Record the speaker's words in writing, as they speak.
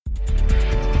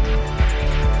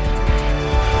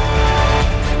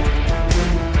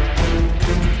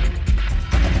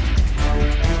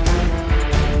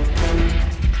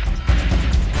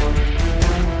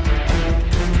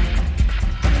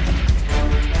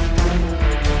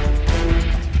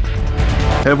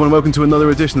Hey everyone, welcome to another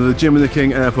edition of the Jim and the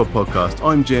King NFL podcast.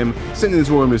 I'm Jim, sitting in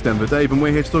his Royal News Denver, Dave, and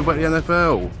we're here to talk about the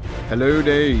NFL. Hello,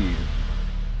 Dave.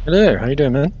 Hello, how you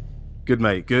doing, man? Good,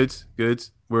 mate. Good.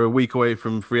 We're a week away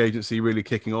from free agency really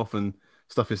kicking off, and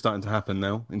stuff is starting to happen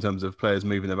now in terms of players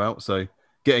moving about. So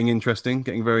getting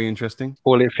very interesting.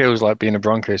 All it feels like being a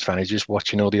Broncos fan is just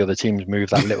watching all the other teams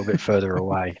move that little bit further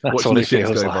away. That's Watching all the it ships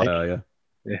feels go like. by, yeah.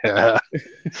 Yeah,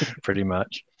 pretty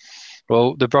much.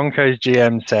 Well, the Broncos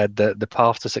GM said that the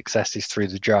path to success is through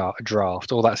the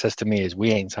draft. All that says to me is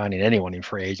we ain't signing anyone in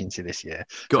free agency this year.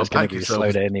 So it's going to be a slow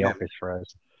day in the office for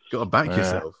us. Got to back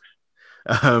yourself.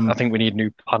 I think we need a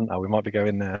new punter. We might be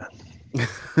going there.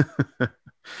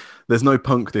 There's no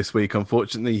Punk this week.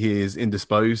 Unfortunately, he is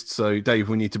indisposed. So, Dave,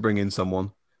 we need to bring in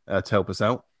someone to help us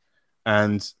out.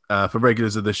 And for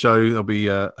regulars of the show, they'll be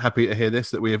happy to hear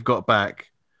this, that we have got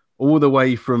back all the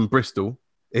way from Bristol.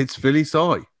 It's Philly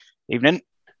Si. Evening.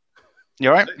 You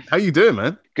all right? How you doing,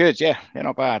 man? Good, yeah. Yeah,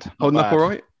 not bad. Holding up all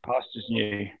right? Past is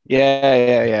new.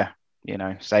 Yeah. You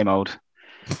know, same old.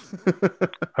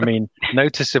 I mean,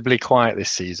 noticeably quiet this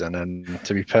season. And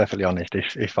to be perfectly honest,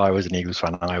 if I was an Eagles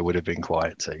fan, I would have been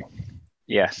quiet too.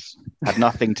 Yes. Had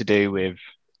nothing to do with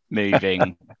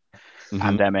moving,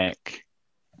 pandemic,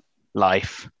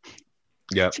 life.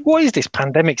 Yeah. What is this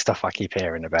pandemic stuff I keep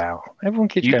hearing about? Everyone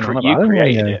keeps going on about it. You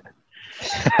created it.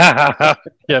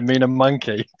 Yeah, me and a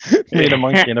monkey. Me and a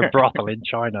monkey in a brothel in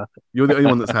China. You're the only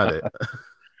one that's had it.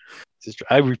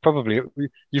 You've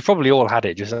probably all had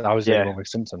it, just I was the only one with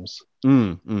symptoms.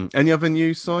 Any other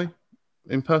news, Si,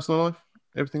 in personal life?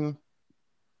 Everything?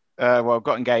 Well, I've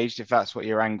got engaged, if that's what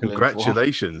you're angling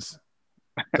Congratulations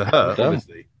to her,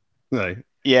 obviously. No.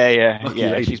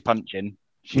 Yeah, she's punching.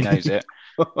 She knows it.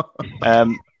 But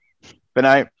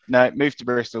no, moved to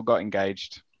Bristol, got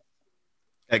engaged.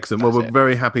 Excellent. Well, we're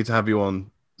very happy to have you on,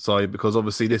 Si, because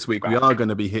obviously this week we are going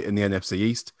to be hitting the NFC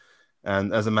East.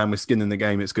 And as a man with skin in the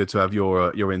game, it's good to have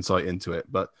your insight into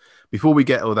it. But before we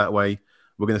get all that way,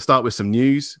 we're going to start with some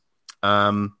news.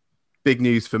 Big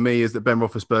news for me is that Ben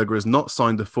Roethlisberger has not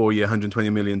signed a 4-year,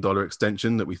 $120 million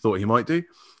extension that we thought he might do.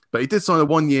 But he did sign a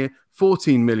 1-year,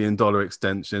 $14 million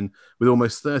extension with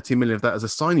almost $30 million of that as a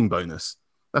signing bonus.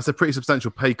 That's a pretty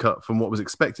substantial pay cut from what was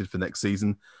expected for next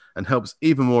season and helps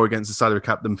even more against the salary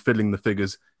cap than fiddling the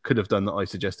figures could have done that I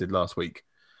suggested last week.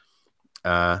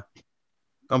 I'm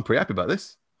pretty happy about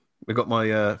this. We've got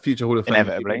my future Hall of Fame.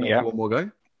 Inevitably, yeah. One more go.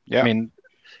 Yeah. I mean,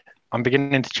 I'm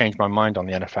beginning to change my mind on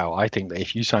the NFL. I think that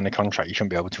if you sign a contract, you shouldn't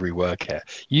be able to rework it.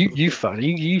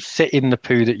 You sit in the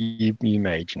poo that you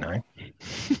made, you know.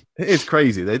 It is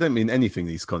crazy. They don't mean anything,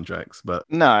 these contracts, but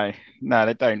no,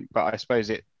 they don't. But I suppose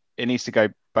it needs to go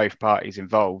both parties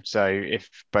involved. So if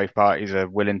both parties are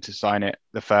willing to sign it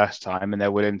the first time and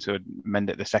they're willing to amend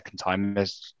it the second time,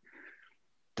 there's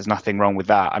nothing wrong with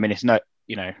that. I mean,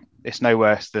 it's no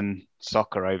worse than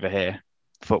soccer over here.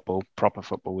 Football, proper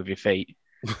football with your feet.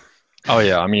 Oh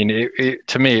yeah, I mean,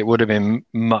 to me, it would have been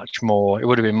much more. It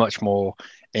would have been much more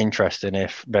interesting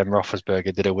if Ben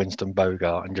Roethlisberger did a Winston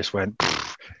Bogart and just went,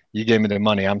 "You gave me the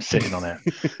money, I'm sitting on it."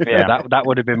 Yeah, that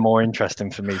would have been more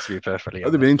interesting for me, to be perfectly honest. It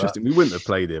would have been interesting. We wouldn't have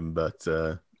played him, but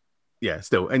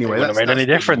still. Anyway, it wouldn't have made any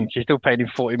difference. You're still paying him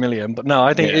 $40 million, but no,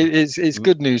 I think it's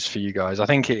good news for you guys. I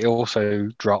think it also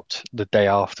dropped the day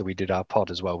after we did our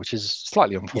pod as well, which is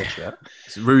slightly unfortunate.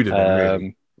 It's rude of him,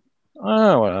 really.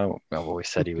 Oh, well, I've always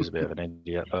said he was a bit of an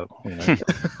idiot, but you know.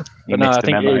 But no, I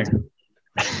think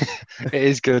it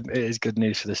is good. It is good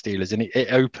news for the Steelers, and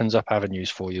it opens up avenues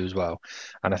for you as well.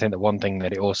 And I think that one thing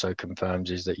that it also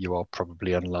confirms is that you are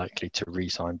probably unlikely to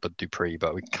re-sign Bud Dupree,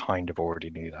 but we kind of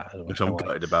already knew that. Which I'm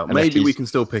gutted about. Maybe we can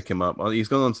still pick him up. He's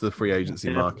gone onto the free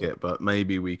agency market, but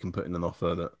maybe we can put in an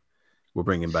offer that we'll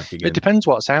bring him back again. It depends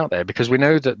what's out there, because we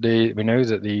know that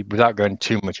the without going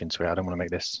too much into it, I don't want to make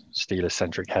this Steelers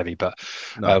centric heavy, but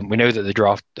we know that the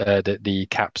draft that the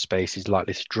cap space is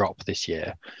likely to drop this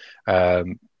year.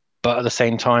 But at the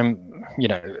same time, you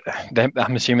know,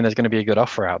 I'm assuming there's going to be a good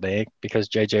offer out there, because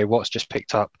JJ Watt's just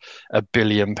picked up £1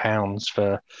 billion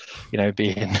for, you know,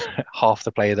 being half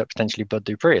the player that potentially Bud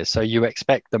Dupree is. So you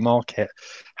expect the market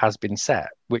has been set,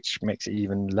 which makes it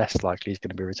even less likely he's going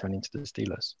to be returning to the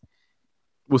Steelers.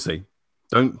 We'll see.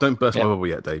 Don't burst my bubble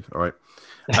yet, Dave. All right.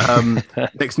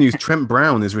 Next news, Trent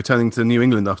Brown is returning to New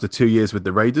England after 2 years with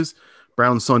the Raiders.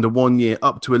 Brown signed a 1-year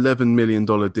up to $11 million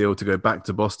deal to go back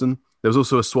to Boston. There was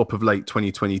also a swap of late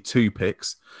 2022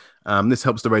 picks. This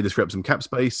helps the Raiders free up some cap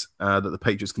space that the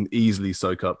Patriots can easily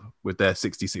soak up with their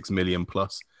 $66 million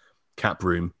plus cap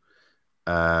room.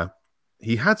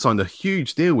 He had signed a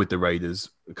huge deal with the Raiders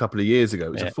a couple of years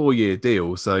ago. It's a 4-year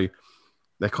deal, so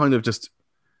they're kind of just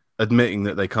admitting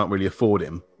that they can't really afford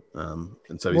him. And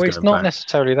so Well, he's it's going not back.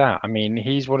 necessarily that. I mean,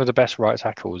 he's one of the best right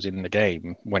tackles in the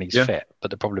game when he's fit.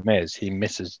 But the problem is he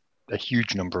misses a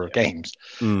huge number of games.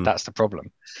 That's the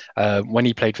problem. When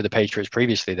he played for the Patriots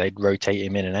previously, they'd rotate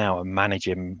him in and out and manage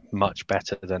him much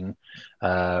better than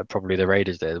probably the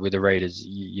Raiders did. With the Raiders,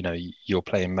 you're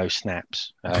playing most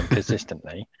snaps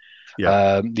consistently.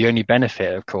 The only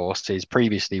benefit, of course, is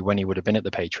previously when he would have been at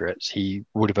the Patriots, he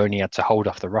would have only had to hold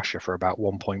off the rusher for about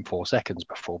 1.4 seconds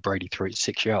before Brady threw it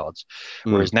 6 yards.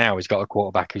 Whereas now he's got a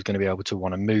quarterback who's going to be able to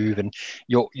want to move, and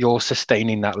you're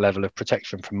sustaining that level of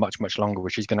protection for much, much longer,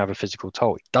 which is going to have a physical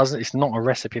toll. It's not a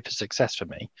recipe for success for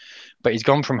me, but he's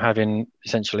gone from having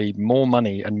essentially more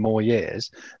money and more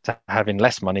years to having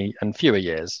less money and fewer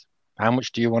years. How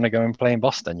much do you want to go and play in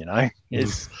Boston?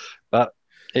 But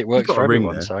it works for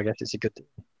everyone, so I guess it's a good thing.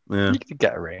 Yeah. You could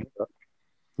get a ring. But...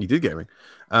 You did get a ring.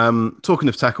 Talking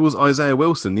of tackles, Isaiah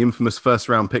Wilson, the infamous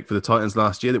first-round pick for the Titans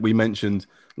last year that we mentioned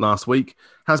last week,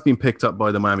 has been picked up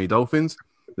by the Miami Dolphins.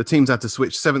 The teams had to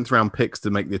switch 7th-round picks to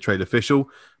make the trade official.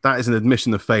 That is an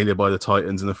admission of failure by the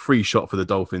Titans and a free shot for the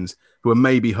Dolphins, who are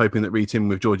maybe hoping that re-teaming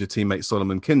with Georgia teammate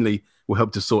Solomon Kinley will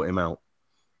help to sort him out.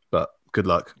 But good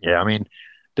luck. Yeah, I mean...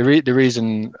 The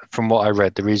reason, from what I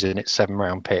read, the reason it's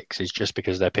 7-round picks is just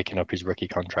because they're picking up his rookie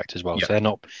contract as well. Yep.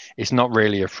 So it's not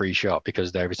really a free shot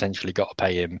because they've essentially got to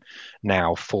pay him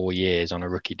now 4 years on a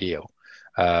rookie deal.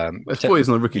 4 years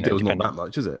on a rookie deal is not that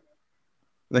much, is it?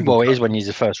 Well, it is when he's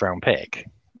a 1st-round pick.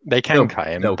 They can cut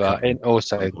him, but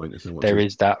also there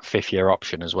is that 5th-year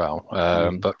option as well.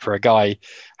 But for a guy,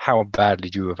 how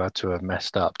badly do you have had to have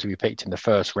messed up to be picked in the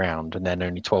 1st round and then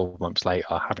only 12 months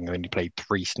later, having only played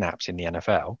 3 snaps in the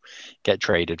NFL, get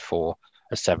traded for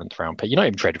a 7th-round pick? You're not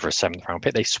even traded for a 7th-round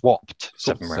pick. They swapped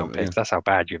 7-round picks. Yeah. That's how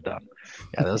bad you've done.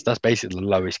 Yeah, that's basically the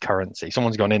lowest currency.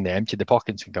 Someone's gone in there, emptied the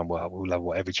pockets, and gone, well, we'll have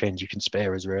whatever change you can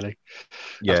spare us, really.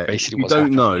 Yeah, if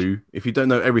you don't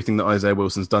know everything that Isaiah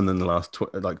Wilson's done in the last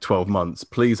 12 months,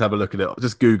 please have a look at it.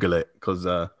 Just Google it, because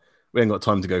we ain't got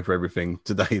time to go for everything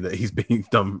today that he's being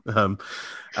done.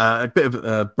 A bit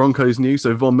of Broncos news.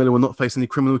 So Von Miller will not face any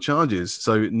criminal charges.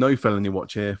 So no felony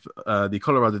watch here. The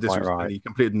Colorado District Attorney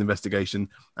completed an investigation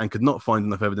and could not find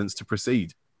enough evidence to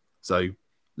proceed. So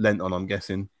lent on, I'm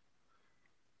guessing.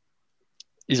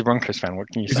 He's a Broncos fan. What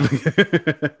can you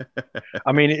say?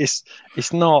 I mean,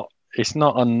 it's not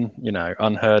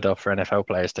unheard of for NFL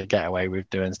players to get away with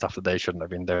doing stuff that they shouldn't have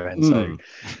been doing. So,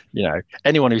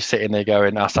 anyone who's sitting there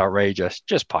going, "That's outrageous,"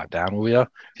 just pipe down, will you?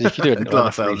 Because if you do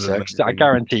enough research, I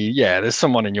guarantee, there's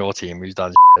someone in your team who's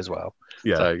done as well.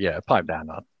 Yeah. So pipe down,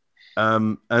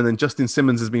 man. And then Justin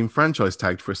Simmons has been franchise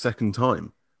tagged for a 2nd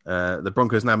time. The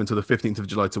Broncos now have until the 15th of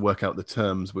July to work out the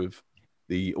terms with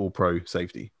the All-Pro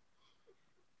safety.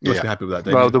 You must be happy with that,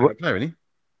 David. Well, the player, isn't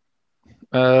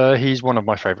he? He's one of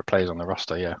my favourite players on the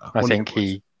roster. Yeah, I think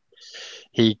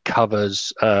he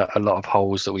covers a lot of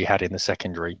holes that we had in the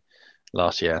secondary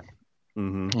last year,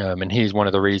 and he's one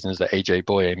of the reasons that AJ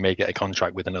Boye may get a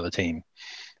contract with another team,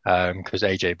 because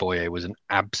AJ Boye was an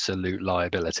absolute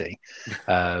liability,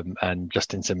 and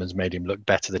Justin Simmons made him look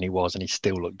better than he was, and he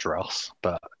still looked dross.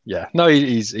 But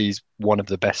he's one of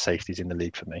the best safeties in the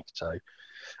league for me. So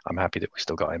I'm happy that we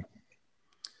still got him.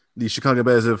 The Chicago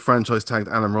Bears have franchise tagged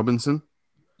Allen Robinson,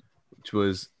 which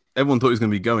was everyone thought he was going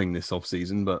to be going this off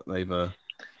season, but they've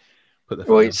put their.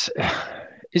 Well, isn't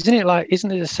it the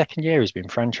 2nd year he's been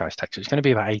franchise tagged? So it's going to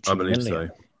be about 18 million. I believe so.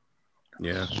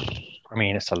 Yeah. I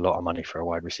mean, it's a lot of money for a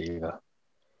wide receiver.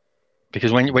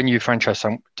 Because when you franchise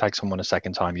tag someone a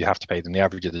 2nd time, you have to pay them the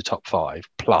average of the top 5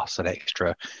 plus an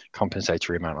extra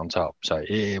compensatory amount on top. So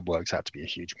it works out to be a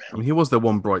huge amount. I mean, he was the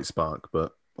one bright spark,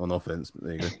 but on offense, but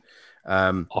there you go.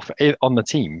 On the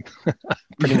team,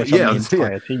 pretty much on the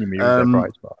entire team. He was their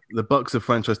bright spot. The Bucs have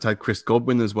franchise tagged Chris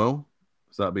Godwin as well,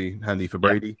 so that'd be handy for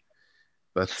Brady.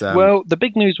 But the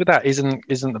big news with that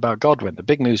isn't about Godwin. The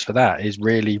big news for that is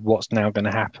really what's now going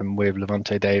to happen with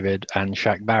Levante David and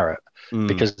Shaq Barrett,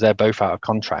 because they're both out of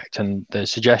contract. And the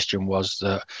suggestion was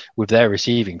that with their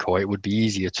receiving core, it would be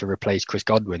easier to replace Chris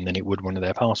Godwin than it would one of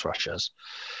their pass rushers.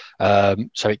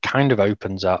 So it kind of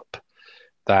opens up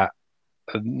that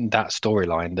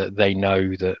storyline that they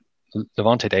know that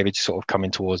Levante David's sort of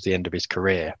coming towards the end of his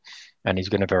career, and he's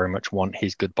going to very much want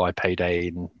his goodbye payday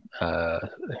in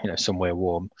somewhere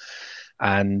warm.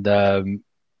 And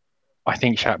I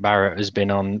think Shaq Barrett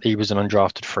he was an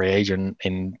undrafted free agent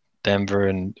in Denver,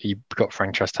 and he got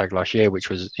franchise tag last year, which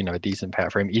was a decent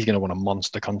payout for him. He's going to want a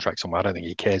monster contract somewhere. I don't think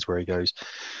he cares where he goes.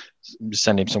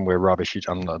 Send him somewhere rubbish. I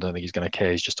don't think he's going to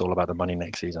care. He's just all about the money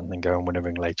next season and go and win a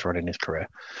ring later on in his career,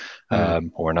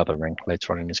 or another ring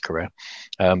later on in his career.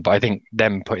 But I think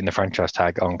them putting the franchise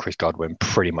tag on Chris Godwin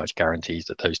pretty much guarantees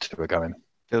that those two are going.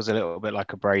 feels a little bit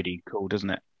like a Brady call, doesn't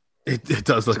it? It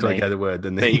does look like he had a word,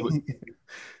 doesn't he?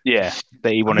 That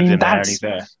he wanted him there and he's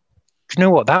there. Do you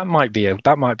know what? That might be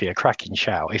a cracking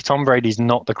shout. If Tom Brady's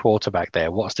not the quarterback there,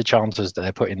 what's the chances that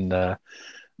they're putting the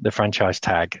franchise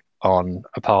tag on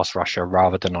a pass rusher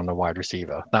rather than on a wide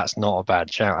receiver? That's not a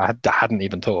bad shout. I hadn't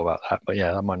even thought about that, but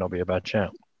yeah, that might not be a bad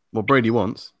shout. What Brady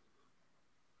wants.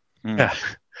 Yeah,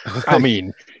 I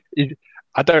mean,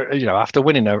 I don't. After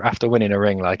winning a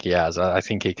ring like he has, I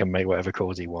think he can make whatever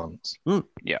calls he wants.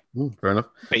 Yeah, fair enough.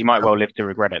 But he might well live to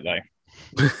regret it,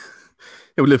 though.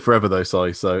 He'll live forever, though,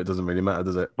 Si, so it doesn't really matter,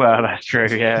 does it? Well, that's true.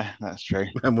 Yeah, that's true.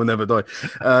 And we'll never die.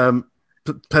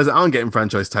 Players that aren't getting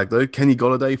franchise tag, though, Kenny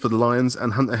Golladay for the Lions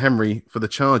and Hunter Henry for the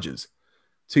Chargers.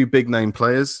 Two big-name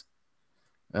players.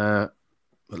 The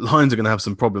Lions are going to have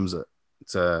some problems.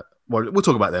 We'll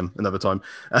talk about them another time.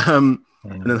 And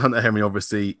then Hunter Henry,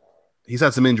 obviously, he's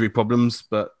had some injury problems,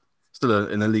 but still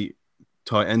an elite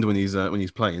tight end when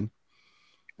he's playing.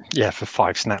 Yeah, for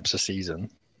 5 snaps a season.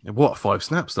 What, 5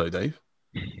 snaps, though, Dave?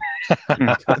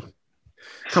 Can't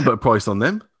put a price on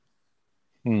them.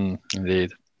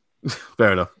 Indeed.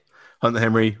 Fair enough. Hunter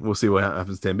Henry, we'll see what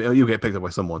happens to him. But you'll get picked up by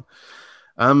someone.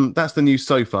 That's the news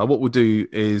so far. What we'll do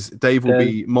is Dave will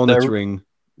be monitoring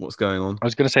what's going on. I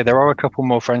was going to say there are a couple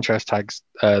more franchise tags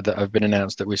that have been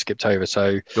announced that we skipped over.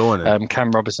 So go on,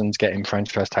 Cam Robinson's getting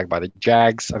franchise tagged by the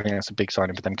Jags. I think that's a big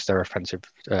signing for them because their offensive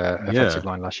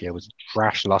line last year was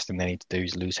trash. The last thing they need to do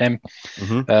is lose him.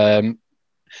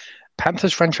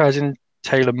 Panthers franchising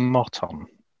Taylor Moton.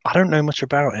 I don't know much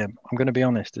about him. I'm going to be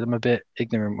honest. I'm a bit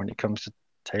ignorant when it comes to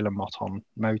Taylor Moton.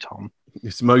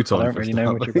 It's Moton. I don't really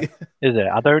know much about. Is it?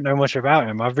 I don't know much about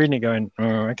him. I've read it going,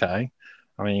 okay.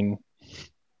 I mean,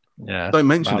 yeah. Don't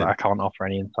mention it. I can't offer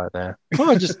any insight there. Well,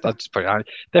 I just put it out.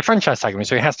 They're franchise tagging me,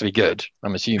 so he has to be good,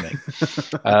 I'm assuming.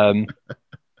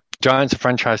 Giants are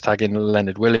franchise tagging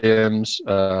Leonard Williams.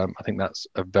 I think that's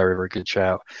a very, very good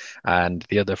shout. And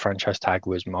the other franchise tag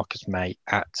was Marcus May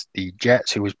at the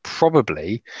Jets, who was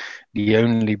probably the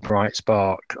only bright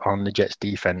spark on the Jets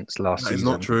defense last season. That's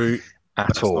not true.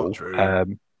 At all. Not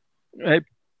true. It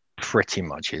pretty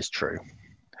much is true.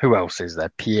 Who else is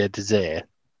there? Pierre Desir,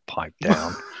 pipe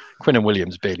down. Quinnen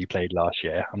Williams barely played last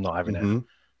year. I'm not having it.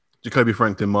 Jacoby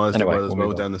Franklin Myers as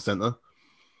well down the centre.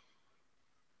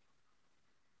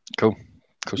 Cool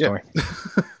story.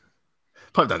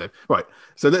 Pipe down, Dave. Right,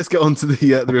 so let's get on to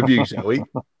the review, shall we?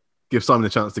 Give Simon a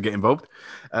chance to get involved.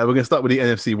 We're going to start with the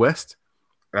NFC West,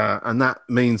 and that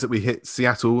means that we hit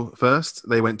Seattle first.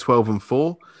 They went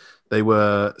 12-4. They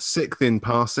were 6th in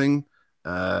passing,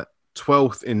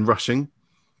 12th in rushing.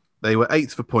 They were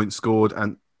 8th for points scored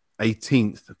and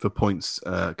 18th for points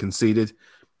conceded.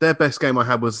 Their best game I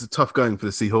had was tough going for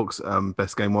the Seahawks,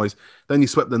 best game-wise. They only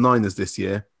swept the Niners this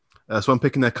year. So I'm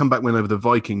picking their comeback win over the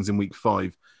Vikings in week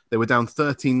 5. They were down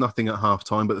 13-0 at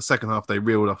halftime, but the second half they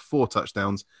reeled off 4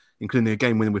 touchdowns, including a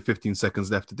game winner with 15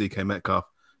 seconds left to DK Metcalf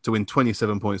to win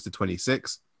 27 points to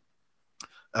 26.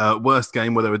 Worst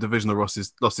game where there were divisional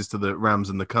losses to the Rams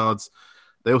and the Cards.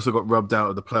 They also got rubbed out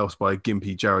of the playoffs by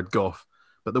gimpy Jared Goff.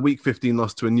 But the week 15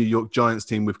 loss to a New York Giants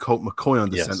team with Colt McCoy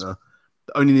under center,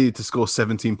 that only needed to score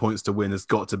 17 points to win, has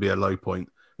got to be a low point.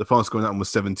 The final score in that one was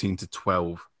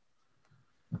 17-12.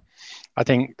 I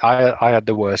think I had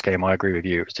the worst game. I agree with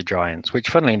you. It was the Giants, which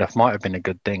funnily enough might have been a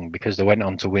good thing because they went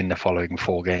on to win the following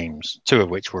 4 games, 2 of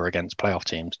which were against playoff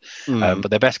teams. But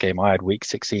their best game I had week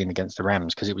 16 against the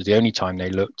Rams because it was the only time they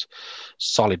looked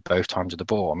solid both times of the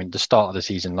ball. I mean, the start of the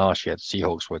season last year, the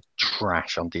Seahawks were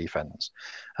trash on defense.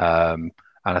 And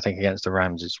I think against the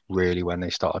Rams, it's really when they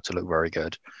started to look very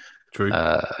good. True.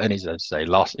 And as I say,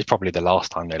 it's probably the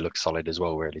last time they looked solid as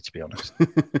well, really, to be honest.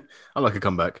 I like a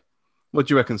comeback. What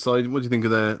do you reckon, Side? What do you think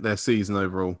of their season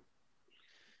overall?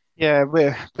 Yeah,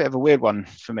 we're a bit of a weird one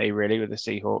for me, really, with the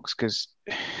Seahawks because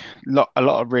a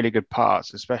lot of really good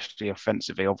parts, especially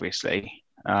offensively, obviously.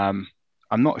 I'm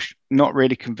not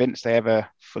really convinced they ever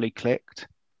fully clicked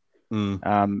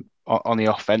on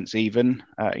the offense even.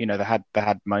 They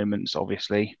had moments,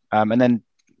 obviously. And then,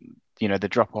 the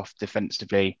drop-off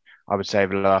defensively, I would say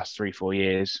over the last 3-4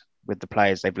 years with the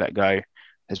players they've let go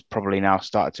has probably now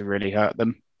started to really hurt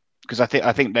them. Because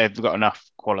I think they've got enough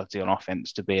quality on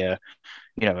offense to be a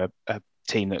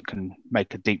team that can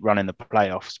make a deep run in the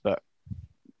playoffs. But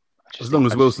as long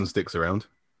as Wilson sticks around,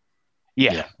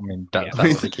 I mean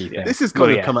that's the key. Yeah. This has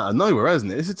kind of come out of nowhere,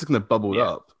 hasn't it? This is just going to bubble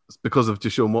up because of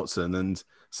Deshaun Watson, and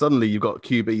suddenly you've got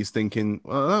QBs thinking,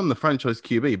 "Well, I'm the franchise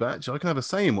QB, but actually I can have a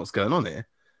say in what's going on here."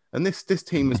 And this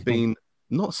team has been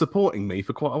not supporting me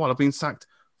for quite a while. I've been sacked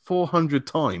 400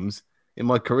 times in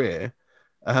my career.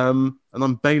 And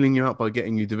I'm bailing you out by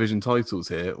getting you division titles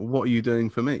here. What are you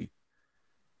doing for me?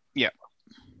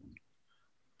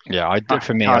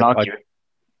 For me,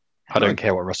 I don't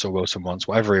care what Russell Wilson wants.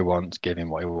 Whatever he wants, give him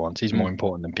what he wants. He's more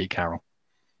important than Pete Carroll.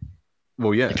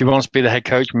 Well, yeah. If he wants to be the head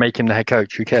coach, make him the head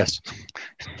coach. Who cares?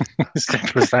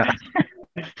 Simple as that.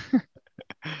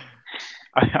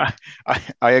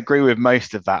 I agree with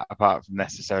most of that, apart from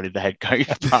necessarily the head coach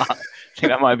part. I think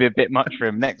that might be a bit much for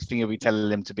him. Next thing, he'll be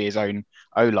telling him to be his own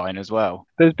O-line as well.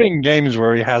 There's been games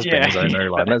where he has been his own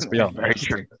O-line. Let's be honest. Very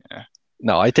true. Yeah.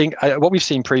 No, I think what we've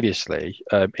seen previously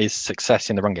is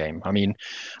success in the run game. I mean,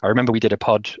 I remember we did a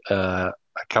pod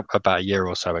about a year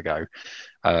or so ago,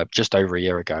 just over a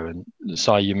year ago, and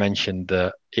Si, you mentioned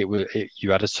that you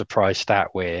had a surprise stat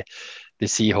where the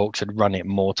Seahawks had run it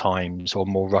more times or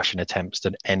more rushing attempts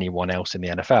than anyone else in the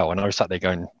NFL. And I was sat there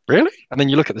going, really? And then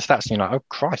you look at the stats and you're like, oh,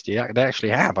 Christ, they actually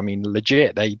have. I mean,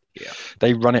 legit, they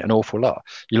run it an awful lot.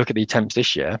 You look at the attempts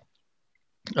this year,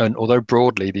 and although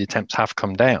broadly the attempts have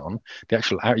come down, the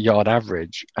actual yard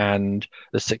average and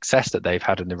the success that they've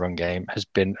had in the run game has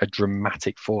been a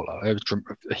dramatic fall,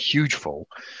 a huge fall.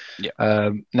 Yeah.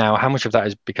 Now, how much of that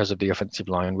is because of the offensive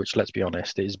line, which, let's be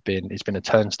honest, it's been a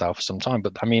turnstile for some time.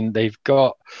 But I mean, they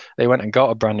went and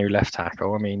got a brand new left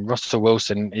tackle. I mean, Russell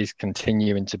Wilson is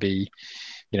continuing to be,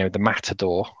 the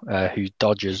matador who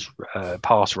dodges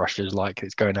pass rushers like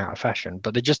it's going out of fashion.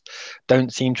 But they just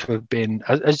don't seem to have been,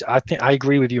 I think I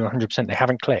agree with you 100%. They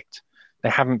haven't clicked. They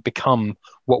haven't become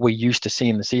what we used to see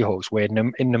in the Seahawks, where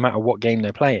no matter what game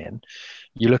they're playing,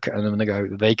 you look at them and they go,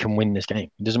 they can win this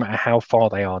game. It doesn't matter how far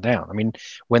they are down. I mean,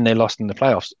 when they lost in the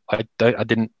playoffs, I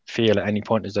didn't feel at any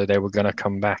point as though they were going to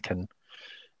come back and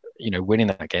winning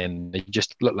that game. They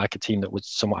just looked like a team that was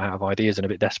somewhat out of ideas and a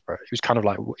bit desperate. It was kind of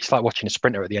like, it's like watching a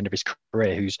sprinter at the end of his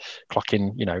career who's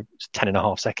clocking 10 and a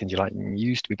half seconds. You're like, you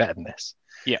used to be better than this.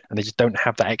 Yeah. And they just don't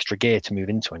have that extra gear to move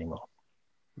into anymore.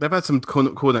 They've had some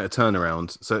coordinator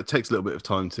turnaround, so it takes a little bit of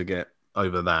time to get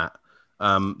over that.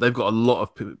 They've got a lot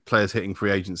of players hitting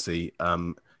free agency.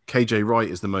 KJ Wright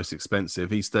is the most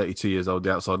expensive. He's 32 years old,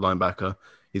 the outside linebacker.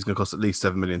 He's going to cost at least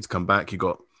 $7 million to come back. You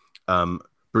got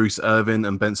Bruce Irvin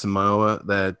and Benson Mayowa,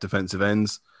 their defensive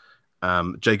ends.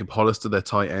 Jacob Hollister, their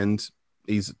tight end.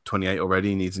 He's 28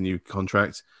 already, needs a new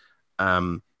contract.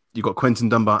 You've got Quentin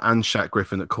Dunbar and Shaq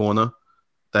Griffin at corner.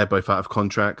 They're both out of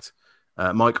contract.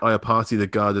 Mike Iapati, the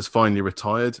guard, has finally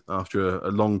retired after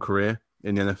a long career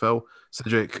in the NFL.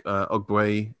 Cedric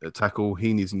Ogbuehi at tackle,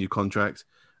 he needs a new contract.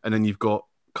 And then you've got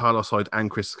Carlos Hyde and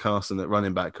Chris Carson at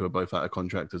running back, who are both out of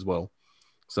contract as well.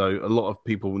 So a lot of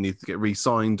people need to get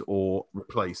re-signed or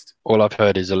replaced. All I've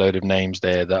heard is a load of names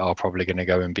there that are probably going to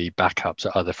go and be backups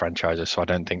at other franchises. So I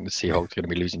don't think the Seahawks are going to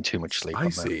be losing too much sleep. I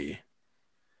see.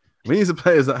 I mean, these are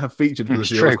players that have featured for the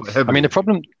Seahawks quite heavily. I mean, the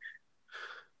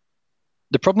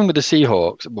problem with the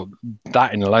Seahawks, well,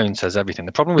 that in alone says everything.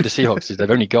 The problem with the Seahawks is they've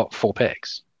only got 4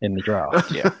 picks in the draft.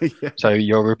 Yeah. So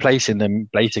you're replacing them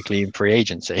basically in free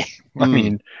agency. I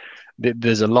mean,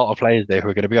 there's a lot of players there who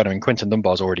are going to be on. I mean, Quentin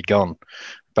Dunbar's already gone.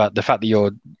 But the fact that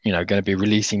you're, going to be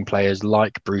releasing players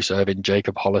like Bruce Irvin,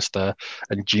 Jacob Hollister,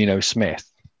 and Geno Smith,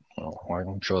 well,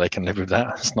 I'm sure they can live with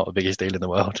that. It's not the biggest deal in the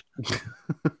world.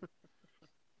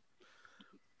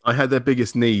 I had their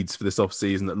biggest needs for this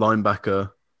offseason at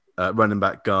linebacker, running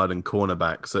back, guard, and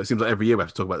cornerback. So it seems like every year we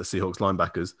have to talk about the Seahawks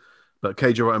linebackers. But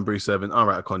KJ Wright and Bruce Irvin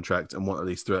are out of contract and want at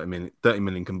least $30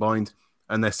 million combined.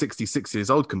 And they're 66 years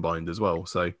old combined as well.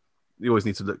 So you always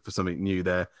need to look for something new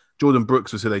there. Jordan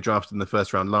Brooks was who they drafted in the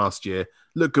first round last year.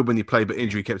 Looked good when he played, but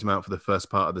injury kept him out for the first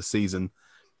part of the season.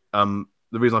 The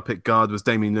reason I picked guard was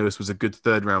Damian Lewis was a good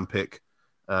third-round pick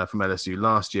from LSU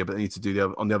last year, but they need to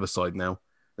do on the other side now,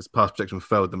 as pass protection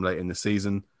failed them late in the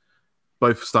season.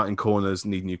 Both starting corners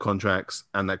need new contracts,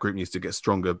 and that group needs to get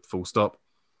stronger, full stop.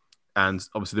 And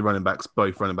obviously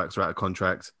both running backs are out of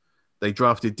contract. They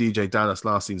drafted DJ Dallas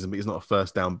last season, but he's not a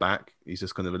first down back. He's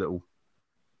just kind of a little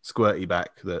squirty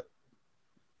back that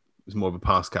is more of a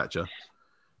pass catcher.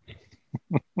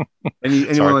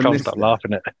 Sorry, I can't stop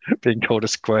laughing at being called a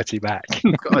squirty back.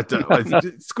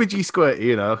 Squidgy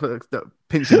squirty,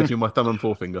 pinching between my thumb and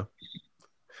forefinger.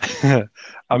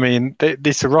 I mean,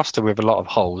 this is a roster with a lot of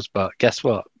holes, but guess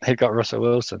what? They've got Russell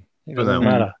Wilson. It doesn't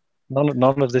matter.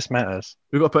 None of this matters.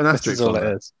 We've got to put an asterisk on all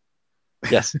it is.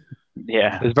 Yes.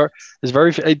 Yeah.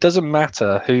 It doesn't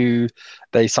matter who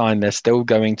they sign, they're still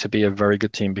going to be a very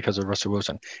good team because of Russell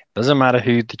Wilson. It doesn't matter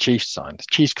who the Chiefs signed. The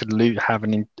Chiefs could have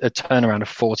a turnaround of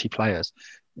 40 players.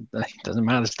 It doesn't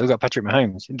matter. They've still got Patrick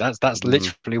Mahomes. That's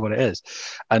literally what it is.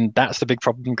 And that's the big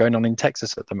problem going on in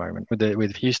Texas at the moment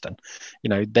with Houston.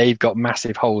 They've got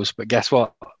massive holes, but guess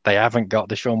what? They haven't got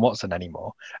Deshaun Watson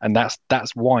anymore. And that's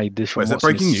why Deshaun Watson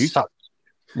breaking news?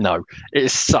 No,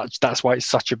 that's why it's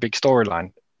such a big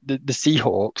storyline. the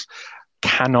Seahawks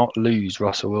cannot lose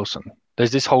Russell Wilson.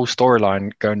 There's this whole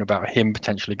storyline going about him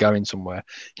potentially going somewhere.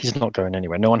 He's not going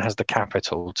anywhere. No one has the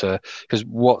capital because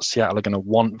what Seattle are going to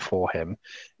want for him,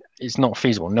 it's not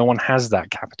feasible. No one has that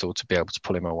capital to be able to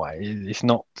pull him away. It's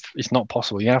not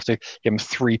possible. You have to give him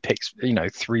 3 picks,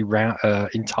 three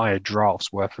entire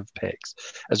drafts worth of picks,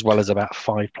 as well as about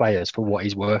 5 players for what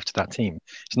he's worth to that team.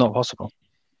 It's not possible.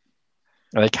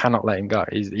 And they cannot let him go.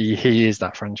 He is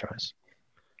that franchise.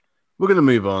 We're going to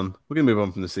move on. We're going to move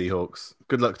on from the Seahawks.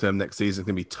 Good luck to them next season. It's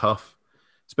going to be tough,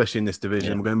 especially in this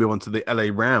division. Yeah. We're going to move on to the LA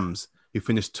Rams, who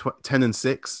finished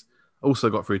 10-6, also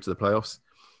got through to the playoffs.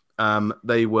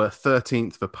 They were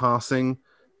 13th for passing,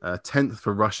 10th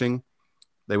for rushing.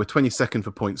 They were 22nd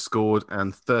for points scored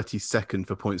and 32nd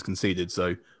for points conceded.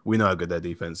 So we know how good their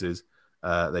defense is.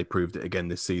 They proved it again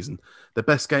this season. The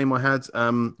best game I had,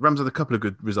 Rams had a couple of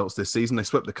good results this season. They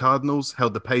swept the Cardinals,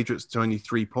 held the Patriots to only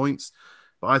 3 points.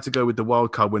 But I had to go with the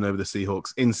wild card win over the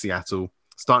Seahawks in Seattle,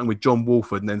 starting with John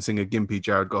Wolford and then seeing a gimpy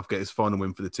Jared Goff get his final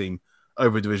win for the team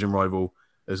over a division rival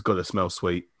has got to smell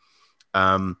sweet.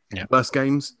 Worst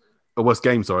games,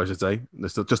 I should say.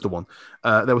 There's just the one.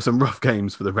 There were some rough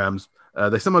games for the Rams.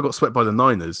 They somehow got swept by the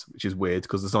Niners, which is weird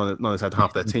because the Niners had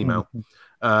half their team out.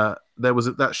 There was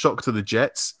that shock to the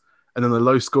Jets, and then a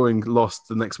low-scoring loss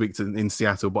the next week in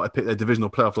Seattle. But I picked their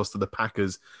divisional playoff loss to the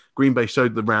Packers. Green Bay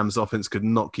showed the Rams' offense could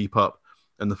not keep up,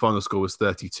 and the final score was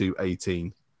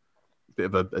 32-18. Bit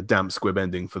of a damp squib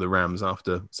ending for the Rams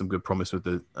after some good promise with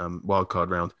the wildcard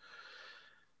round.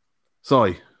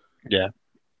 Sorry. Yeah.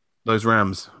 Those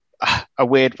Rams. A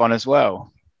weird one as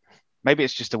well. Maybe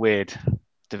it's just a weird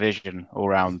division all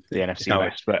around the NFC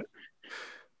West, but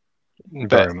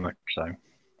very much so.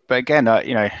 But again,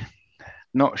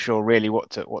 not sure really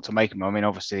what to make of them. I mean,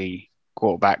 obviously,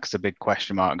 quarterback's a big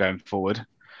question mark going forward.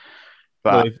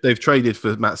 But they've traded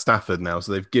for Matt Stafford now,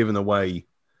 so they've given away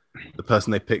the person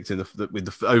they picked with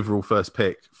the overall first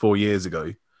pick 4 years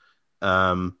ago.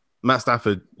 Matt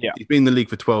Stafford, He's been in the league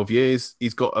for 12 years.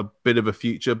 He's got a bit of a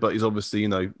future, but he's obviously,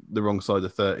 the wrong side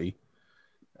of 30.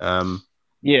 And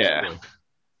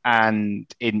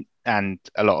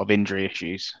a lot of injury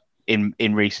issues in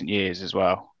recent years as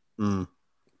well. I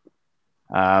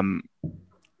don't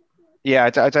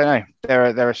know.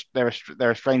 They're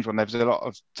a strange one. There was a lot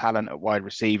of talent at wide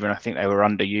receiver, and I think they were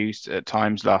underused at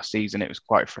times last season. It was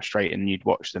quite frustrating. You'd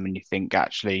watch them and you think,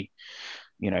 actually,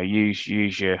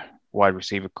 use your wide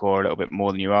receiver core a little bit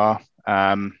more than you are.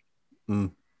 I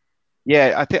think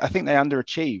they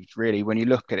underachieved really when you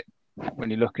look at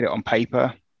it on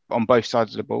paper on both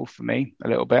sides of the ball for me a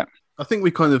little bit. I think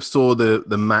we kind of saw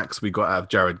the max we got out of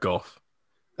Jared Goff,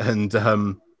 and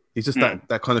he's just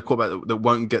that kind of quarterback that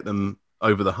won't get them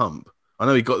over the hump. I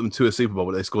know he got them to a Super Bowl,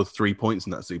 but they scored 3 points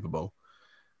in that Super Bowl.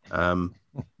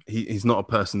 He's not a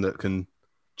person that can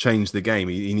change the game.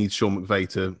 He needs Sean McVay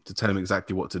to tell him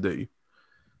exactly what to do.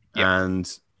 Yeah. And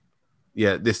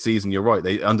this season, you're right.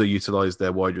 They underutilized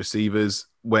their wide receivers.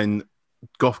 When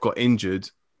Goff got injured,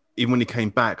 even when he came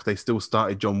back, they still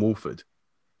started John Wolford,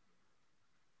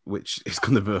 which is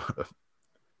kind of a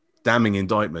damning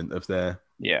indictment of their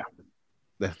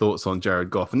thoughts on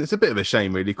Jared Goff. And it's a bit of a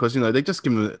shame, really, because, they just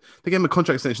gave him a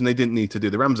contract extension they didn't need to do.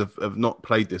 The Rams have not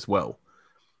played this well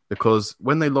because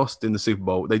when they lost in the Super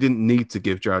Bowl, they didn't need to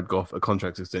give Jared Goff a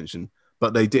contract extension,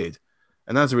 but they did.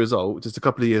 And as a result, just a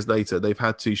couple of years later, they've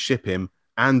had to ship him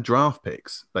and draft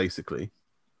picks, basically,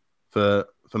 for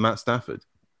Matt Stafford,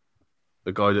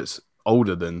 the guy that's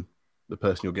older than the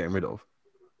person you're getting rid of.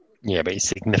 Yeah, but he's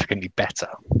significantly better.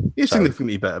 He's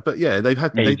significantly better, but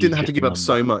they didn't have to give up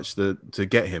so much to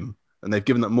get him, and they've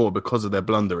given up more because of their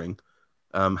blundering,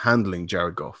 handling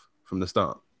Jared Goff from the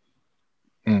start.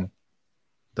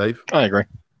 Dave? I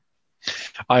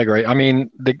agree. I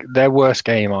mean, their worst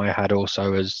game I had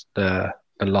also was the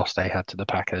loss they had to the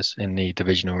Packers in the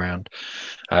divisional round.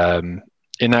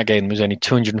 In that game, there was only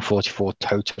 244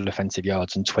 total offensive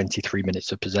yards and 23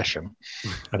 minutes of possession.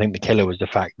 I think the killer was the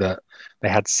fact that they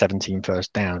had 17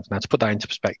 first downs. Now, to put that into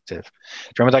perspective, do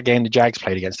you remember that game the Jags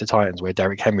played against the Titans where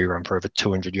Derrick Henry ran for over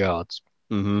 200 yards?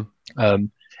 Mm-hmm.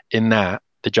 In that,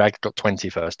 the Jags got 20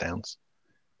 first downs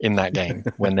in that game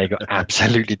when they got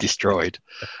absolutely destroyed.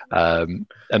 And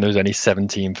there was only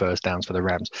 17 first downs for the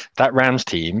Rams. That Rams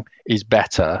team is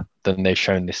better than they've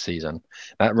shown this season.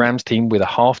 That Rams team with a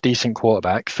half-decent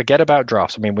quarterback, forget about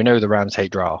drafts. I mean, we know the Rams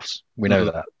hate drafts. We know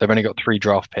that. They've only got 3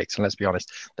 draft picks, and let's be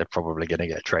honest, they're probably going to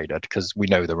get traded because we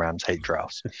know the Rams hate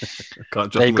drafts.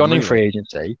 They've gone in free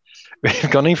agency.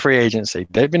 They've gone in free agency.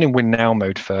 They've been in win-now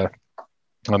mode for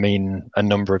I mean, a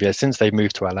number of years since they've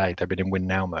moved to LA, they've been in win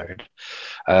now mode.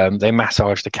 They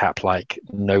massage the cap like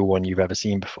no one you've ever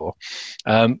seen before.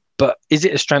 But is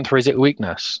it a strength or is it a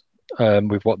weakness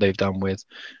with what they've done with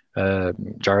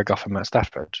Jared Goff and Matt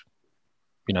Stafford?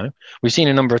 You know, we've seen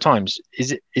a number of times.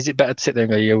 Is it better to sit there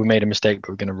and go, yeah, we made a mistake, but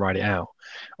we're going to ride it out?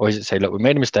 Or is it say, look, we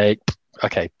made a mistake.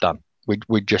 Okay, done.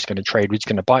 We're just going to trade. We're just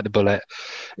going to bite the bullet.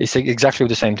 It's exactly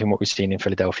the same thing what we've seen in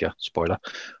Philadelphia. Spoiler.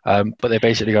 But they're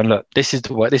basically going, look, this is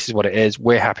what it is.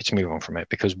 We're happy to move on from it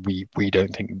because we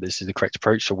don't think this is the correct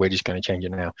approach. So we're just going to change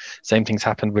it now. Same thing's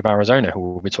happened with Arizona, who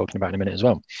we'll be talking about in a minute as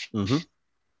well. Mm-hmm.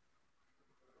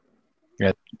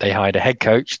 Yeah, they hired a head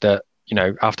coach that, you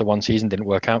know, after one season didn't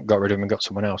work out, got rid of him and got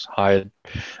someone else.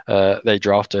 They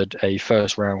drafted a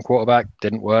first round quarterback,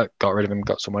 didn't work, got rid of him,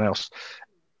 got someone else.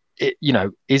 You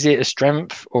know, is it a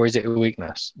strength or is it a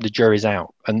weakness? The jury's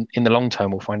out. And in the long term,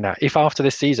 we'll find out. If after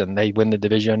this season they win the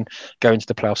division, go into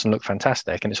the playoffs and look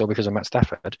fantastic, and it's all because of Matt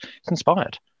Stafford, it's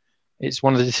inspired. It's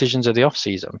one of the decisions of the off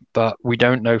season, but we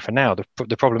don't know for now.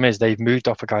 The problem is they've moved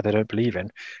off a guy they don't believe in.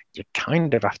 You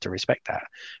kind of have to respect that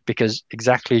because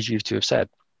exactly as you two have said,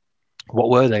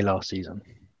 what were they last season?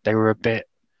 They were a bit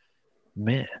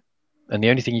meh. And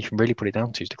the only thing you can really put it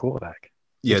down to is the quarterback.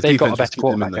 Yeah, if they've got a better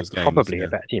quarterback, they're games, probably a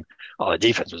better team. Oh, the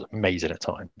defense was amazing at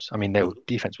times. I mean, their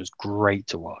defense was great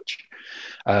to watch.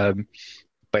 But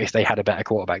if they had a better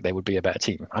quarterback, they would be a better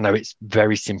team. I know it's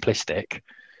very simplistic.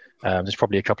 There's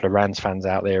probably a couple of Rams fans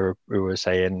out there who are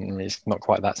saying it's not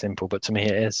quite that simple, but to me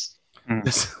it is.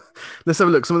 Let's have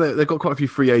a look. They've got quite a few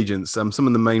free agents. Some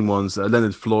of the main ones,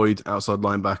 Leonard Floyd, outside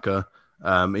linebacker.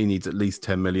 He needs at least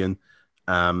 $10 million.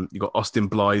 You've got Austin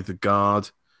Blythe, the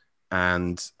guard,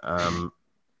 and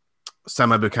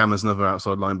Sam Ebukam is another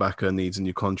outside linebacker, needs a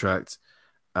new contract.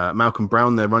 Malcolm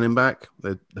Brown, their running back,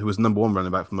 who was number one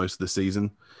running back for most of the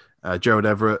season. Gerald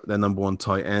Everett, their number one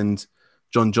tight end.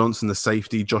 John Johnson, the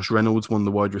safety. Josh Reynolds, one of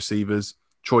the wide receivers.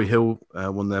 Troy Hill,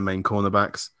 one of their main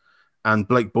cornerbacks. And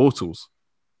Blake Bortles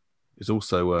is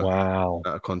also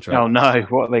a contract. Oh, no.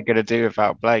 What are they going to do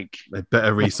without Blake? They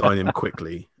better re-sign him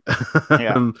quickly.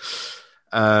 Yeah.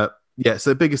 So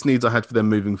the biggest needs I had for them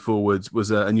moving forwards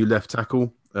was a new left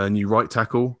tackle, a new right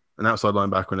tackle, an outside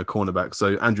linebacker, and a cornerback.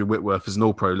 So Andrew Whitworth is an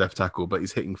all-pro left tackle, but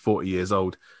he's hitting 40 years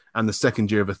old. And the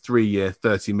second year of a 3-year,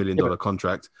 $30 million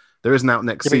contract. There isn't out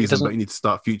next season, but you need to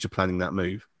start future planning that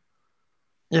move.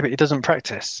 Yeah, but he doesn't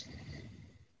practice.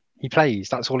 He plays.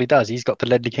 That's all he does. He's got the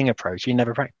Ledley King approach. He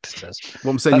never practices.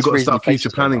 Well, I'm saying you've got to start future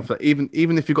planning for even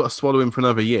if you've got to swallow him for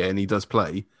another year and he does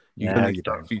play, you're going to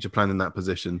start future planning that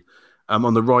position.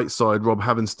 On the right side, Rob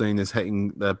Havenstein is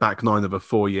hitting the back nine of a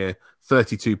 4-year,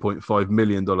 $32.5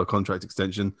 million contract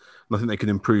extension. And I think they can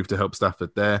improve to help Stafford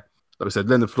there. Like I said,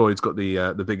 Leonard Floyd's got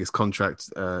the biggest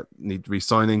contract, need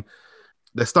re-signing.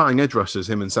 They're starting edge rushers,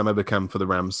 him and Sam Ebukam for the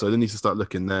Rams, so they need to start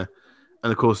looking there.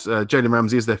 And of course, Jalen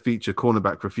Ramsey is their feature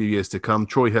cornerback for a few years to come.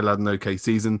 Troy Hill had an okay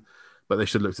season, but they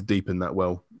should look to deepen that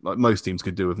well. Like most teams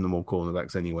could do with no more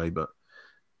cornerbacks anyway, but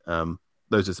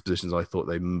those are the positions I thought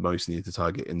they most needed to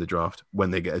target in the draft when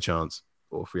they get a chance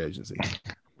or free agency.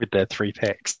 With their 3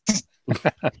 picks.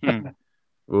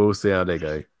 We'll see how they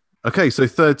go. Okay, so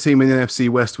third team in the NFC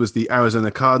West was the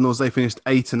Arizona Cardinals. They finished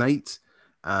 8-8.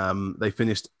 They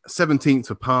finished 17th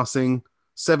for passing,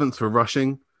 7th for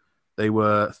rushing. They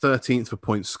were 13th for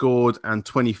points scored and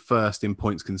 21st in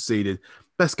points conceded.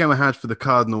 Best game I had for the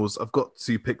Cardinals, I've got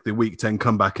to pick the Week 10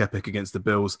 comeback epic against the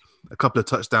Bills. A couple of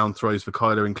touchdown throws for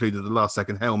Kyler included the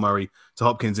last-second Hail Murray to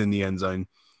Hopkins in the end zone.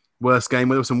 Worst game,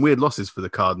 well, there were some weird losses for the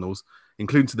Cardinals,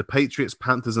 including to the Patriots,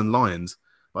 Panthers, and Lions.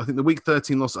 But I think the Week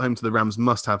 13 loss at home to the Rams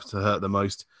must have to hurt the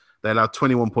most. They allowed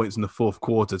 21 points in the fourth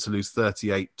quarter to lose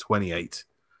 38-28.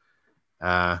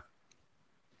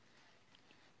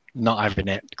 Not having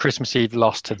it. Christmas Eve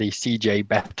lost to the CJ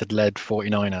Beathard-led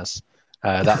 49ers.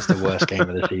 That's the worst game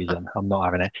of the season. I'm not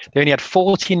having it. They only had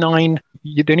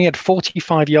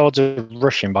 45 yards of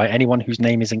rushing by anyone whose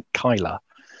name isn't Kyler.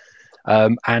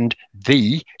 And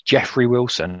the Jeffrey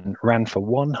Wilson ran for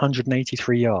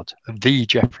 183 yards. The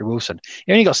Jeffrey Wilson.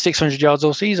 He only got 600 yards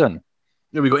all season.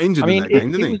 Yeah, we got injured in that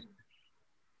game, didn't he?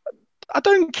 I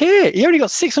don't care. He only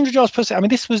got 600 yards per second. I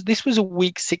mean, this was a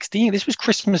week 16. This was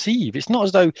Christmas Eve. It's not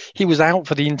as though he was out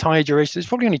for the entire duration. There's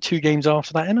probably only 2 games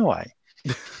after that anyway.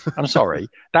 I'm sorry.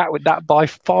 That by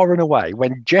far and away,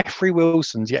 when Jeffrey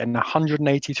Wilson's getting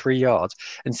 183 yards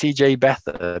and CJ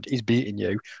Beathard is beating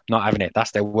you, not having it.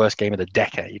 That's their worst game of the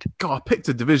decade. God, I picked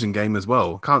a division game as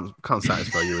well. Can't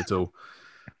satisfy you at all.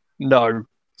 No.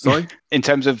 Sorry? In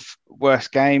terms of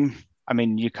worst game, I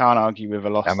mean, you can't argue with a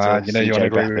loss to you want to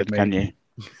agree with me. Can you?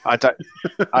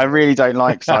 I really don't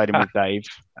like siding with Dave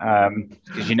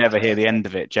because you never hear the end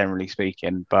of it, generally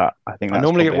speaking. But I think that's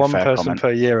normally get one fair person comment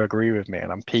per year agree with me,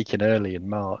 and I'm peaking early in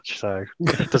March, so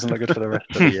it doesn't look good for the rest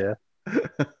of the year.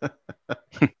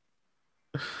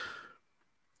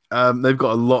 They've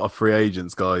got a lot of free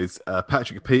agents, guys.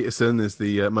 Patrick Peterson is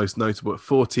the most notable at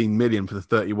 14 million for the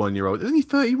 31-year-old. Only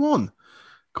 31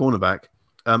 cornerback.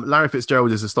 Larry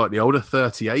Fitzgerald is a slightly older,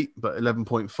 38, but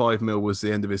 11.5 mil was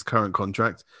the end of his current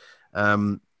contract.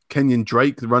 Kenyon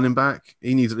Drake, the running back,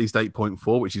 he needs at least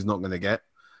 8.4, which he's not going to get.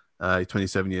 He's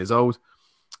 27 years old.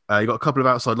 You got a couple of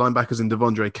outside linebackers in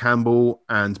Devondre Campbell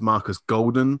and Marcus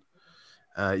Golden.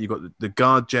 You got the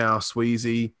guard J.R.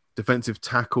 Sweezy, defensive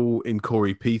tackle in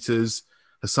Corey Peters.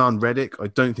 Hassan Reddick, I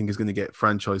don't think is going to get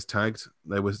franchise tagged.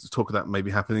 There was talk of that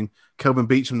maybe happening. Kelvin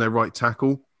Beachum, their right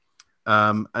tackle.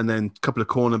 And then a couple of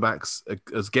cornerbacks,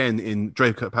 again, in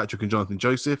Drake Kirkpatrick and Jonathan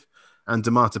Joseph. And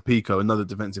DeMarta Pico, another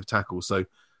defensive tackle. So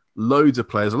loads of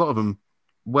players, a lot of them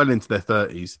well into their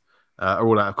 30s, are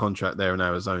all out of contract there in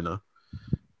Arizona.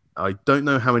 I don't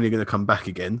know how many are going to come back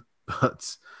again,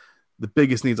 but the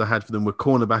biggest needs I had for them were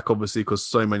cornerback, obviously, because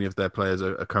so many of their players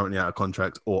are currently out of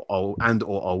contract or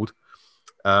old.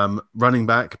 Running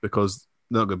back, because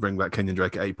they're not going to bring back Kenyon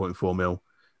Drake at 8.4 mil.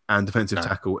 And defensive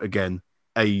tackle, again,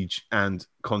 age and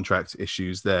contract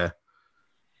issues there.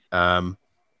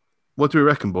 What do we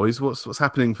reckon, boys? What's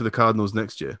happening for the Cardinals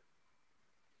next year?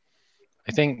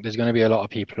 I think there's going to be a lot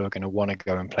of people who are going to want to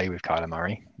go and play with Kyler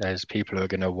Murray. There's people who are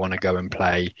going to want to go and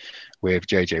play with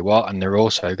JJ Watt, and they're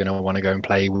also going to want to go and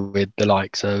play with the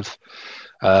likes of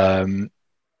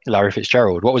Larry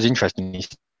Fitzgerald. What was interesting is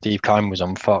Steve Keim was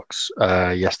on Fox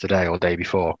yesterday or the day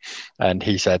before, and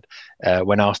he said,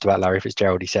 when asked about Larry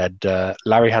Fitzgerald, he said,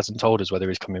 Larry hasn't told us whether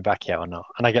he's coming back yet or not.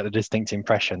 And I get the distinct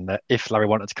impression that if Larry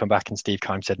wanted to come back and Steve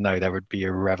Keim said no, there would be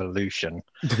a revolution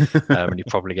and he'd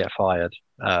probably get fired.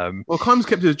 Well, Keim's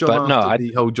kept his job after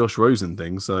the whole Josh Rosen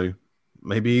thing, so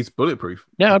maybe he's bulletproof.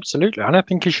 Yeah, absolutely. And I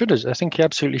think he should. I think he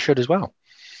absolutely should as well.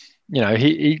 You know,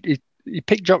 he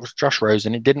picked Josh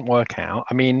Rosen. It didn't work out.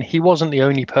 I mean, he wasn't the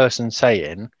only person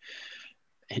saying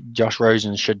Josh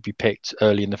Rosen should be picked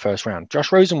early in the first round.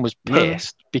 Josh Rosen was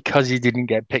pissed because he didn't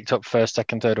get picked up first,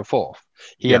 second, third, or fourth.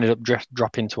 He ended up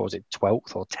dropping towards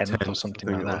 12th or 10th or something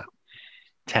like that.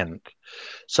 10th.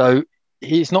 So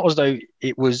it's not as though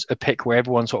it was a pick where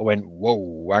everyone sort of went,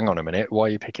 whoa, hang on a minute, why are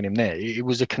you picking him there? It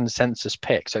was a consensus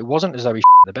pick. So it wasn't as though he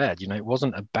the bed, you know, it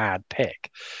wasn't a bad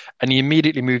pick. And he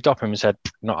immediately moved up and said,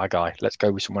 not our guy, let's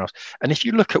go with someone else. And if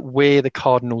you look at where the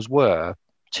Cardinals were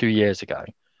 2 years ago,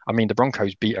 I mean, the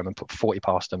Broncos beat them and put 40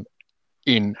 past them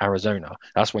in Arizona.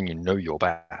 That's when you know you're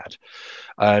bad.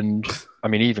 And I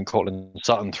mean, even Cortland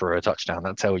Sutton threw a touchdown.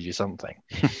 That tells you something.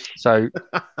 So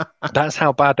that's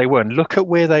how bad they were. And look at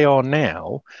where they are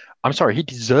now. I'm sorry, he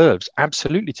deserves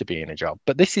absolutely to be in a job,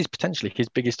 but this is potentially his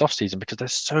biggest offseason because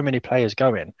there's so many players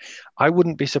going. I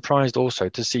wouldn't be surprised also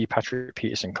to see Patrick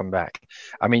Peterson come back.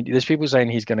 I mean, there's people saying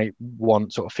he's going to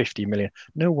want sort of 50 million.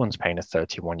 No one's paying a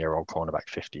 31-year-old cornerback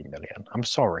 50 million. I'm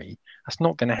sorry. That's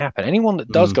not going to happen. Anyone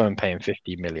that does go and pay him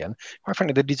 50 million, quite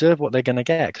frankly, they deserve what they're going to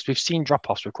get because we've seen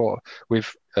drop-offs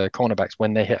with cornerbacks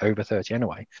when they hit over 30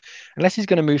 anyway. Unless he's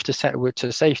going to move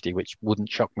to safety, which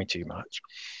wouldn't shock me too much.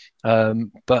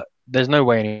 But there's no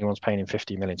way anyone's paying him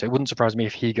 50 million. So it wouldn't surprise me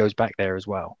if he goes back there as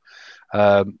well.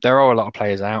 There are a lot of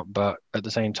players out, but at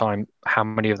the same time, how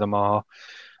many of them are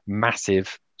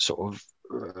massive sort of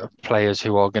players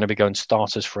who are going to be going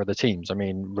starters for other teams? I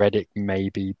mean, Reddick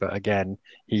maybe, but again,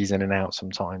 he's in and out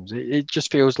sometimes. It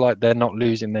just feels like they're not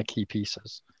losing their key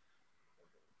pieces.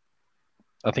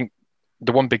 I think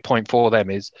the one big point for them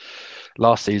is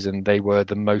last season, they were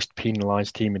the most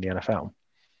penalised team in the NFL.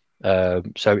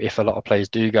 So if a lot of players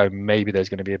do go, maybe there's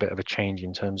going to be a bit of a change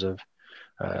in terms of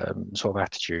sort of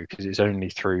attitude because it's only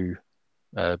through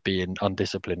being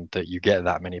undisciplined that you get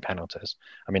that many penalties.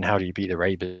 I mean, how do you beat the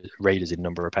Raiders in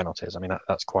number of penalties? I mean,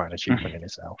 that's quite an achievement in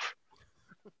itself.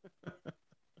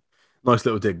 Nice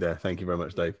little dig there. Thank you very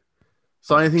much, Dave.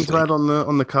 So anything to add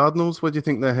on the Cardinals? Where do you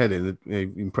think they're heading? Are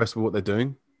you impressed with what they're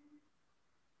doing?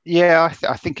 Yeah,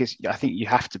 I think you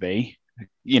have to be,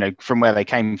 you know, from where they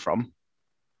came from.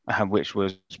 Which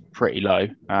was pretty low.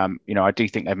 You know, I do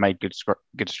think they've made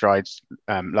good strides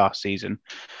last season.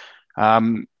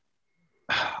 I'm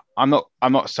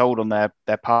not sold on their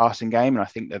passing game, and I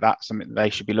think that's something that they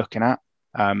should be looking at,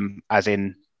 as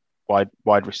in wide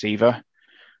receiver.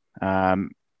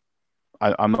 I'm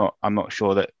not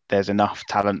sure that there's enough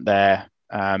talent there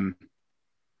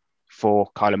for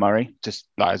Kyler Murray, just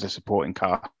like as a supporting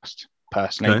cast.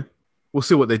 Personally, okay. We'll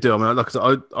see what they do. I mean, like I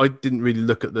said, I didn't really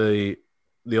look at the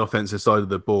offensive side of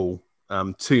the ball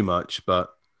too much, but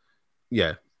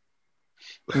yeah.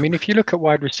 I mean, if you look at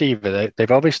wide receiver,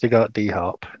 they've obviously got D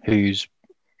Hop, who's,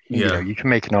 you can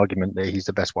make an argument that he's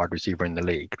the best wide receiver in the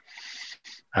league.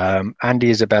 Andy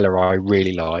Isabella, I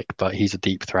really like, but he's a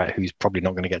deep threat who's probably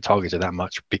not going to get targeted that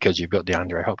much because you've got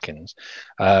DeAndre Hopkins.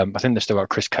 I think they've still got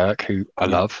Chris Kirk, who I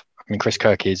love. I mean, Chris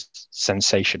Kirk is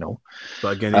sensational.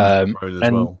 But again, injury prone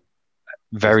as well.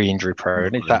 Very injury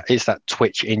prone. It's that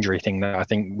twitch injury thing that I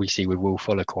think we see with Will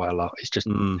Fuller quite a lot. It's just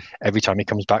every time he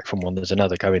comes back from one, there's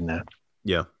another going there.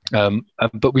 Yeah.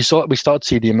 But we start to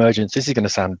see the emergence. This is going to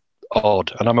sound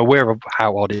odd, and I'm aware of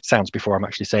how odd it sounds before I'm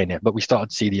actually saying it, but we started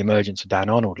to see the emergence of Dan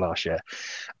Arnold last year,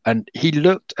 and he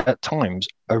looked at times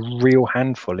a real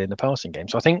handful in the passing game.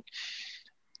 So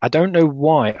I don't know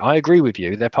why. I agree with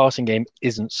you, their passing game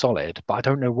isn't solid, but I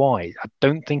don't know why. I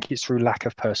don't think it's through lack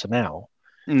of personnel.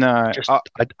 No.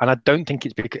 And I don't think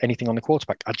it's anything on the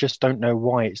quarterback. I just don't know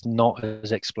why it's not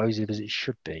as explosive as it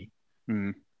should be.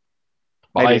 But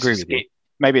I agree with you.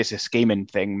 Maybe it's a scheming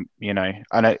thing,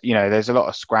 I know, there's a lot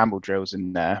of scramble drills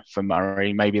in there for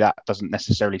Murray. Maybe that doesn't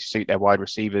necessarily suit their wide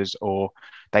receivers, or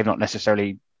they've not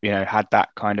necessarily, had that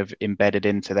kind of embedded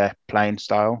into their playing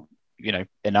style,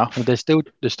 enough. They're still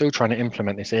trying to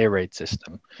implement this air raid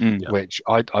system, which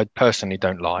I personally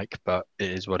don't like, but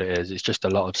it is what it is. It's just a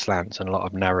lot of slants and a lot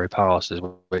of narrow passes,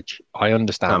 which I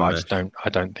understand, but I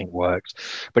don't think works.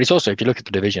 But it's also, if you look at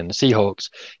the division, the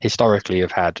Seahawks historically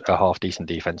have had a half decent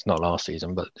defense, not last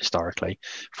season, but historically.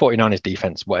 49ers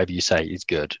defense, whatever you say, is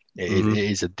good. It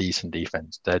is a decent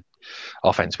defense. Their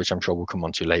offense, which I'm sure we'll come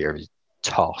on to later, is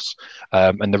toss,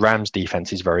 and the Rams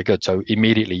defense is very good, so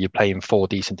immediately you're playing 4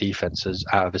 decent defenses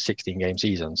out of a 16-game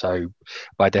season, so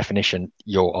by definition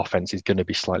your offense is going to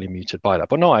be slightly muted by that.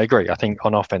 But no, I agree. I think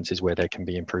on offense is where there can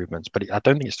be improvements, but I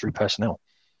don't think it's through personnel.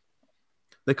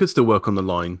 They could still work on the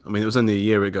line. I mean, it was only a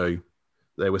year ago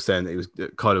they were saying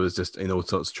Kyler was just in all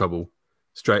sorts of trouble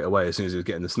straight away as soon as he was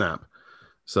getting the snap,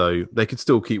 so they could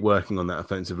still keep working on that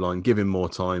offensive line, give him more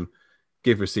time,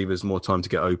 give receivers more time to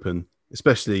get open.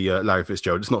 Especially Larry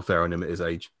Fitzgerald. It's not fair on him at his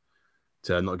age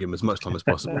to not give him as much time as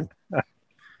possible.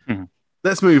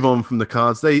 Let's move on from the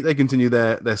Cards. They continue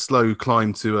their slow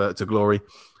climb to glory.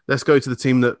 Let's go to the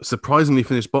team that surprisingly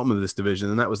finished bottom of this division,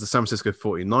 and that was the San Francisco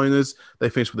 49ers. They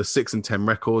finished with a 6-10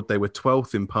 record. They were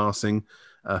 12th in passing,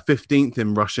 15th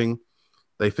in rushing.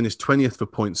 They finished 20th for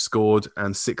points scored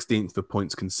and 16th for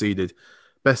points conceded.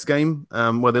 Best game,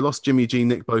 where they lost Jimmy G,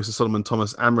 Nick Bosa, Solomon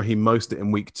Thomas, and Raheem Mostert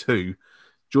in week 2.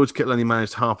 George Kittle only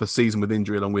managed half a season with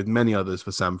injury, along with many others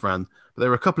for San Fran. But there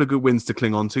were a couple of good wins to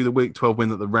cling on to. The Week 12 win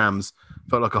at the Rams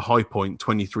felt like a high point,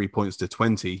 23 points to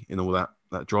 20 in all that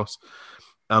dross.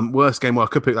 Worst game, I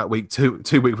could pick that Week 2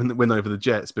 week win over the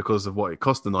Jets because of what it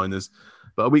cost the Niners.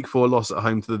 But a Week 4 loss at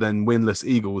home to the then winless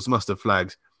Eagles must have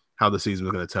flagged how the season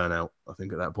was going to turn out, I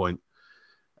think, at that point.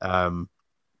 Am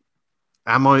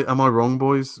I wrong,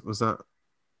 boys? Was that...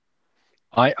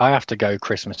 I have to go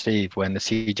Christmas Eve when the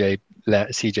CJ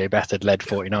Beathard led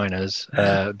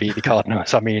 49ers beat the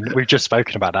Cardinals. I mean, we've just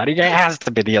spoken about that. It has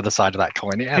to be the other side of that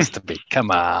coin. It has to be.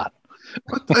 Come on.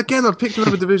 Again, I've picked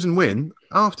another division win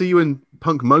after you and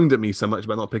Punk moaned at me so much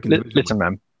about not picking division Listen,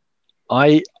 man.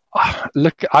 I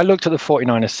looked at the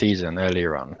 49ers season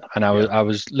earlier on, and I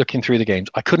was looking through the games.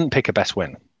 I couldn't pick a best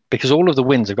win because all of the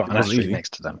wins have got an asterisk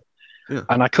next to them. Yeah.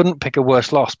 And I couldn't pick a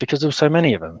worse loss because there were so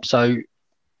many of them. So...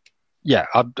 yeah,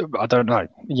 I don't know.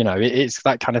 It's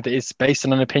that kind of. It's based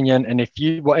on an opinion, and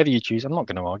whatever you choose, I'm not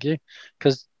going to argue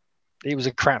because it was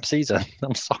a crap season.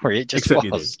 I'm sorry, it just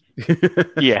was.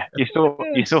 Yeah, you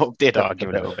sort of did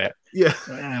argue a little bit. Yeah,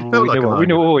 we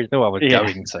always knew I was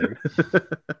going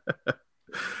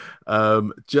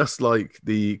to. Just like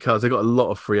the Cards, they got a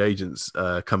lot of free agents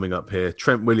coming up here.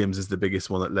 Trent Williams is the biggest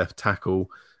one at left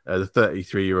tackle. The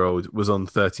 33-year-old was on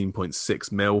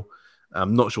 13.6 mil.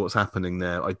 I'm not sure what's happening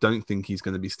there. I don't think he's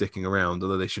going to be sticking around,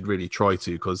 although they should really try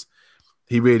to, because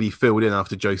he really filled in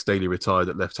after Joe Staley retired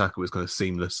at left tackle. It was kind of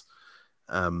seamless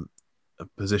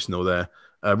positional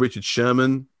there. Richard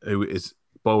Sherman, who is,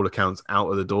 by all accounts, out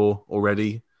of the door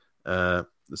already, the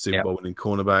Super Bowl winning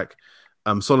cornerback.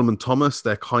 Solomon Thomas,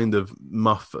 their kind of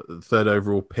muff third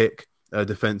overall pick,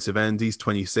 defensive end. He's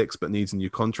 26, but needs a new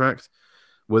contract.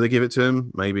 Will they give it to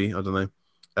him? Maybe. I don't know.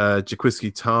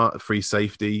 Jaquiski Tartt, free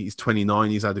safety. He's 29.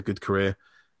 He's had a good career.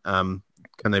 Can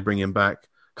they bring him back?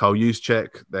 Kyle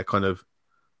Juszczyk, their kind of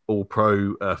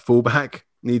all-pro fullback,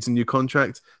 needs a new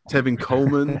contract. Tevin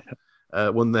Coleman,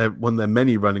 one of their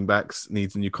many running backs,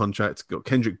 needs a new contract. Got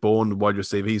Kendrick Bourne, wide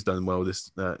receiver. He's done well this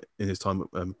in his time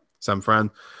at San Fran.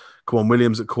 Kwan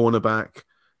Williams at cornerback.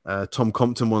 Tom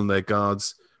Compton, one of their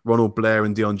guards. Ronald Blair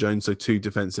and Deion Jones, so 2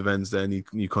 defensive ends there, need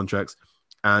new contracts.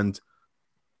 And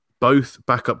both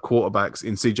backup quarterbacks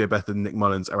in CJ Beathard and Nick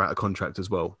Mullins are out of contract as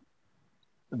well.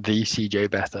 The CJ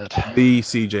Beathard. The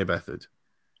CJ Beathard.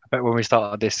 I bet when we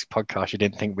started this podcast, you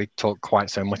didn't think we'd talk quite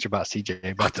so much about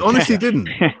CJ Beathard. I honestly didn't.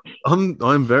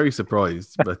 I'm very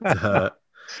surprised, but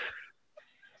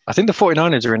I think the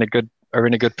 49ers are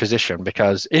in a good position,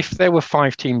 because if there were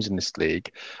 5 teams in this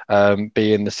league,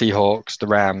 being the Seahawks, the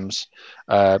Rams,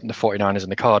 the 49ers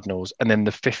and the Cardinals, and then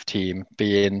the 5th team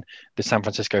being the San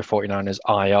Francisco 49ers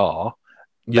IR,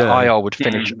 the IR would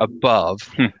finish above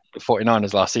the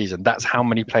 49ers last season. That's how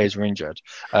many players were injured.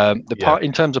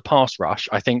 In terms of pass rush,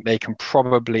 I think they can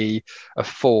probably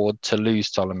afford to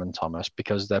lose Solomon Thomas,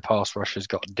 because their pass rush has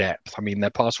got depth. I mean, their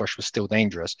pass rush was still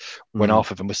dangerous when half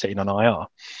of them were sitting on IR.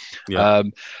 Yeah.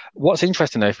 What's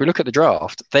interesting, though, if we look at the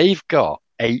draft, they've got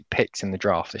 8 picks in the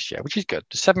draft this year, which is good.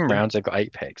 7 rounds, they've got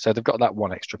 8 picks. So they've got that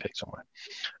 1 extra pick somewhere.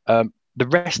 The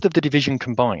rest of the division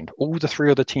combined, all the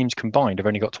 3 other teams combined, have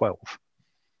only got 12.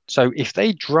 So if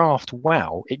they draft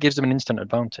well, it gives them an instant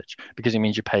advantage, because it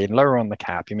means you're paying lower on the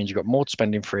cap. It means you've got more to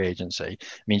spend in free agency. It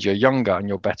means you're younger and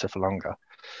you're better for longer.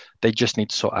 They just need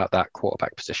to sort out that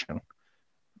quarterback position.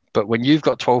 But when you've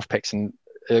got 12 picks and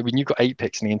when you've got 8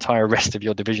 picks and the entire rest of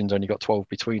your division's only got 12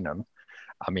 between them,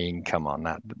 I mean, come on,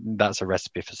 that's a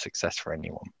recipe for success for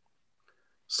anyone.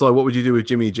 So what would you do with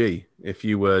Jimmy G if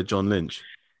you were John Lynch?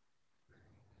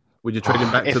 Would you trade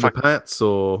him back to the Pats,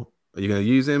 or are you going to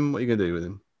use him? What are you going to do with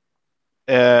him?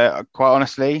 Quite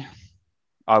honestly,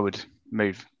 I would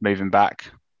move him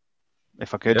back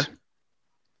if I could. Yeah?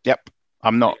 Yep.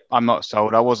 I'm not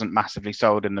sold. I wasn't massively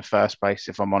sold in the first place,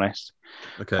 if I'm honest.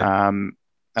 Okay. And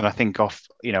I think off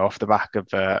the back of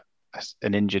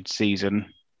an injured season,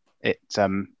 I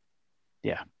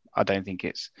don't think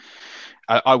it's.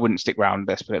 I wouldn't stick around.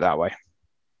 Let's put it that way.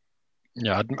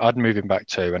 Yeah, I'd move him back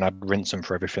too, and I'd rinse them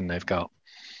for everything they've got.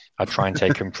 I'd try and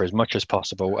take him for as much as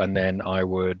possible, and then I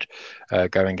would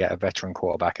go and get a veteran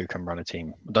quarterback who can run a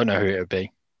team. I don't know who it would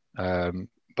be,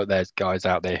 but there's guys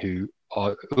out there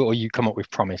or you come up with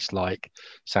promise, like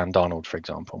Sam Darnold, for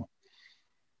example.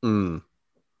 But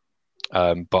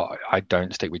I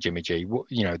don't stick with Jimmy G.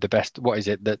 The best. What is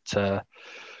it that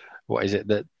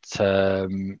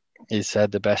is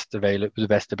said? The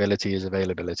best ability is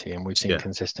availability, and we've seen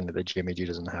consistently that Jimmy G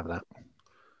doesn't have that.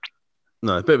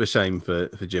 No, a bit of a shame for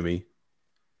Jimmy.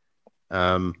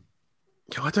 I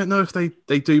don't know if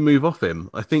they do move off him.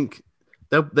 I think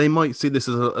they might see this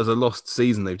as a lost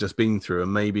season they've just been through,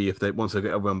 and maybe if once they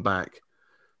get everyone back,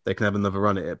 they can have another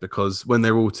run at it, because when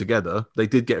they're all together, they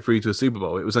did get through to a Super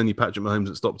Bowl. It was only Patrick Mahomes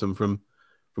that stopped them from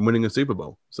winning a Super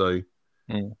Bowl. So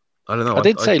I don't know. I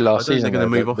did say last season they're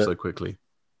going to move off so quickly.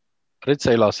 I did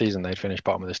say last season they'd finish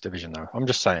bottom of this division, though. I'm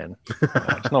just saying.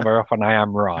 It's not very often I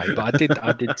am right, but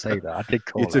I did say that. I did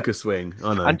call it. You took a swing.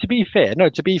 I know. And to be fair,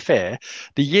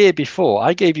 the year before,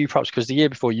 I gave you props because the year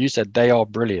before you said they are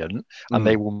brilliant and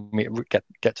they will get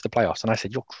to the playoffs. And I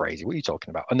said, you're crazy. What are you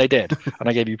talking about? And they did. And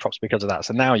I gave you props because of that.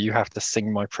 So now you have to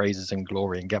sing my praises and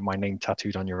glory and get my name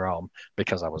tattooed on your arm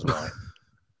because I was right.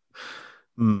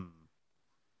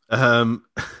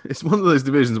 It's one of those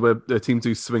divisions where the teams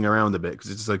do swing around a bit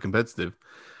because it's so competitive.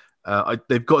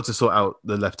 They've got to sort out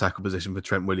the left tackle position for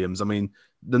Trent Williams. I mean,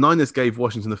 the Niners gave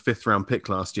Washington a 5th round pick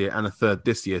last year and a 3rd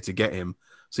this year to get him.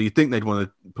 So you'd think they'd want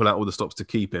to pull out all the stops to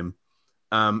keep him.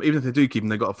 Even if they do keep him,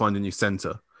 they've got to find a new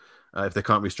center if they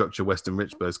can't restructure Weston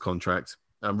Richburg's contract.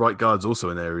 Right guard's also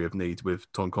an area of need with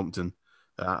Tom Compton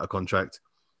out of contract.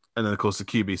 And then, of course, the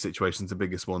QB situation's the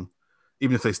biggest one.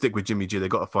 Even if they stick with Jimmy G, they've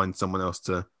got to find someone else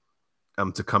to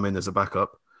come in as a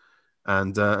backup.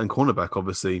 And cornerback,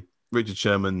 obviously, Richard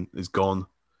Sherman is gone.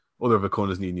 All the other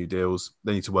corners need new deals.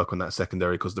 They need to work on that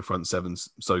secondary because the front seven's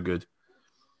so good.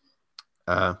 It's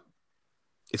going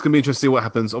to be interesting to see what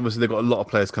happens. Obviously, they've got a lot of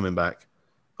players coming back.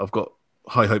 I've got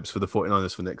high hopes for the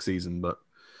 49ers for next season, but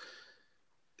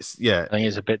I think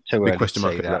it's a bit too early to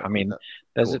say that. I mean,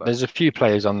 there's a few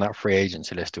players on that free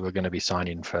agency list who are going to be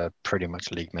signing for pretty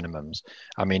much league minimums.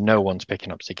 I mean, no one's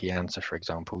picking up Ziggy Ansah, for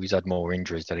example. He's had more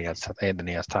injuries than he has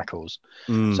tackles.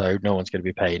 So no one's going to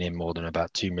be paying him more than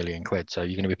about £2 million. So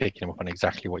you're going to be picking him up on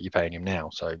exactly what you're paying him now.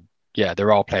 So yeah,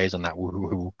 there are players on that who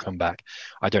will come back.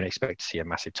 I don't expect to see a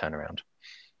massive turnaround.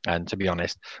 And to be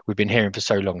honest, we've been hearing for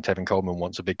so long Tevin Coleman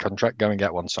wants a big contract. Go and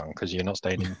get one, son, because you're not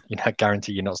staying in.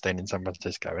 Guarantee you're not staying in San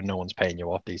Francisco, and no one's paying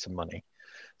you off decent money.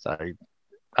 So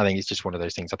I think it's just one of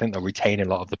those things. I think they'll retain a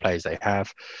lot of the players they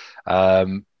have,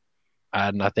 and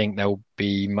I think they'll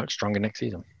be much stronger next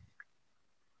season.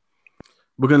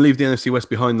 We're going to leave the NFC West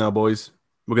behind now, boys.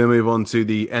 We're going to move on to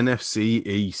the NFC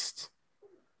East.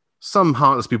 Some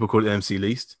heartless people call it NFC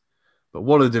East, but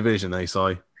what a division,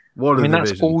 Si. What a I mean,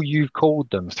 that's division. all you've called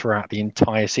them throughout the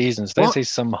entire season. So don't say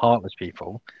some heartless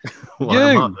people. Well,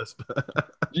 I'm heartless.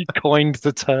 You coined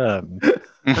the term.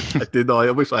 I did.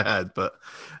 I wish I had, but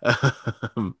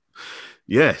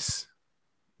yes,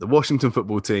 the Washington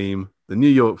football team, the New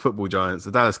York football Giants,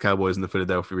 the Dallas Cowboys, and the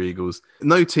Philadelphia Eagles.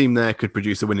 No team there could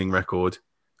produce a winning record.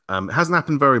 It hasn't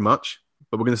happened very much,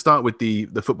 but we're going to start with the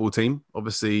football team.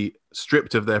 Obviously,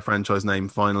 stripped of their franchise name.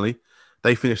 Finally,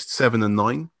 they finished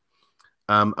 7-9.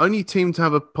 Only team to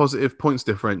have a positive points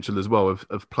differential as well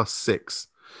of +6.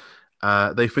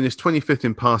 They finished 25th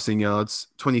in passing yards,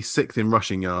 26th in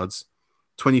rushing yards,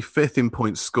 25th in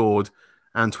points scored,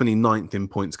 and 29th in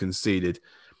points conceded.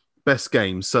 Best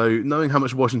game. So knowing how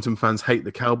much Washington fans hate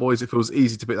the Cowboys, it feels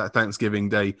easy to pick that Thanksgiving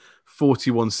Day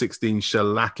 41-16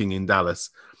 shellacking in Dallas.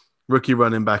 Rookie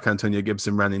running back Antonio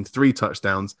Gibson ran in 3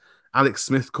 touchdowns. Alex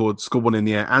Smith scored one in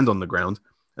the air and on the ground.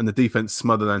 And the defense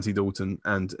smothered Andy Dalton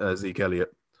and Zeke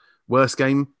Elliott. Worst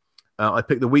game, I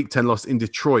picked the Week 10 loss in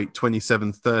Detroit,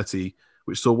 27-30,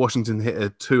 which saw Washington hit a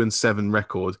 2-7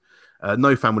 record.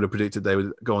 No fan would have predicted they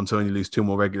would go on to only lose 2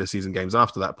 more regular season games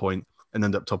after that point and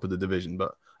end up top of the division.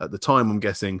 But at the time, I'm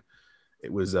guessing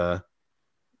it was a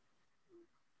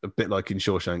bit like in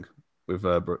Shawshank with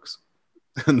Brooks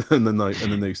and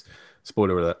the noose.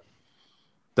 Spoiler alert.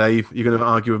 Dave, you're going to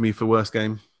argue with me for worst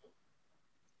game?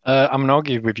 I'm going to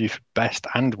argue with you for best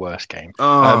and worst game.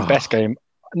 Oh. Best game.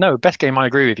 No, best game. I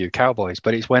agree with you, Cowboys.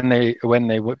 But it's when they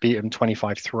beat them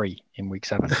 25-3 in week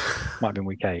 7. Might have been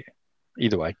week 8.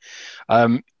 Either way,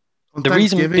 the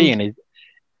reason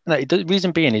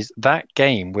being is that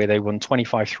game where they won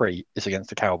 25-3 is against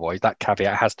the Cowboys. That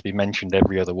caveat has to be mentioned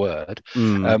every other word.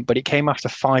 But it came after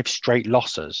 5 straight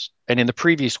losses, and in the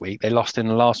previous week they lost in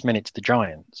the last minute to the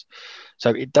Giants.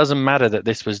 So it doesn't matter that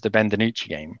this was the Ben DiNucci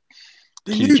game.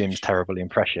 Cue Jim's terrible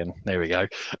impression. There we go.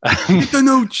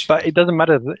 But it doesn't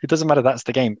matter. It doesn't matter. That's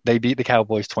the game. They beat the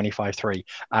Cowboys 25-3,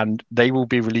 and they will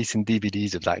be releasing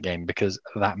DVDs of that game because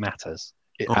that matters.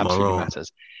 It absolutely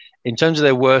matters. In terms of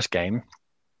their worst game,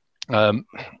 I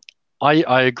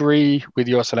agree with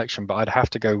your selection, but I'd have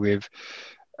to go with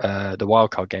the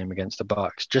wildcard game against the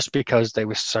Bucs, just because they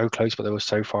were so close, but they were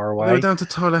so far away. They were down to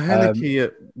Tyler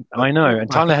Henneke. I know, and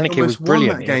Tyler Henneke was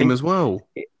brilliant. That game as well.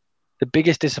 The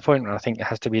biggest disappointment, I think,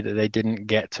 has to be that they didn't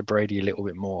get to Brady a little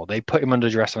bit more. They put him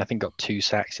under duress and I think got 2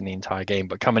 sacks in the entire game.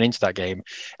 But coming into that game,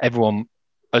 everyone,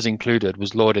 us included,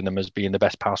 was lauding them as being the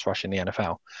best pass rush in the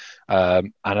NFL.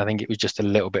 And I think it was just a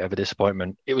little bit of a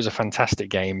disappointment. It was a fantastic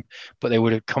game, but they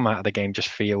would have come out of the game just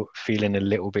feeling a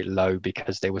little bit low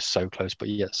because they were so close, but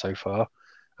yet so far.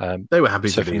 They were happy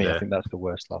to be there. I think that's the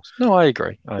worst loss. No, I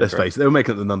agree. Let's face it, they were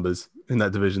making up the numbers in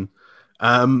that division.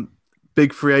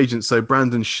 Big free agent. So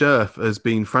Brandon Scherf has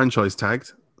been franchise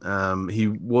tagged. He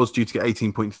was due to get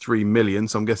 18.3 million.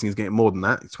 So I'm guessing he's getting more than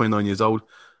that. He's 29 years old.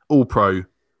 All pro.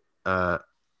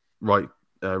 Right.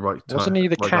 Wasn't he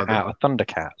the cat out of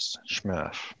Thundercats?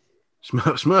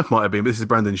 Smurf might have been, but this is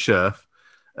Brandon Scherf,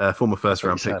 former first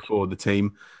round pick for the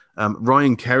team.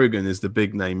 Ryan Kerrigan is the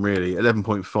big name, really.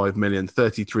 11.5 million,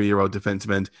 33-year-old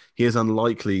defensive end. He is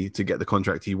unlikely to get the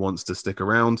contract he wants to stick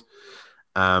around.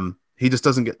 He just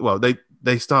doesn't get, well,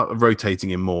 they start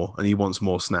rotating him more and he wants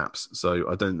more snaps. So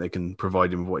I don't think they can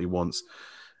provide him with what he wants.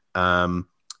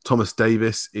 Thomas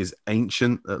Davis is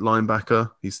ancient at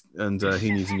linebacker. He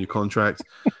needs a new contract.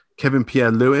 Kevin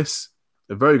Pierre-Louis,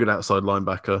 a very good outside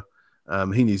linebacker.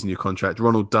 He needs a new contract.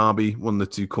 Ronald Darby, one of the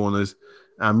 2 corners.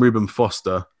 And Reuben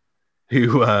Foster,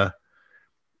 who got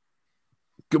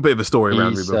a bit of a story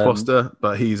around Reuben Foster,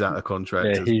 but he's out of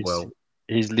contract as well.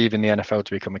 He's leaving the NFL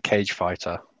to become a cage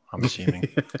fighter, I'm assuming.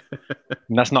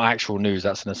 And that's not actual news.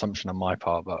 That's an assumption on my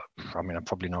part, but I mean, I'm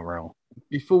probably not wrong.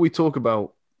 Before we talk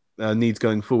about needs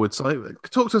going forward, so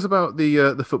talk to us about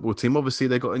the football team. Obviously,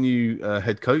 they got a new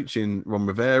head coach in Ron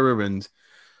Rivera, and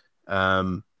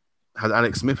had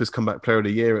Alex Smith has come back Player of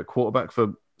the Year at quarterback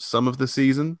for some of the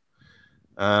season.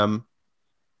 How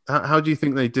do you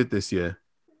think they did this year?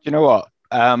 You know what?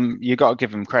 You got to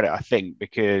give them credit, I think,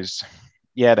 because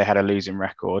they had a losing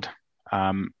record.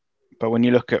 But when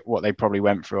you look at what they probably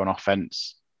went through on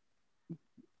offense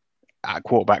at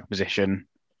quarterback position,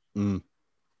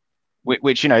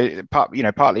 which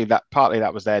partly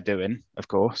that was their doing, of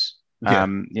course.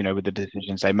 With the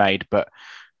decisions they made, but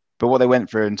what they went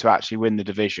through and to actually win the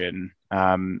division,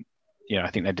 I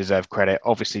think they deserve credit.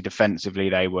 Obviously, defensively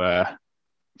they were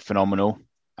phenomenal,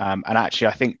 and actually,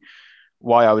 I think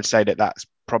why I would say that that's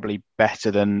probably better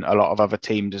than a lot of other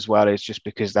teams as well is just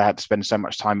because they had to spend so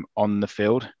much time on the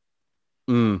field.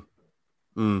 Yeah,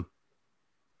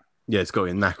 it's got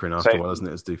you knackering after a while, hasn't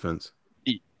it, as defense?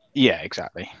 Yeah,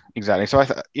 exactly. So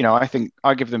I think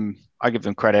I give them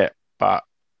credit, but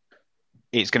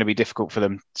it's going to be difficult for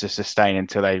them to sustain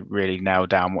until they really nail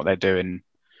down what they're doing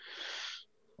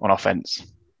on offense.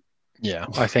 Yeah,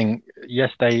 I think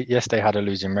they had a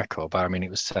losing record, but I mean it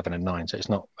was 7-9, so it's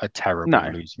not a terrible No,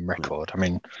 losing record. I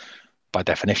mean, by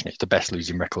definition, it's the best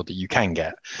losing record that you can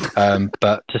get.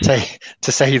 But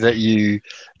to say that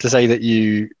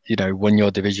you know won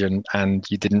your division and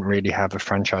you didn't really have a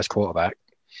franchise quarterback,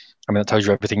 I mean that tells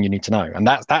you everything you need to know, and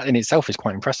that in itself is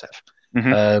quite impressive.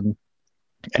 mm-hmm.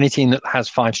 Any team that has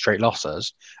 5 straight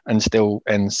losses and still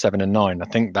ends 7-9, I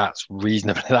think that's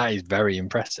reasonable. That is very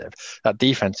impressive. That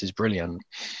defense is brilliant.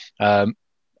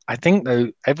 I think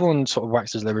though everyone sort of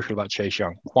waxes lyrical about Chase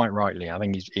Young, quite rightly. I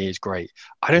think he is great.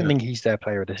 I don't think he's their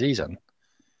player of the season.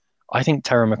 I think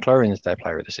Terry McLaurin is their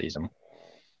player of the season.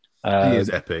 He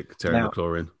is epic, Terry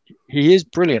McLaurin. He is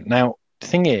brilliant. Now the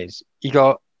thing is, he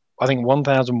got I think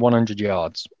 1,100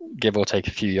 yards, give or take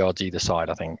a few yards either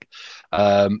side. I think.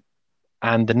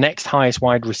 And the next highest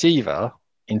wide receiver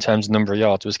in terms of number of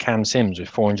yards was Cam Sims with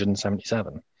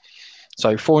 477.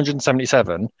 So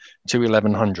 477 to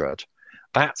 1,100.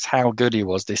 That's how good he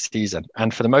was this season.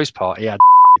 And for the most part, he had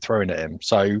thrown at him.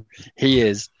 So he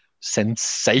is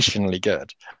sensationally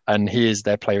good. And he is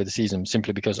their player of the season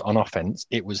simply because on offense,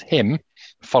 it was him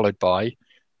followed by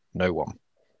no one.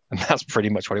 And that's pretty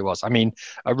much what it was. I mean,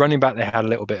 a running back, they had a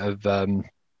little bit of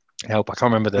help. I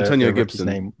can't remember Antonio Gibson.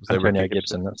 Name. Antonio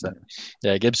Gibson, that's it.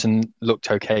 Yeah, Gibson looked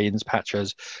okay in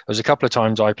patches. There was a couple of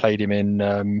times I played him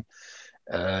in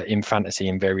fantasy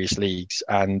in various leagues,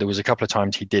 and there was a couple of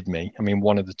times he did me. I mean,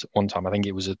 one time I think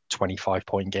it was a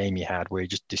 25-point game he had where he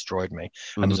just destroyed me,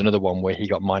 and there's another one where he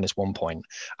got -1 point,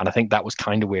 and I think that was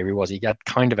kind of where he was. He had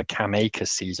kind of a Cam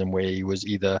Akers season where he was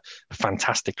either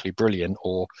fantastically brilliant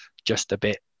or just a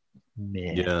bit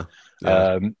meh.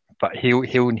 Yeah. But he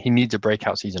needs a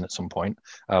breakout season at some point,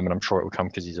 and I'm sure it will come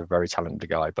because he's a very talented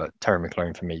guy. But Terry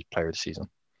McLaurin for me, player of the season.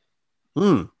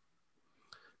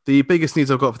 The biggest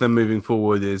needs I've got for them moving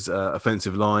forward is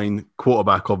offensive line,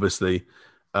 quarterback, obviously,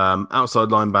 outside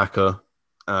linebacker,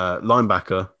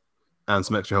 and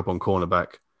some extra help on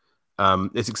cornerback.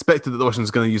 It's expected that the Washington's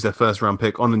going to use their first round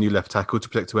pick on the new left tackle to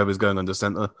protect whoever's going under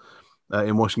center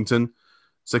in Washington.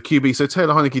 So QB,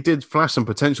 Taylor Heinicke did flash some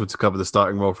potential to cover the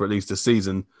starting role for at least a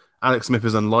season. Alex Smith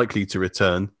is unlikely to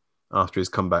return after his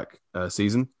comeback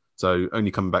season, so only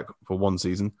coming back for one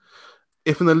season.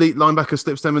 If an elite linebacker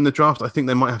slips them in the draft, I think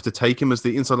they might have to take him as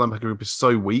the inside linebacker group is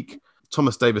so weak.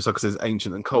 Thomas Davis, like I said, is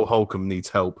ancient, and Cole Holcomb needs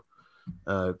help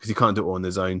because he can't do it all on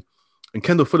his own. And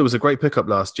Kendall Fuller was a great pickup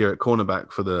last year at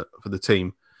cornerback for the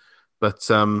team. But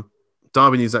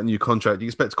Darby needs that new contract. You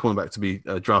expect cornerback to be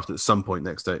drafted at some point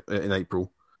in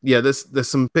April. Yeah, there's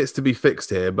some bits to be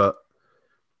fixed here, but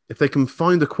if they can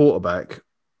find a quarterback,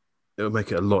 it'll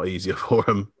make it a lot easier for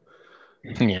them.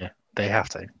 Yeah, they have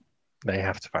to. They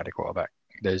have to find a quarterback.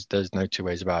 There's no two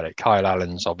ways about it. Kyle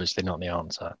Allen's obviously not the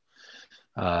answer.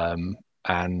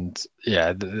 And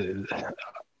yeah,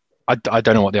 I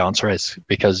don't know what the answer is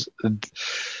because I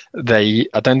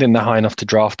don't think they're high enough to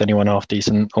draft anyone half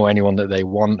decent or anyone that they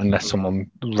want unless someone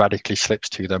radically slips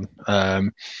to them.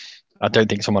 I don't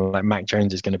think someone like Mac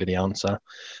Jones is going to be the answer.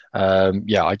 I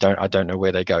don't know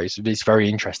where they go. It's very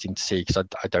interesting to see because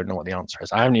I don't know what the answer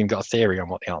is. I haven't even got a theory on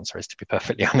what the answer is, to be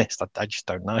perfectly honest. I just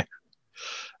don't know.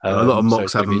 A lot of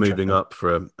mocks have them moving up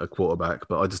for a quarterback,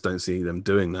 but I just don't see them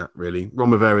doing that really.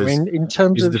 Ron Rivera is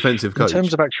a defensive coach. In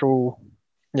terms of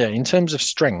in terms of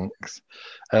strength,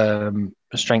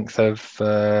 strength of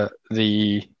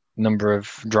the number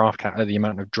of the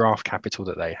amount of draft capital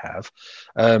that they have,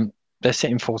 they're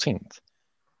sitting 14th,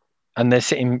 and they're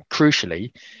sitting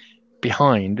crucially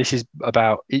behind. This is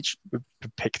about each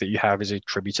pick that you have is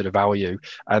attributed a value,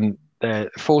 and they're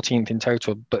 14th in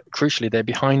total, but crucially they're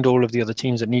behind all of the other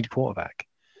teams that need a quarterback.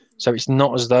 So it's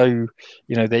not as though,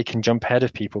 they can jump ahead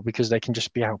of people because they can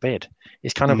just be outbid.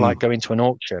 It's kind of like going to an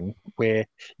auction where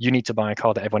you need to buy a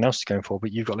car that everyone else is going for,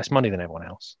 but you've got less money than everyone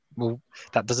else. Well,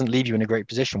 that doesn't leave you in a great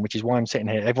position, which is why I'm sitting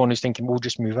here. Everyone who's thinking, we'll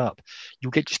just move up.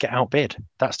 You'll just get outbid.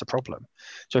 That's the problem.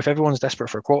 So if everyone's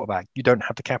desperate for a quarterback, you don't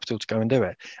have the capital to go and do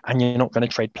it. And you're not going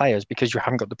to trade players because you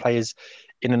haven't got the players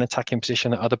in an attacking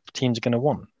position that other teams are going to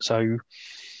want. So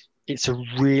it's a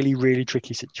really, really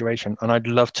tricky situation, and I'd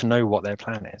love to know what their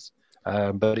plan is.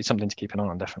 But it's something to keep an eye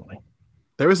on, definitely.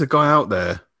 There is a guy out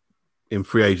there in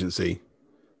free agency,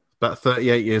 about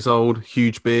 38 years old,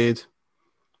 huge beard,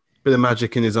 bit of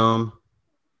magic in his arm.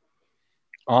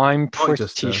 I'm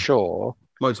pretty sure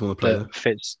might just want to play that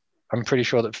Fitz. I'm pretty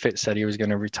sure that Fitz said he was going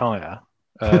to retire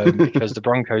because the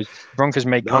Broncos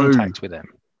made contact with him.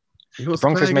 The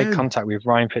Broncos made contact with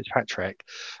Ryan Fitzpatrick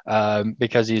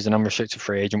because he's an unrestricted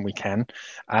free agent. We can,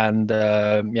 and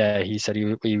he said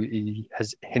he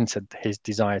has hinted his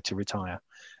desire to retire,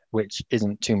 which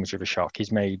isn't too much of a shock.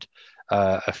 He's made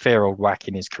a fair old whack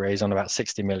in his career. He's on about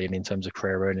 60 million in terms of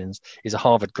career earnings. He's a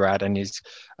Harvard grad and is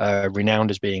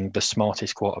renowned as being the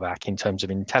smartest quarterback in terms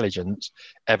of intelligence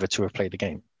ever to have played the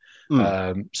game.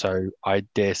 So I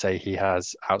dare say he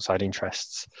has outside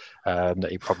interests that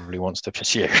he probably wants to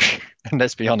pursue. And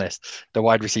let's be honest, the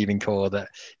wide receiving core that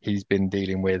he's been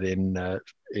dealing with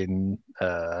in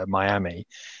Miami,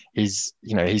 he's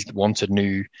wanted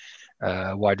new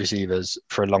wide receivers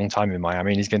for a long time in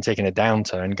Miami, and he's going to take a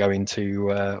downturn going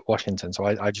to Washington. So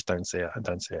I just don't see it. I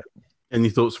don't see it. Any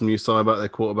thoughts from you, Si, about their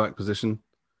quarterback position?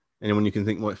 Anyone you can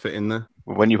think might fit in there?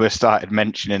 When you started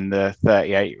mentioning the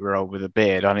 38-year-old with a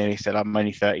beard, I nearly said I'm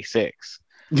only 36.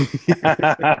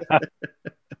 Are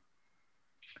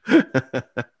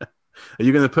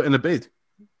you going to put in a bid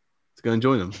to go and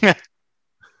join them?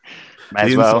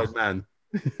 May as well. Man.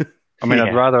 I mean,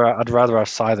 I'd rather have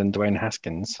Si than Dwayne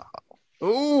Haskins.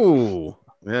 Oh,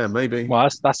 yeah, maybe. Well,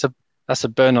 that's a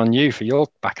burn on you for your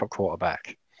backup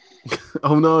quarterback.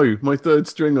 Oh no, my third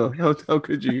stringer. How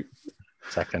could you?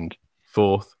 Second.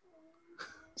 Fourth.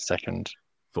 Second.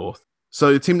 Fourth.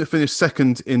 So the team that finished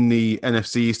second in the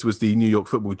NFC East was the New York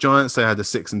Football Giants. They had a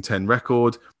 6-10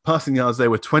 record. Passing yards, they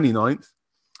were 29th.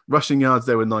 Rushing yards,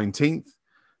 they were 19th.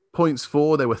 Points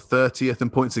for, they were 30th.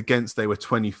 And points against, they were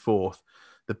 24th.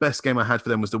 The best game I had for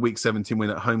them was the Week 17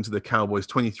 win at home to the Cowboys,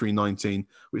 23-19,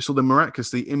 which saw them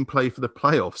miraculously in play for the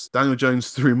playoffs. Daniel Jones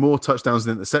threw more touchdowns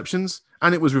than interceptions,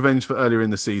 and it was revenge for earlier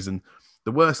in the season.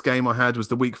 The worst game I had was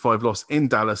the Week 5 loss in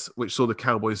Dallas, which saw the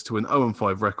Cowboys to an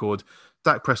 0-5 record.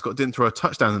 Dak Prescott didn't throw a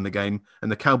touchdown in the game,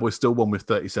 and the Cowboys still won with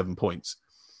 37 points.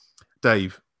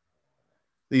 Dave,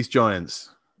 these Giants,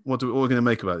 what are we going to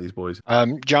make about these boys?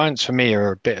 Giants, for me,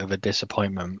 are a bit of a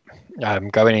disappointment.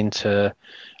 Going into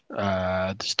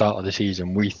the start of the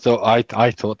season,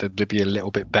 I thought they'd be a little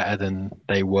bit better than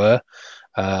they were.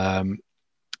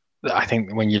 I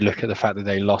think when you look at the fact that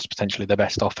they lost potentially the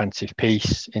best offensive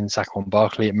piece in Saquon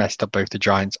Barkley, it messed up both the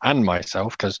Giants and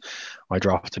myself because I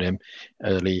drafted him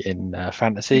early in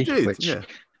fantasy, which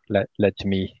led to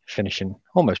me finishing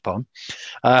almost bottom.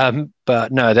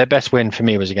 But no, their best win for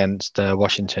me was against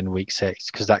Washington Week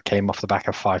 6 because that came off the back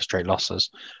of 5 straight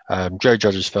losses. Joe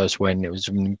Judge's first win, it was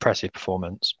an impressive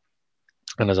performance.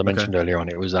 And as I mentioned earlier on,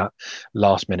 it was that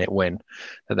last-minute win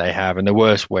that they have. And their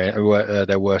worst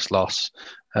loss,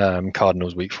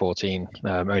 Cardinals Week 14,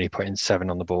 only putting 7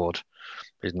 on the board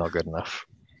is not good enough.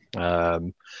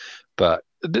 But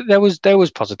there was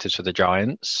positives for the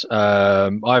Giants.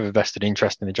 I have a vested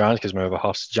interest in the Giants because I'm over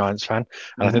half a Giants fan.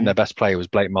 And I think their best player was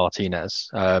Blake Martinez.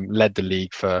 Led the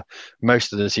league for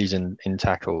most of the season in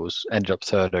tackles, ended up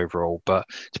 3rd overall. But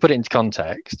to put it into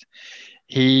context,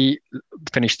 he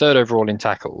finished 3rd overall in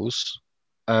tackles,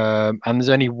 and there's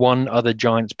only one other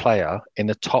Giants player in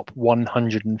the top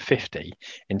 150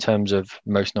 in terms of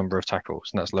most number of tackles,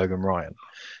 and that's Logan Ryan.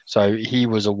 So he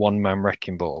was a one-man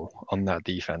wrecking ball on that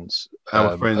defense.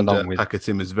 Our friend Packer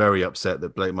Tim is very upset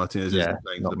that Blake Martinez isn't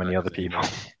playing. Not many other people.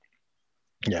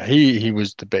 Yeah, he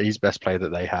was his best player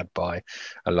that they had by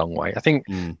a long way. I think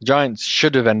the Giants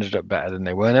should have ended up better than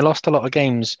they were, and they lost a lot of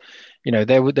games. You know,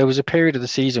 there was a period of the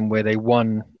season where they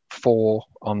won 4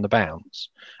 on the bounce,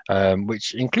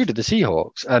 which included the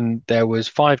Seahawks, and there was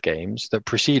 5 games that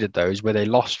preceded those where they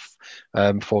lost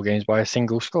 4 games by a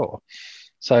single score.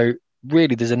 So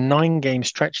really, there's a 9-game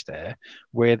stretch there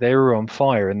where they were on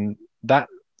fire, and that.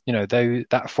 You know,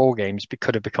 that 4 games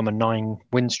could have become a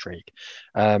 9-win streak.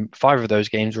 5 of those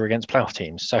games were against playoff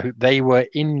teams. So they were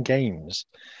in games.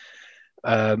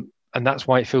 And that's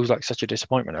why it feels like such a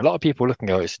disappointment. A lot of people look and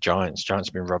go, it's the Giants. Giants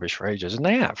have been rubbish for ages. And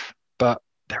they have. But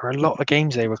there are a lot of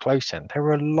games they were close in.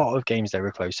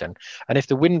 And if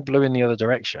the wind blew in the other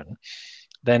direction,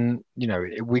 then, you know,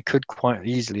 we could quite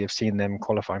easily have seen them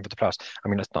qualifying for the playoffs. I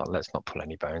mean, let's not pull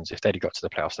any bones. If they'd got to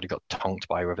the playoffs, they'd got tonked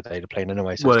by whoever they'd have played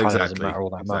anyway. So it doesn't matter all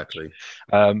that much.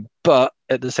 But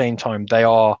at the same time, they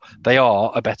are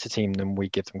a better team than we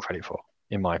give them credit for,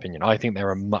 in my opinion. I think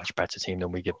they're a much better team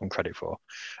than we give them credit for.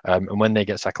 And when they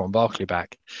get Saquon Barkley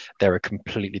back, they're a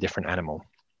completely different animal.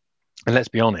 And let's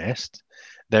be honest,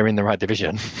 they're in the right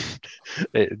division.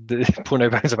 Pull no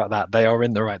bones about that. They are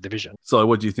in the right division. So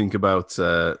what do you think about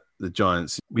the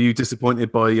Giants? Were you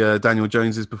disappointed by Daniel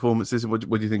Jones's performances? What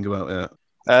do you think about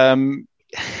it?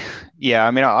 Yeah,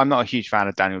 I mean, I'm not a huge fan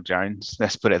of Daniel Jones.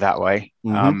 Let's put it that way.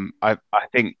 I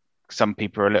think some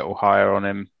people are a little higher on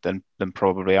him than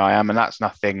probably I am. And that's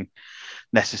nothing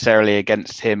necessarily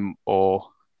against him or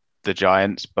the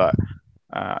Giants, but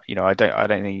I don't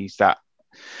think he's that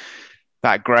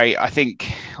great. I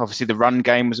think obviously the run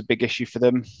game was a big issue for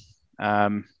them. I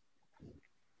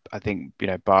think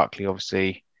Barkley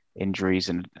obviously injuries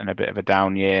and a bit of a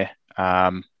down year.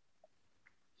 And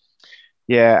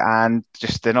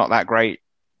just they're not that great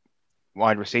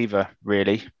wide receiver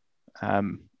really.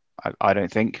 I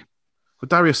don't think. Well,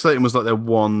 Darius Slayton was like their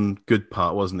one good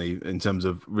part, wasn't he, in terms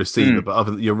of receiver?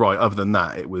 But you're right. Other than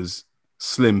that, it was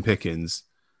slim pickings.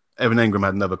 Evan Engram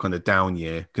had another kind of down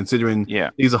year, considering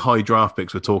these are high draft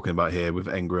picks we're talking about here with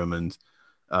Engram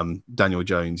and Daniel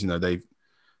Jones. They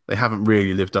haven't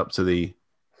really lived up to the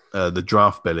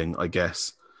draft billing, I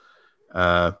guess.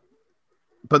 But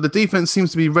the defense seems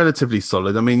to be relatively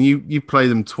solid. I mean, you play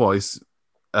them twice.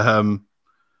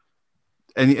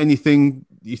 Anything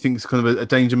you think is kind of a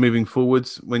danger moving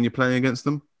forwards when you're playing against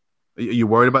them? Are you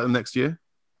worried about them next year?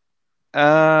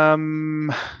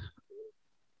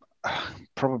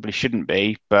 Probably shouldn't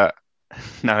be, but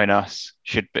knowing us,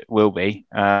 will be.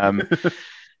 No,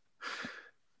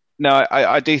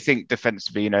 I do think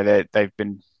defensively, they've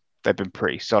been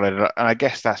pretty solid, and I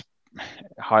guess that's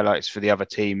highlights for the other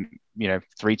team.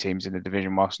 3 teams in the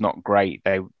division, whilst not great,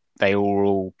 they are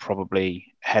all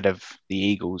probably ahead of the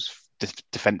Eagles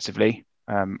defensively.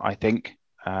 I think,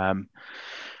 and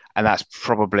that's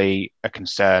probably a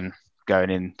concern going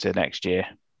into next year.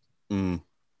 No,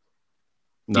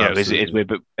 as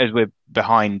we're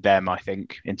behind them, I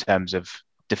think, in terms of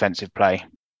defensive play.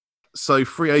 So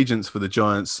free agents for the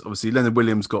Giants, obviously Leonard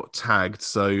Williams got tagged,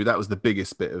 so that was the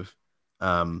biggest bit of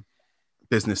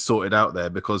business sorted out there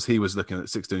because he was looking at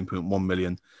 16.1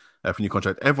 million for a new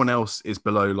contract. Everyone else is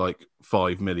below like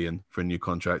 5 million for a new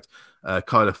contract.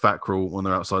 Kyler Fackrell, one of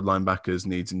their outside linebackers,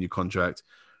 needs a new contract.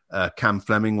 Cam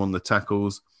Fleming, one of the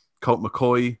tackles. Colt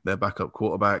McCoy, their backup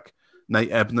quarterback.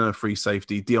 Nate Ebner, free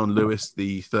safety. Dion Lewis,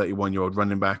 the 31-year-old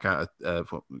running back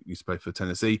used to play for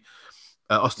Tennessee.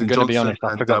 Austin Johnson and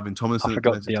Dalvin Tomlinson. I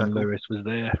forgot Dion Lewis was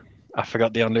there. I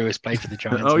forgot Dion Lewis played for the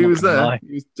Giants. He was there.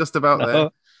 He was just about there.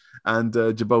 And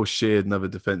Jabal Sheard, another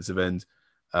defensive end.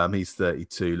 He's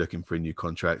 32, looking for a new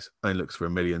contract. Only looks for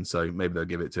 $1 million, so maybe they'll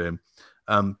give it to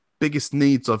him. Biggest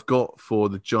needs I've got for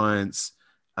the Giants,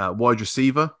 wide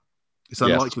receiver. It's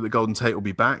unlikely that Golden Tate will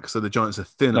be back, so the Giants are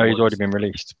thin. No, he's already been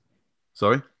released.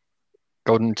 Sorry?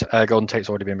 Golden Tate's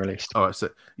already been released. All right,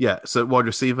 so wide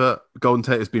receiver, Golden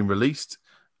Tate has been released.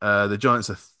 The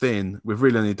Giants are thin with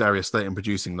really only Darius Slayton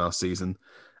producing last season.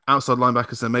 Outside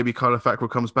linebackers, so maybe Kyler Fackrell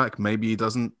comes back, maybe he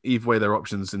doesn't. Either way, there are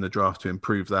options in the draft to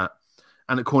improve that.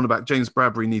 And at cornerback, James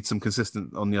Bradbury needs some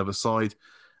consistent on the other side.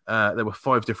 There were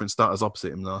 5 different starters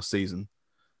opposite him last season,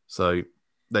 so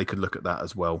they could look at that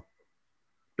as well.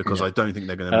 Because I don't think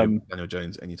they're going to move Daniel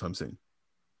Jones anytime soon.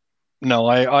 No,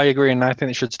 I agree, and I think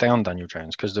they should stay on Daniel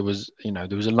Jones because there was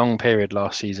a long period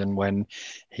last season when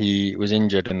he was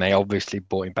injured, and they obviously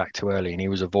brought him back too early, and he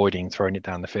was avoiding throwing it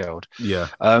down the field. Yeah.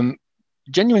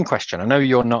 Genuine question. I know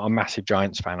you're not a massitive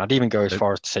Giants fan. I'd even go as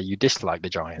far as to say you dislike the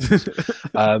Giants.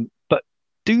 But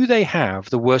do they have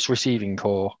the worst receiving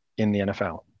core in the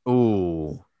NFL?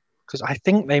 Oh, because I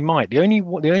think they might. The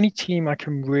only team I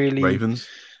can really Ravens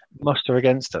muster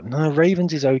against them. No,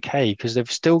 Ravens is okay because they've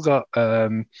still got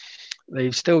Mark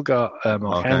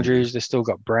Andrews. They've still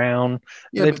got Brown.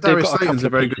 Yeah, but Darius Slayton's a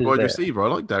very good wide receiver. I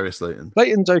like Darius Slayton.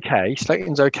 Slayton's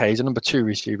okay. He's a number 2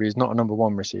 receiver. He's not a number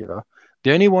 1 receiver.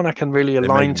 The only one I can really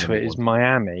align to it is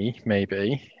Miami,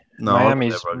 maybe. No,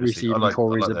 Miami's receiving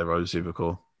core is their receiver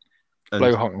core. And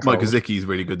Mike Gesicki is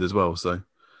really good as well. So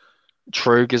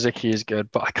true, Gesicki is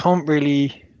good, but I can't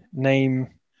really name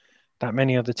that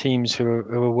many other teams who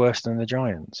are worse than the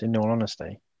Giants. In all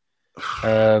honesty,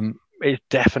 it's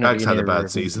definitely Jags had a bad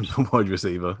season for wide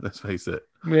receiver. Let's face it.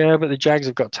 Yeah, but the Jags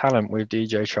have got talent with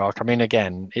DJ Chark. I mean,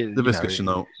 again, the Visca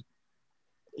Chenault.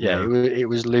 Yeah, it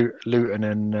was Luton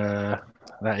and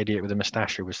that idiot with the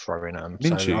moustache who was throwing at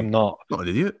him. So I'm not an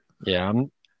idiot. Yeah,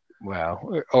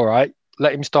 all right.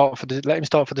 Let him start for the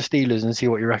Steelers and see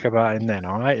what you reckon about him then.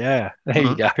 All right, yeah, there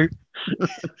you go.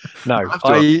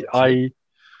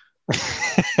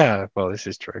 No, well, this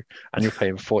is true, and you're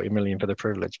paying $40 million for the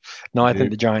privilege. No, I think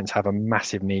the Giants have a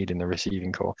massive need in the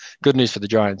receiving core. Good news for the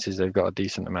Giants is they've got a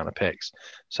decent amount of picks,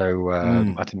 so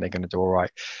I think they're going to do all right.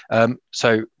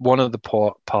 So one of the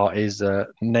part is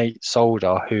Nate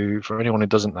Solder, who, for anyone who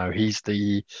doesn't know, he's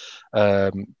the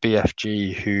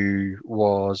BFG who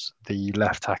was the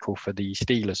left tackle for the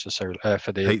Steelers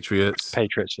for the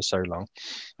Patriots for so long,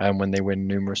 when they win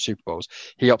numerous Super Bowls.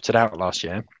 He opted out last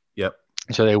year. Yep.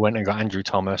 So they went and got Andrew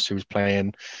Thomas, who was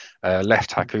playing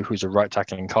left tackle, who's a right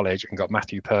tackle in college, and got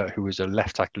Matthew Pert, who was a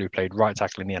left tackle who played right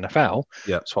tackle in the NFL.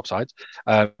 Yeah, swap sides.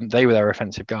 They were their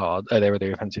offensive guard. They were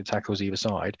their offensive tackles either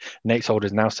side. Nate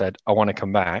Solder's now said, "I want to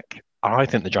come back." I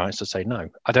think the Giants will say no.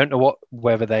 I don't know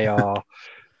whether they are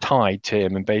tied to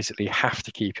him and basically have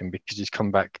to keep him because he's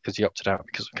come back because he opted out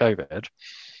because of COVID.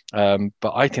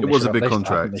 But I think it was a big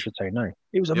contract. I think they should say no.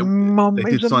 It was a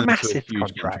massive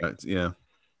contract. Yeah.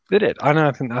 They did.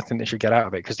 I think they should get out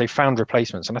of it because they found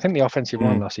replacements. And I think the offensive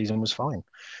line last season was fine.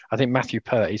 I think Matthew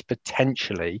Pert is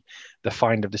potentially the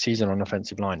find of the season on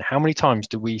offensive line. How many times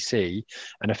do we see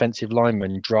an offensive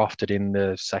lineman drafted in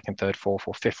the second, third, fourth,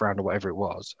 or fifth round or whatever it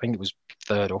was? I think it was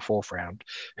third or fourth round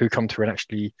who come through and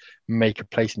actually make a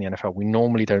place in the NFL. We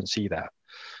normally don't see that.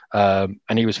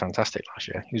 And he was fantastic last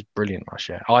year. He was brilliant last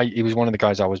year. He was one of the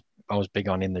guys I was big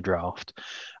on in the draft.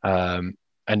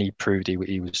 And he proved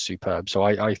he was superb. So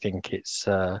I think it's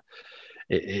a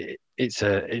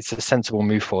sensible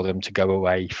move for them to go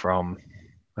away from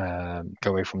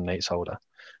Nate Solder.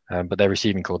 But their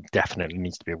receiving core definitely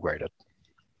needs to be upgraded.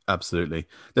 Absolutely.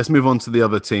 Let's move on to the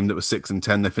other team that was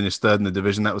 6-10. They finished third in the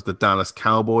division. That was the Dallas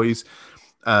Cowboys.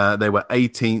 They were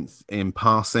 18th in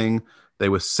passing. They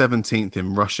were 17th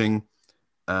in rushing,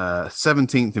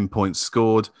 17th in points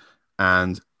scored,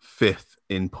 and 5th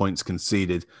in points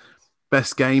conceded.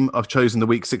 Best game, I've chosen the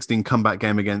Week 16 comeback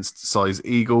game against Size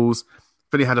Eagles.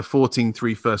 Philly had a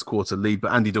 14-3 first quarter lead,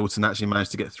 but Andy Dalton actually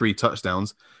managed to get 3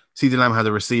 touchdowns. CeeDee Lamb had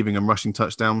a receiving and rushing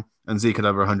touchdown, and Zeke had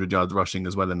over 100 yards rushing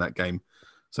as well in that game.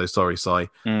 So sorry, Cy.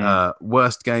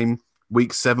 Worst game,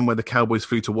 Week 7, where the Cowboys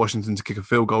flew to Washington to kick a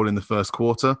field goal in the first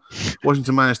quarter.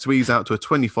 Washington managed to ease out to a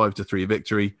 25-3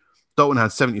 victory. Dalton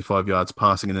had 75 yards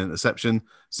passing and an interception.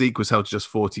 Zeke was held to just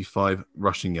 45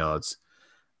 rushing yards.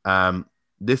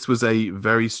 This was a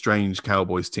very strange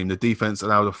Cowboys team. The defense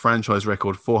allowed a franchise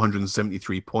record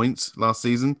 473 points last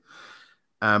season.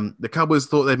 The Cowboys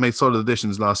thought they'd made solid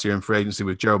additions last year in free agency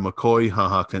with Gerald McCoy,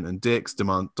 Clinton Dix,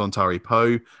 Dontari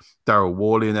Poe, Darryl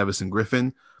Worley, and Everson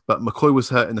Griffin. But McCoy was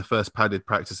hurt in the first padded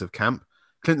practice of camp.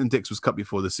 Clinton Dix was cut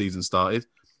before the season started.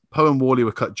 Poe and Worley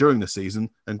were cut during the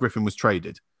season, and Griffin was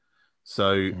traded.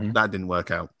 So that didn't work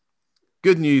out.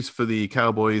 Good news for the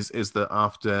Cowboys is that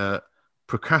after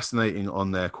procrastinating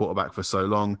on their quarterback for so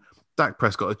long, Dak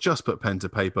Prescott had just put pen to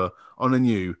paper on a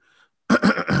new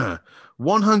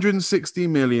 $160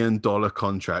 million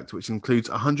contract, which includes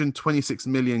 $126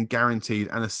 million guaranteed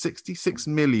and a $66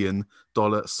 million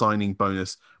signing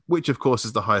bonus, which of course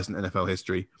is the highest in NFL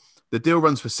history. The deal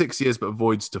runs for 6 years but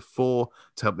voids to 4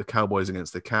 to help the Cowboys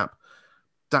against the cap.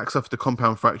 Dak suffered a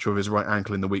compound fracture of his right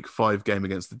ankle in the Week 5 game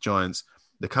against the Giants.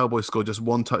 The Cowboys scored just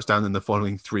 1 touchdown in the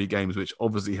following 3 games, which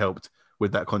obviously helped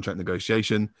with that contract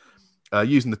negotiation.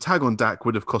 Using the tag on Dak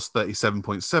would have cost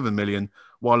 $37.7 million,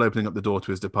 while opening up the door to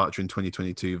his departure in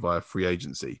 2022 via free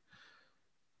agency.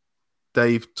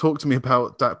 Dave, talk to me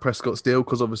about Dak Prescott's deal,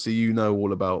 because obviously you know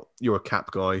all about, you're a cap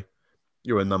guy,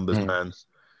 you're a numbers man.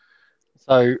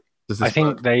 So I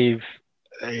think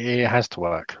it has to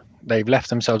work. They've left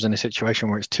themselves in a situation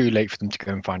where it's too late for them to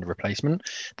go and find a replacement.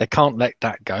 They can't let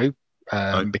that go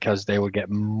because they will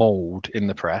get mauled in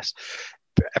the press.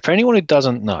 For anyone who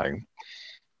doesn't know,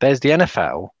 there's the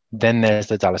NFL, then there's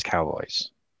the Dallas Cowboys.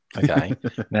 Okay.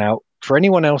 Now, for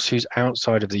anyone else who's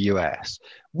outside of the US,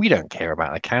 we don't care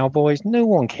about the Cowboys. No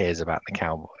one cares about the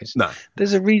Cowboys. No.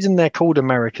 There's a reason they're called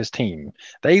America's team.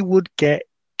 They would get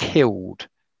killed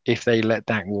if they let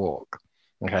Dak walk.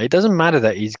 Okay, it doesn't matter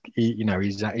that his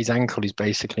ankle is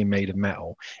basically made of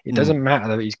metal. It doesn't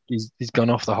matter that he's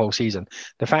gone off the whole season.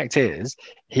 The fact is,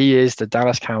 he is the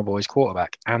Dallas Cowboys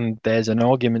quarterback, and there's an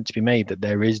argument to be made that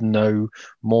there is no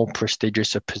more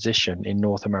prestigious a position in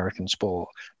North American sport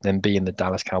than being the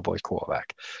Dallas Cowboys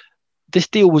quarterback. This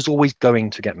deal was always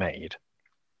going to get made.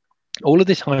 All of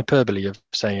this hyperbole of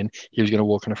saying he was going to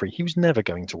walk on a free, he was never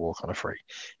going to walk on a free.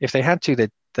 If they had to,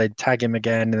 they'd tag him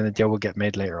again, and then the deal would get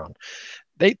made later on.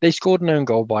 They scored an own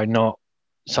goal by not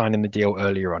signing the deal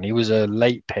earlier on. He was a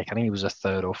late pick. I think he was a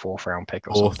 3rd or 4th round pick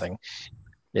or something.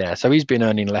 Yeah, so he's been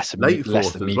earning less than me as well.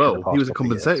 He was a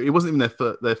compensator. It wasn't even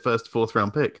their first 4th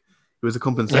round pick. He was a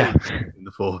compensator in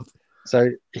the 4th.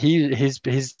 So his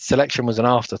selection was an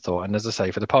afterthought, and as I say,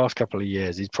 for the past couple of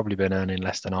years, he's probably been earning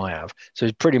less than I have. So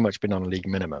he's pretty much been on a league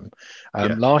minimum.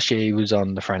 Last year, he was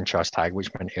on the franchise tag,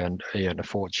 which meant he earned a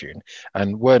fortune.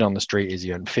 And word on the street is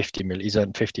he earned $50 million. He's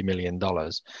earned $50 million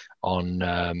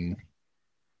on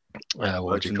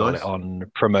what do you call it?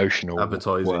 On promotional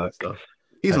advertising work. and stuff.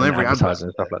 He's on every advert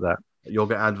and stuff like that.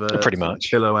 Yoga adverts, pretty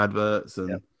much pillow adverts,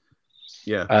 and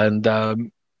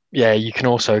and. Yeah, you can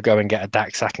also go and get a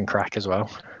Dak sack and crack as well.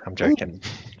 I'm joking.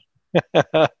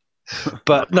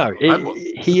 But no,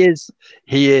 he is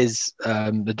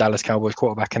the Dallas Cowboys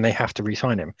quarterback, and they have to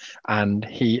re-sign him. And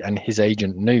he and his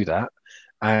agent knew that,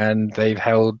 and they've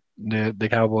held the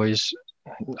Cowboys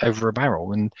over a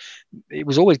barrel, and it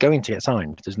was always going to get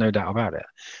signed. There's no doubt about it.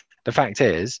 The fact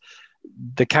is,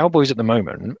 the Cowboys at the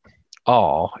moment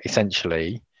are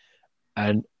essentially,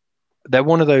 and they're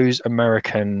one of those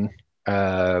American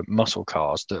muscle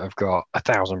cars that have got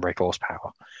 1,000 brake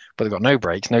horsepower, but they've got no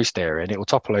brakes, no steering. It will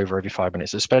topple over every 5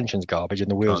 minutes. Suspension's garbage, and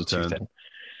the wheels are too thin.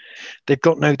 They've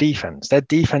got no defense. Their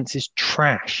defense is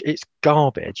trash. It's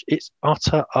garbage. It's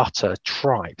utter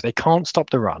tripe. They can't stop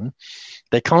the run.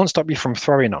 They can't stop you from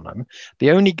throwing on them.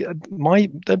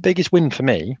 The biggest win for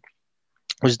me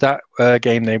was that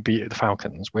game they beat the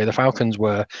Falcons, where the Falcons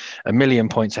were 1,000,000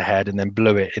 points ahead and then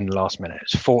blew it in the last minute.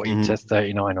 It's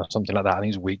 40-39 or something like that. I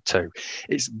think it's week 2.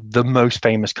 It's the most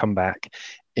famous comeback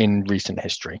in recent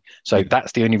history. So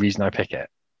that's the only reason I pick it.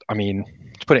 I mean,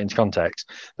 to put it into context,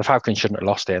 the Falcons shouldn't have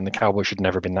lost it, and the Cowboys should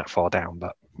never have been that far down,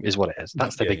 but is what it is.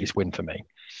 That's the biggest win for me.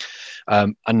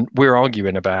 And we're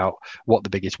arguing about what the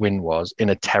biggest win was in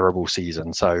a terrible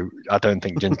season. So I don't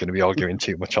think Jin's going to be arguing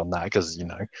too much on that because,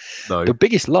 the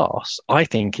biggest loss, I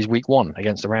think, is week 1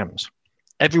 against the Rams.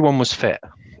 Everyone was fit.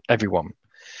 Everyone.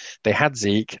 They had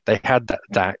Zeke. They had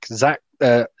Dak.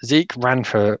 Zeke ran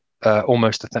for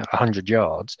almost 100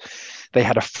 yards. They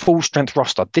had a full strength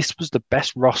roster. This was the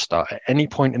best roster at any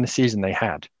point in the season they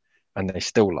had, and they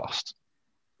still lost.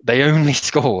 They only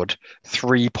scored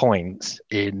 3 points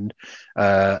in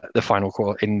the final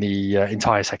quarter, in the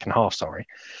entire second half. Sorry,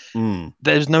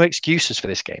 There's no excuses for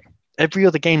this game. Every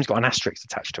other game's got an asterisk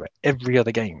attached to it. Every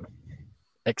other game,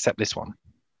 except this one.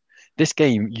 This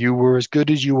game, you were as good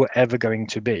as you were ever going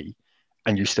to be,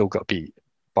 and you still got beat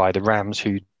by the Rams,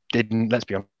 who didn't, let's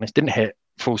be honest, didn't hit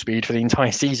full speed for the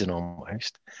entire season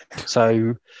almost.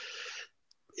 So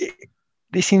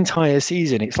this entire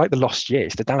season, it's like the lost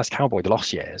years. The Dallas Cowboys, the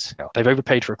lost years. They've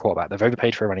overpaid for a quarterback. They've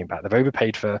overpaid for a running back. They've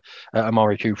overpaid for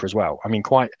Amari Cooper as well. I mean,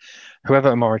 whoever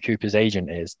Amari Cooper's agent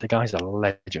is, the guy's a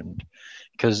legend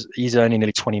because he's earning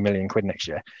nearly 20 million quid next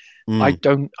year. I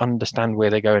don't understand where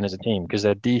they're going as a team because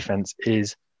their defense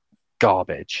is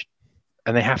garbage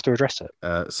and they have to address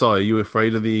it. So are you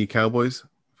afraid of the Cowboys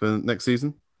for next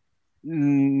season?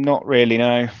 Not really,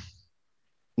 no.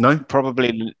 No,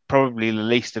 probably the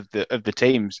least of the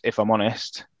teams, if I'm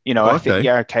honest. I think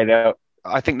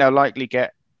I think they'll likely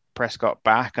get Prescott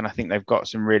back, and I think they've got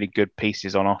some really good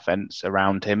pieces on offense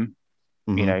around him.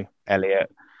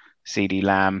 Elliott, CD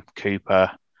Lamb,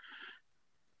 Cooper.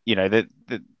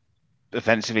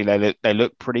 Offensively they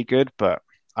look pretty good, but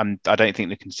I don't think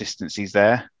the consistency's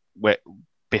there.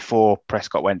 Before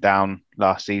Prescott went down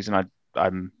last season, I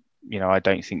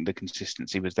don't think the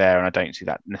consistency was there, and I don't see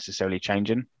that necessarily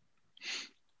changing.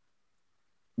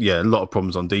 Yeah, a lot of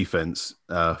problems on defense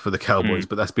for the Cowboys,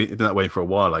 but that's been that way for a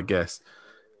while, I guess.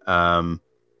 I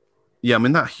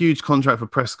mean, that huge contract for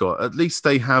Prescott, at least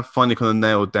they have finally kind of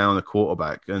nailed down a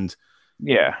quarterback. And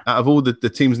out of all the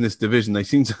teams in this division, they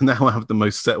seem to now have the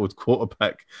most settled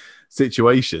quarterback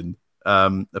situation,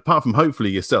 apart from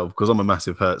hopefully yourself, because I'm a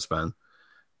massive Hurts fan.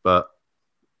 But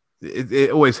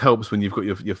it always helps when you've got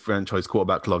your franchise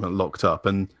quarterback locked up.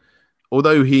 And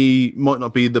although he might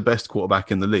not be the best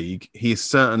quarterback in the league, he is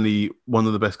certainly one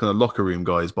of the best kind of locker room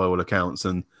guys by all accounts.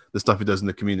 And the stuff he does in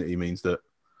the community means that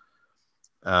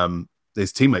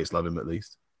his teammates love him at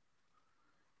least.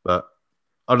 But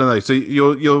I don't know. So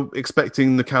you're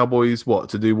expecting the Cowboys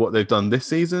to do what they've done this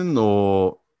season?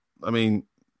 Or, I mean,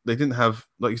 they didn't have,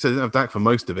 like you said, they didn't have Dak for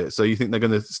most of it. So you think they're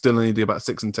going to still only do about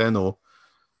 6-10 or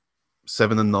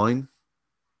 7-9?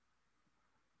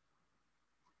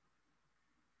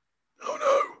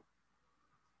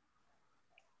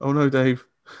 Oh no, Dave.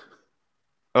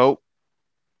 Oh.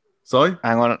 Sorry?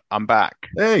 Hang on, I'm back.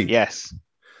 Hey. Yes.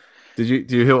 Do you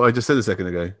hear what I just said a second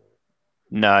ago?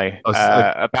 No.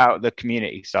 About the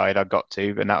community side, I got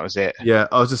to, and that was it. Yeah,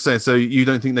 I was just saying, so you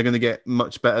don't think they're going to get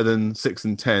much better than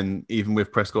 6-10, even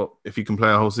with Prescott, if he can play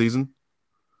a whole season?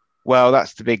 Well,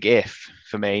 that's the big if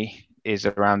for me, is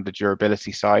around the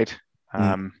durability side.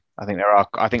 I think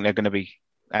they're going to be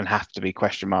and have to be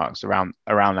question marks around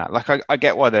that. Like I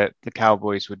get why the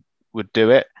Cowboys would do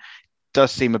it. It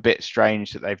does seem a bit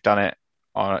strange that they've done it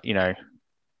on,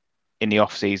 in the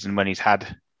off season when he's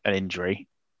had an injury.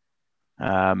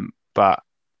 But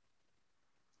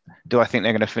do I think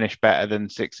they're going to finish better than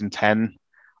 6-10?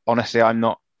 Honestly, I'm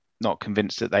not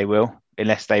convinced that they will,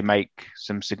 unless they make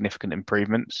some significant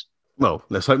improvements. Well,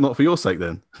 let's hope not for your sake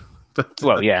then.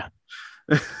 Well, yeah.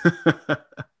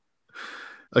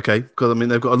 Okay, because I mean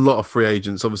they've got a lot of free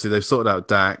agents. Obviously, they've sorted out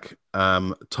Dak.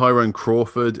 Tyrone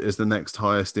Crawford is the next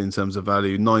highest in terms of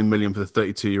value, 9 million for the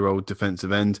 32-year-old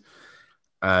defensive end.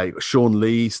 You got Sean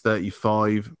Lee's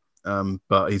 35,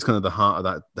 but he's kind of the heart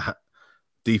of that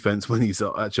defense when he's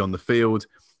actually on the field.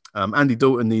 Andy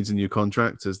Dalton needs a new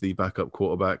contract as the backup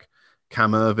quarterback.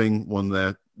 Cam Irving, one of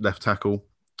their left tackle,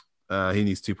 he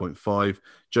needs 2.5.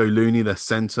 Joe Looney, their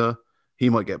center, he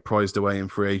might get prized away in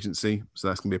free agency, so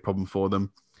that's going to be a problem for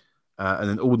them. And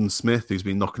then Alden Smith, who's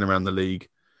been knocking around the league.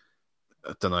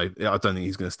 I don't know. I don't think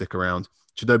he's going to stick around.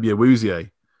 Chidobe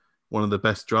Awuzie, one of the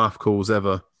best draft calls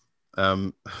ever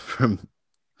from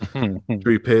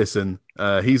Drew Pearson.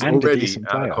 He's and already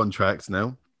out of contract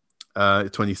now,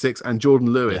 26. And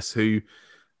Jordan Lewis, who...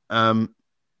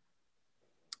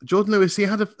 Jordan Lewis, he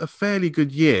had a fairly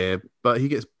good year, but he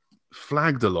gets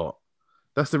flagged a lot.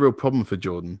 That's the real problem for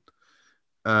Jordan.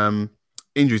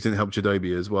 Injuries didn't help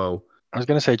Chidobe as well. I was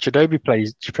going to say Chidobe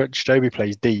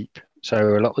plays deep,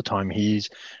 so a lot of the time he's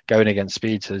going against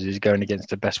speedsters, he's going against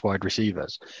the best wide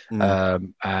receivers.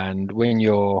 And when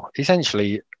you're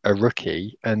essentially a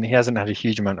rookie, and he hasn't had a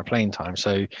huge amount of playing time,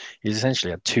 so he's essentially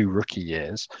had 2 rookie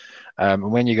years.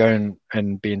 And when you're going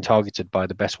and being targeted by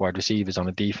the best wide receivers on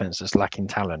a defense that's lacking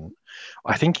talent,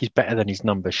 I think he's better than his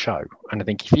numbers show. And I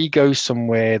think if he goes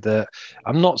somewhere that,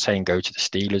 I'm not saying go to the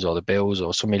Steelers or the Bills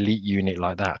or some elite unit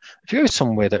like that, if he goes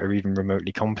somewhere that are even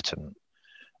remotely competent,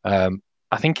 I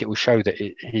think it will show that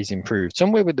he's improved.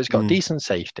 Somewhere that's got decent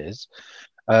safeties,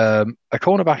 a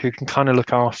cornerback who can kind of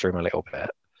look after him a little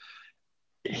bit.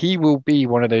 He will be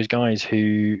one of those guys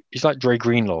who, he's like Dre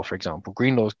Greenlaw, for example.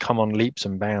 Greenlaw's come on leaps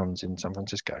and bounds in San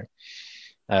Francisco,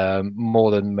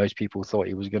 more than most people thought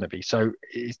he was going to be. So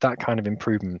it's that kind of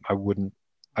improvement I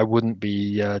wouldn't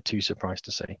be too surprised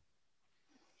to see.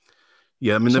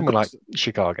 Yeah, I mean, someone like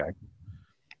Chicago.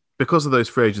 Because of those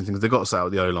free agent things, they got us out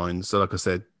of the O-line. So like I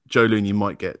said, Joe Looney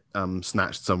might get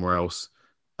snatched somewhere else.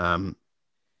 And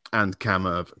Cam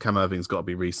Irving's got to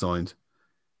be re-signed.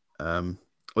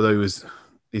 Although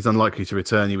he's unlikely to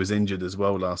return. He was injured as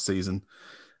well last season.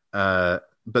 But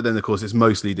then, of course, it's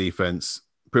mostly defense.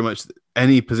 Pretty much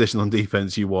any position on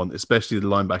defense you want, especially the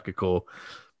linebacker core.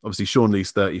 Obviously, Sean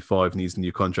Lee's 35, needs a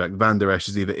new contract. Van Der Esch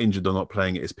is either injured or not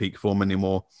playing at his peak form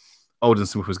anymore. Alden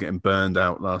Smith was getting burned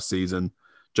out last season.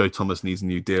 Joe Thomas needs a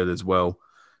new deal as well.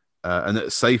 And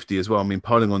at safety as well. I mean,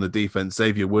 piling on the defense,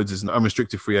 Xavier Woods is an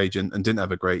unrestricted free agent and didn't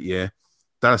have a great year.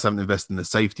 Dallas haven't invested in the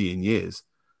safety in years.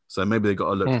 So maybe they got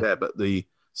to look there. But the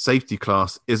safety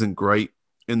class isn't great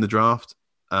in the draft.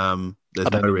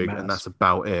 There's no rig, and that's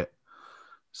about it.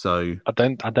 So I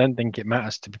don't think it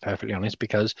matters, to be perfectly honest,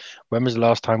 because when was the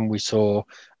last time we saw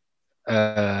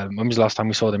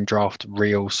them draft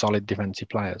real solid defensive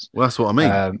players? Well, that's what I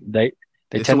mean. They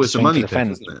tend to swing for the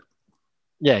fence. Isn't it?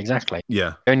 Yeah, exactly.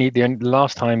 Yeah. The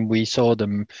last time we saw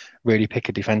them really pick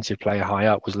a defensive player high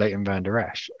up was Leighton Van Der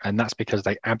Esch, and that's because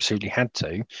they absolutely had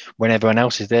to. When everyone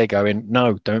else is there going,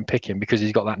 no, don't pick him because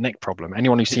he's got that neck problem.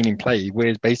 Anyone who's seen him play, he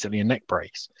wears basically a neck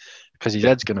brace because his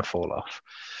head's going to fall off.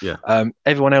 Yeah.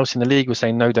 Everyone else in the league was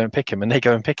saying, no, don't pick him, and they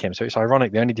go and pick him. So it's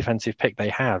ironic. The only defensive pick they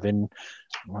have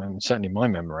certainly my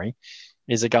memory,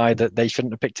 is a guy that they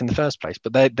shouldn't have picked in the first place.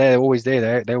 But they're always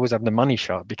there. They always have the money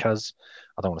shot because,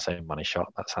 I don't want to say money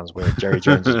shot. That sounds weird. Jerry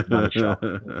Jones is money shot.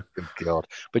 Good God.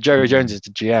 But Jerry Jones is the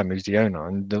GM, who's the owner.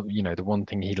 And, the one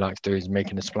thing he likes to do is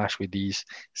making a splash with these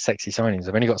sexy signings.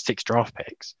 They've only got 6 draft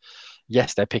picks.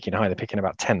 Yes, they're picking high. They're picking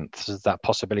about 10th. So there's that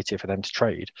possibility for them to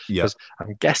trade. Yeah. Because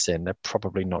I'm guessing they're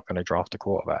probably not going to draft a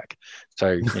quarterback.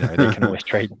 So, they can always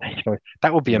trade.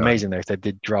 That would be amazing, though, if they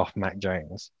did draft Mac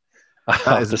Jones.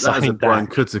 That is a Brian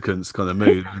Gutekunst kind of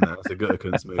move, isn't it? That's a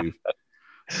Gutekunst move.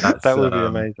 That would be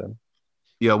amazing.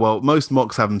 Yeah, well, most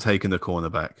mocks haven't taken a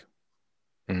cornerback,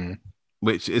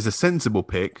 which is a sensible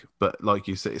pick, but like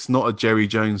you said, it's not a Jerry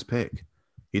Jones pick.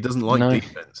 He doesn't like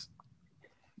defense.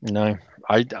 No,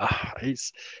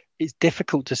 it's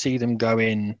difficult to see them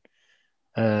going.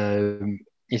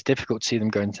 It's difficult to see them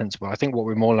going sensible. I think what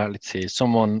we're more likely to see is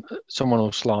someone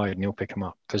will slide and he'll pick him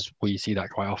up, because we see that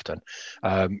quite often.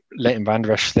 Leighton Van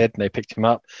Der Esch slid and they picked him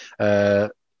up.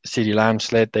 CeeDee Lamb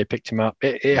slid, they picked him up.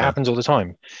 It happens all the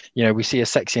time. We see a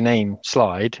sexy name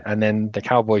slide and then the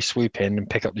Cowboys swoop in and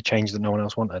pick up the change that no one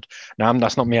else wanted. Now,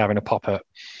 that's not me having a pop at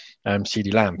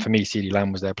CeeDee Lamb. For me, CeeDee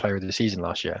Lamb was their player of the season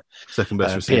last year. Second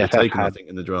best receiver taken, I think,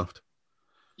 in the draft.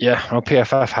 Yeah, well,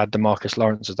 PFF had DeMarcus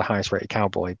Lawrence as the highest rated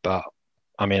Cowboy, but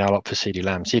I mean, I'll opt for CeeDee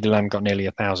Lamb. CeeDee Lamb got nearly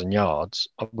 1,000 yards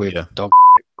with dog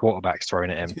quarterbacks thrown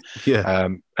at him. Yeah.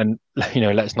 And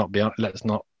let's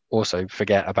not also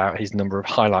forget about his number of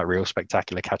highlight reel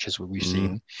spectacular catches we've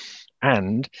seen.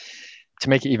 And to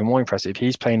make it even more impressive,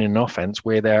 he's playing in an offense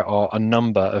where there are a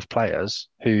number of players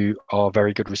who are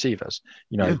very good receivers.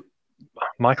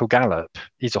 Michael Gallup,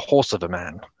 he's a horse of a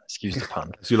man. Excuse the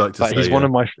pun. As you like to but say,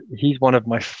 he's one of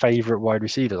my favorite wide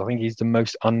receivers. I think he's the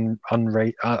most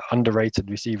underrated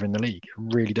receiver in the league. I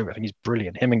really do. I think he's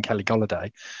brilliant. Him and Kelly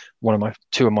Golladay,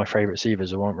 two of my favorite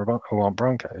receivers who aren't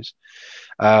Broncos.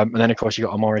 And then of course you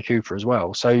got Amari Cooper as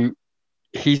well. So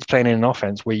he's playing in an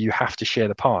offense where you have to share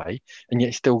the pie, and yet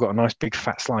he's still got a nice big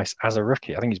fat slice as a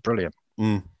rookie. I think he's brilliant.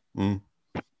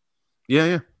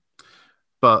 Yeah.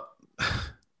 But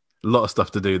a lot of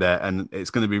stuff to do there, and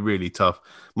it's going to be really tough.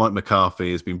 Mike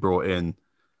McCarthy has been brought in,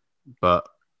 but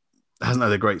hasn't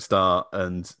had a great start,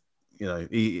 and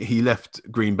he left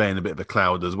Green Bay in a bit of a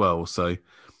cloud as well. So it'd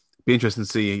be interesting to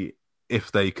see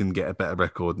if they can get a better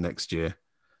record next year.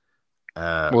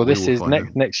 Well, this is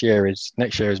next year is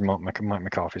Mike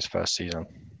McCarthy's first season,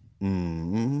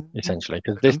 essentially,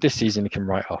 because this season he can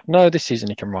write off. No, this season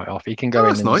he can write off. He can go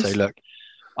in and say, look,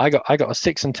 I got a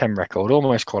 6-10 record,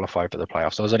 almost qualified for the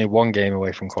playoffs. I was only one game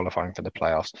away from qualifying for the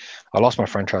playoffs. I lost my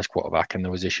franchise quarterback, and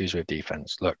there was issues with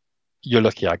defense. Look, you're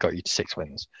lucky I got you to 6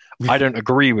 wins. I don't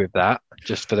agree with that,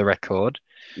 just for the record.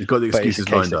 You've got the excuses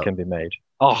lined up. That can be made.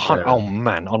 Oh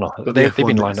man, they've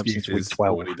been lined up since week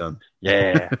 12. Already done.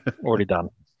 Yeah, already done.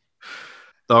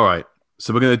 All right,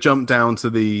 so we're going to jump down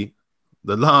to the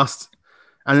last,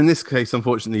 and in this case,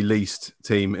 unfortunately, least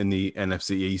team in the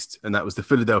NFC East, and that was the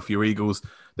Philadelphia Eagles.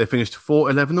 They finished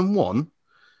 4-11-1.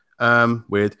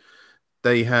 Weird.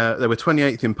 They were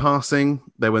 28th in passing.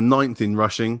 They were 9th in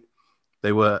rushing.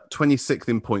 They were 26th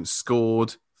in points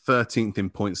scored, 13th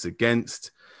in points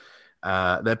against.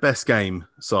 Their best game,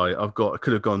 I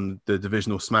could have gone the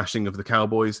divisional smashing of the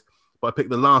Cowboys, but I picked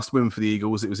the last win for the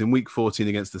Eagles. It was in week 14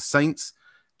 against the Saints.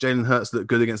 Jalen Hurts looked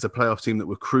good against a playoff team that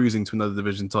were cruising to another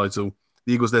division title.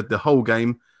 The Eagles led the whole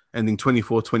game, ending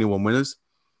 24-21 winners.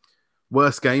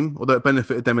 Worst game, although it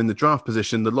benefited them in the draft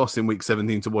position, the loss in week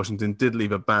 17 to Washington did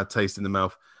leave a bad taste in the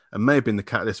mouth and may have been the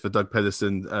catalyst for Doug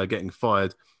Pederson getting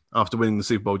fired after winning the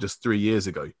Super Bowl just 3 years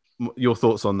ago. Your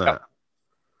thoughts on that?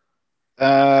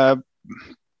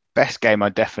 Best game, I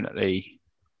definitely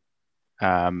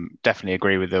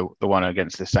agree with the one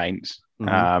against the Saints.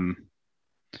 I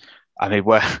mean,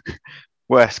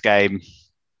 worst game,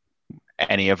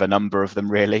 any of a number of them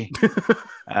really.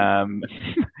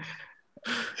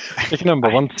 Pick a number,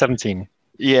 117.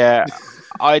 Yeah,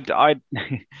 I'd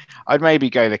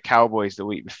maybe go the Cowboys the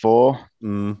week before.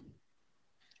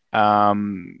 I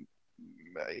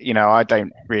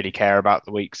don't really care about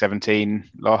the week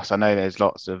 17 loss. I know there's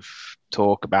lots of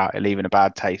talk about it leaving a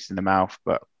bad taste in the mouth,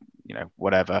 but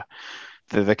whatever.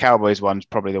 The Cowboys one's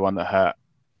probably the one that hurt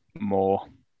more.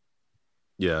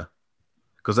 Yeah,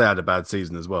 because they had a bad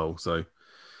season as well. So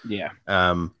yeah.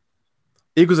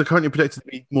 Eagles are currently projected to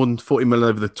be more than $40 million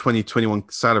over the 2021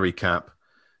 salary cap,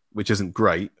 which isn't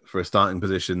great for a starting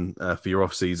position for your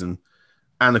off season.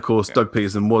 And of course, Doug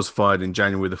Peterson was fired in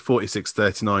January with a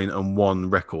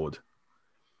 46-39-1 record.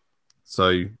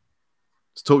 So,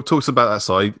 talks about that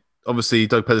side. Obviously,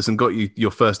 Doug Peterson got you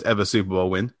your first ever Super Bowl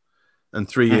win, and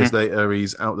 3 years later,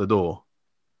 he's out the door.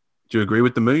 Do you agree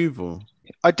with the move? Or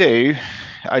I do.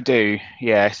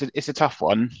 Yeah, it's a tough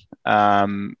one,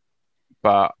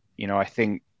 but I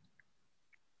think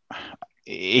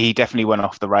he definitely went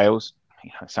off the rails.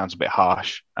 It sounds a bit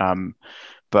harsh,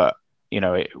 but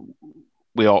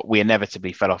we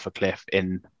inevitably fell off a cliff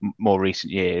in more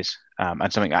recent years,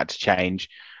 and something had to change.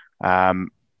 And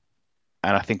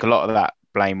I think a lot of that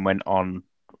blame went on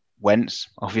Wentz,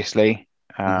 obviously,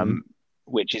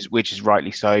 which is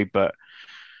rightly so. But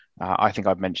I think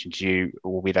I've mentioned to you,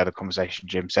 or we'd had a conversation,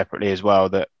 Jim, separately as well,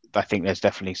 that I think there's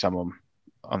definitely someone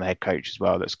on the head coach as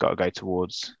well that's got to go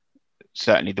towards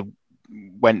certainly the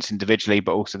Wentz individually,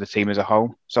 but also the team as a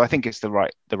whole. So I think it's the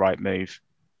right move.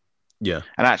 Yeah,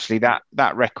 and actually that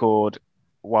record,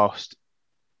 whilst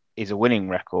is a winning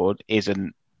record,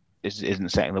 isn't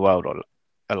setting the world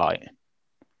alight.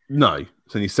 No,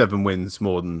 it's only 7 wins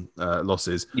more than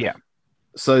losses. Yeah.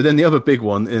 So then the other big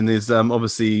one is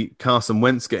obviously Carson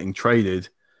Wentz getting traded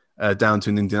down to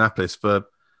Indianapolis for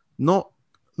not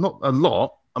a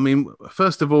lot. I mean,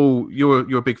 first of all,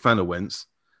 you're a big fan of Wentz,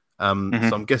 so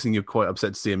I'm guessing you're quite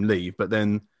upset to see him leave. But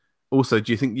then also,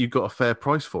 do you think you got a fair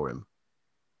price for him?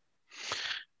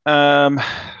 Was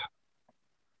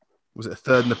it a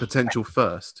third and a potential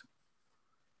first?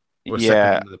 Or a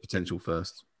second and a potential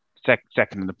first?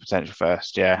 Second and the potential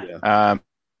first, yeah.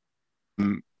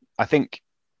 I think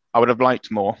I would have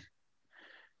liked more.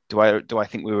 Do I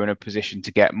think we were in a position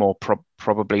to get more?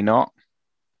 Probably not.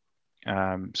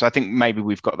 So I think maybe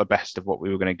we've got the best of what we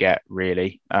were going to get,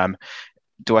 really.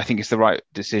 Do I think it's the right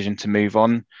decision to move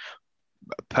on?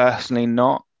 Personally,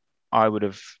 not. I would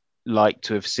have liked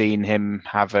to have seen him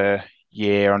have a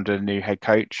year under a new head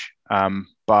coach.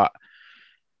 But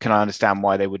can I understand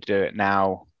why they would do it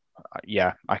now?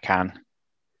 Yeah, I can.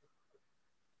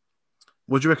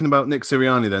 What do you reckon about Nick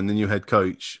Sirianni then, the new head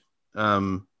coach?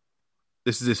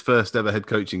 This is his first ever head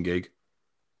coaching gig.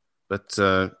 But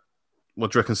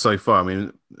what do you reckon so far? I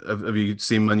mean, have you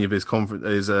seen many of his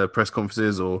press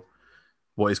conferences, or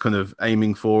what he's kind of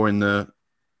aiming for in the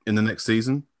next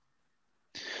season?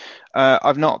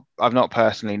 I've not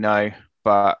personally, no,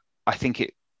 but I think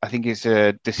it's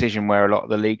a decision where a lot of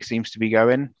the league seems to be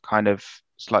going, kind of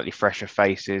slightly fresher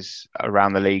faces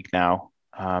around the league now.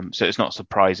 So it's not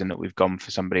surprising that we've gone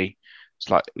for somebody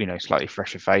slightly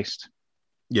fresher faced.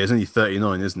 Yeah, he's only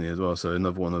 39, isn't he, as well? So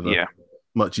another one of the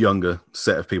much younger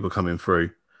set of people coming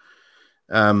through.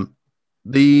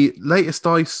 The latest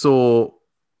I saw,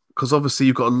 because obviously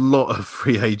you've got a lot of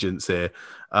free agents here.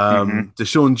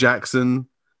 Deshaun Jackson,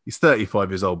 he's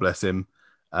 35 years old, bless him.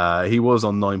 He was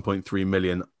on 9.3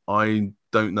 million. I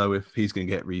don't know if he's going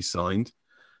to get re-signed.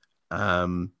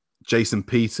 Jason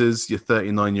Peters, your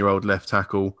 39-year-old left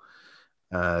tackle.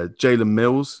 Jalen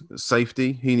Mills,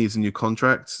 safety. He needs a new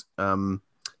contract.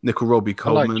 Nickel Robbie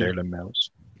Coleman. I like Jalen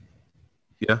Mills.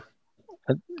 Yeah?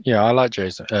 Yeah, I like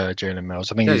Jalen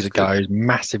Mills. I think he's a guy who's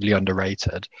massively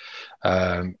underrated.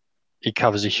 He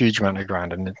covers a huge amount of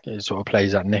ground, and it sort of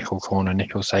plays that nickel corner,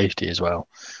 nickel safety as well.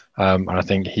 And I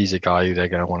think he's a guy who they're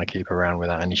going to want to keep around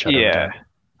without any shadow of doubt.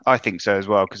 I think so as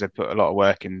well, because they put a lot of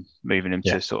work in moving him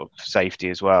to sort of safety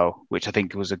as well, which I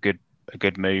think was a good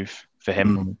move for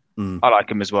him. I like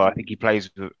him as well. I think he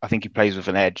plays with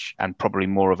an edge, and probably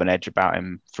more of an edge about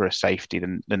him for a safety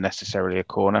than necessarily a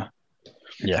corner.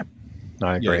 Yeah,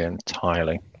 I agree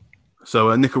entirely.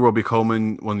 So Nickel Robbie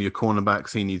Coleman, one of your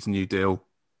cornerbacks, he needs a new deal.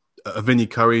 Vinny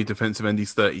Curry, defensive end,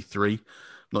 he's 33.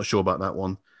 Not sure about that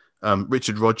one.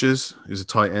 Richard Rodgers, who's a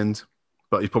tight end,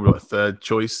 but he's probably like a third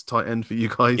choice tight end for you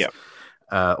guys. Yep.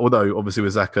 Although obviously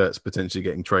with Zach Ertz potentially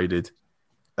getting traded,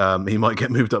 he might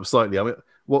get moved up slightly. I mean,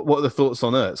 what are the thoughts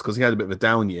on Ertz? Because he had a bit of a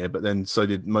down year, but then so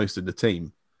did most of the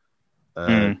team.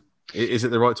 Is it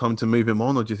the right time to move him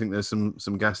on, or do you think there's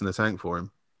some gas in the tank for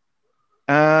him?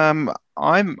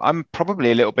 I'm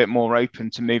probably a little bit more open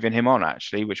to moving him on,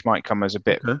 actually, which might come as a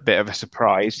bit of a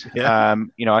surprise. Yeah.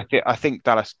 I think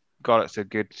Dallas Goedert's a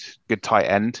good tight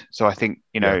end, so I think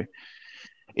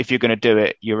if you're going to do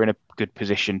it, you're in a good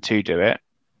position to do it.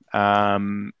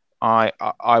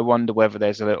 I wonder whether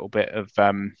there's a little bit of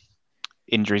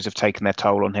injuries have taken their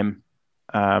toll on him,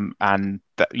 and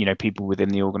that people within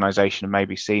the organisation have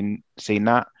maybe seen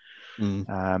that.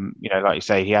 Like you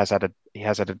say, he has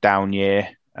had a down year.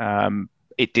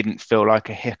 It didn't feel like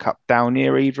a hiccup down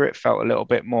year either. It felt a little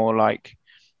bit more like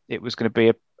it was going to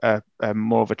be a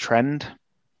more of a trend.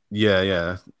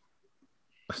 Yeah,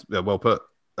 well put.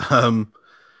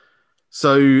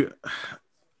 So,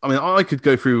 I mean, I could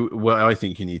go through what I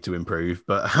think you need to improve,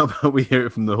 but how about we hear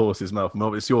it from the horse's mouth?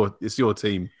 Well, it's your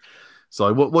team.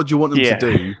 So, what do you want them to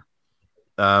do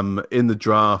in the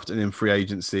draft and in free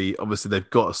agency? Obviously, they've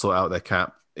got to sort out their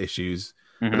cap issues.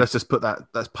 But let's just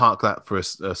let's park that for a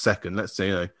second. Let's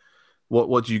say,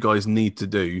 what do you guys need to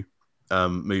do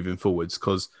moving forwards?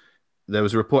 Because there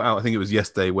was a report out, I think it was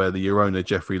yesterday, where your owner,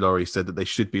 Jeffrey Lurie, said that they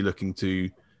should be looking to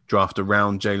draft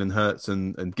around Jalen Hurts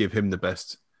and give him the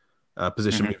best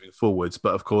position moving forwards.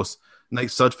 But of course, Nate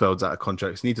Sudfeld's out of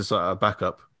contract. So you need to sort out a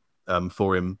backup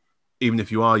for him, even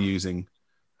if you are using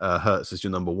Hurts as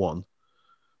your number one.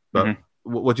 But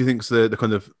what do you think is the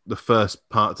kind of the first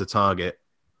part to target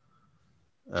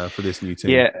for this new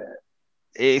team? Yeah,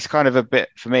 it's kind of a bit,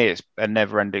 for me, it's a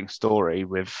never-ending story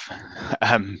with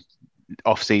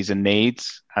off-season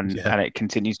needs, and it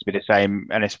continues to be the same,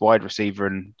 and it's wide receiver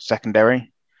and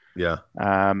secondary. Yeah.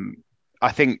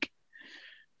 I think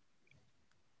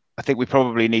we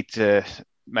probably need to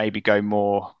maybe go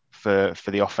more for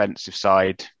the offensive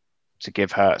side to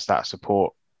give Hurts that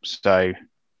support. So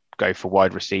go for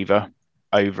wide receiver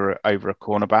over a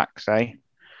cornerback, say.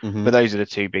 But those are the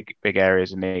two big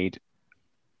areas of need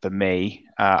for me.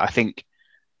 I think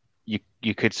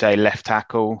you could say left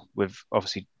tackle, with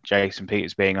obviously Jason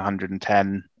Peters being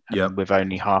 110 with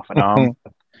only half an arm.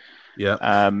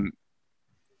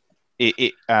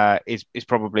 It is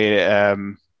probably a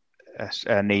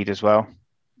need as well.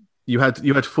 You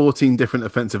had 14 different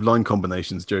offensive line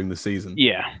combinations during the season.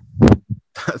 Yeah,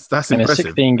 that's in impressive. A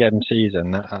 16-game season,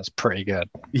 that's pretty good.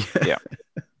 Yeah.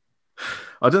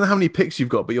 I don't know how many picks you've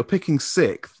got, but you're picking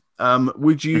sixth.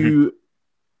 Would you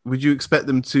expect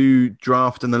them to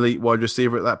draft an elite wide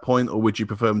receiver at that point, or would you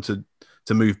prefer them to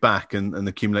to move back and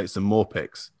accumulate some more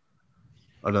picks.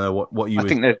 I don't know what you would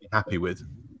be happy with.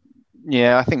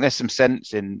 Yeah, I think there's some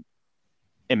sense in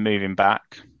moving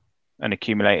back and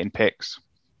accumulating picks.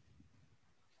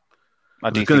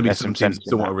 There's going to be some teams that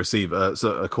still want a receiver,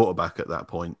 a quarterback at that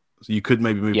point. So you could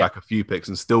maybe move back a few picks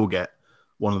and still get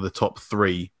one of the top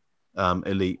 3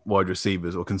 elite wide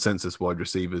receivers or consensus wide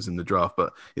receivers in the draft.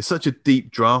 But it's such a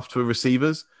deep draft for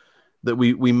receivers that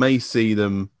we may see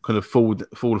them kind of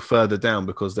fall further down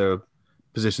because there are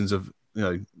positions of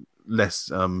less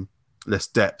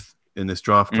depth in this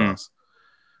draft class.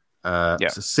 So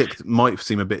 6th might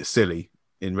seem a bit silly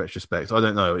in retrospect. I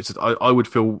don't know. It's just, I would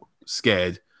feel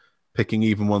scared picking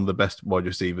even one of the best wide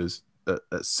receivers at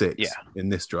 6 in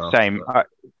this draft. Same,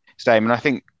 and I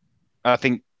think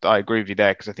I agree with you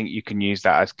there because I think you can use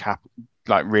that as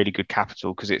really good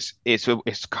capital because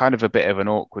it's kind of a bit of an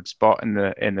awkward spot in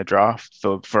the draft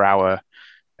for our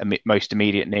most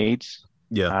immediate needs.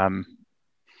 Yeah.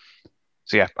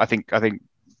 So yeah, I think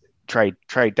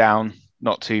trade down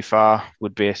not too far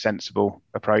would be a sensible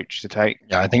approach to take.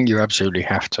 Yeah, I think you absolutely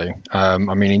have to. I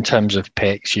mean, in terms of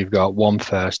picks, you've got 1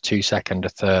 first, 2 second, a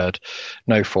third,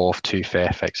 no 4th, 2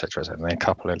 5th, etc. And then a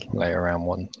couple of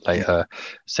later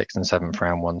 6th and 7th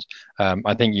round ones.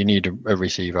 I think you need a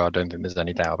receiver. I don't think there's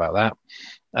any doubt about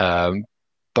that.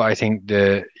 But I think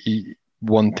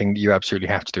one thing that you absolutely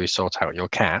have to do is sort out your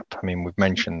cap. I mean, we've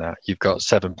mentioned that you've got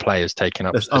 7 players taking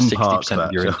up 60%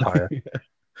 of your entire.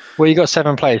 Well, you've got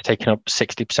 7 players taking up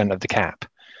 60% of the cap.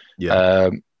 Yeah.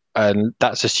 And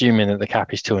that's assuming that the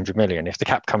cap is 200 million. If the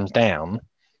cap comes down,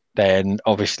 then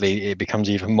obviously it becomes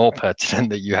even more pertinent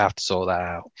that you have to sort that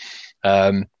out.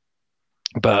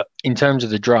 But in terms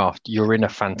of the draft, you're in a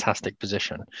fantastic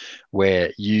position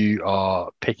where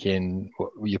you're picking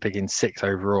 6th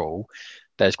overall.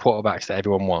 There's quarterbacks that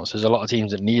everyone wants. There's a lot of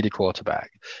teams that need a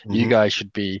quarterback. Mm-hmm. You guys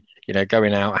should be,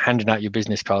 going out, handing out your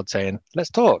business card saying, let's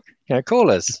talk,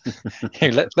 call us,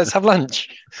 let's have lunch,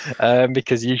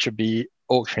 because you should be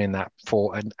auctioning that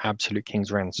for an absolute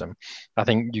king's ransom. I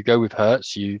think you go with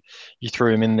Hurts. You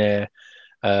threw him in there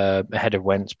ahead of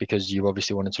Wentz because you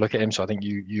obviously wanted to look at him. So I think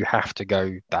you have to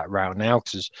go that route now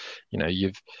because,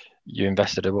 you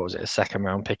invested a 2nd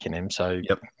round pick in him. So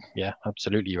yeah,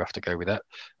 absolutely. You have to go with that.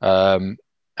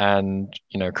 And,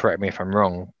 correct me if I'm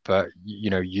wrong, but,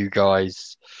 you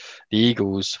guys, the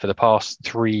Eagles, for the past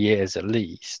 3 years at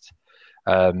least,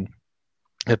 have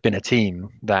been a team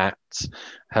that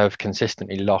have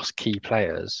consistently lost key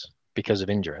players because of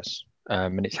injuries.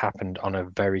 And it's happened on a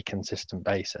very consistent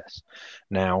basis.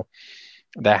 Now,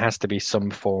 there has to be some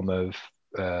form of,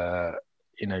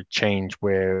 change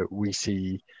where we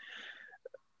see,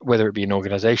 whether it be an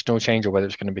organizational change or whether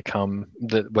it's going to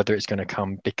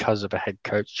come because of a head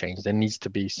coach change, there needs to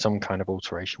be some kind of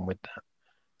alteration with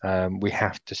that. We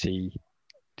have to see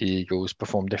the Eagles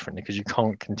perform differently because you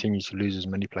can't continue to lose as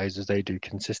many players as they do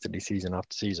consistently season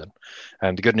after season.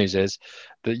 And the good news is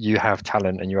that you have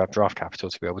talent and you have draft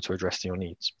capital to be able to address your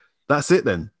needs. That's it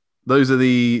then. Those are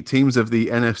the teams of the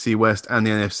NFC West and the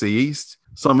NFC East.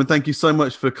 Simon, thank you so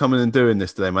much for coming and doing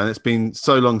this today, man. It's been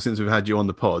so long since we've had you on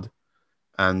the pod.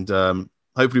 And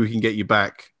hopefully we can get you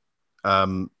back,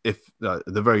 if at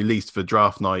the very least for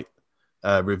draft night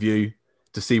review,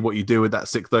 to see what you do with that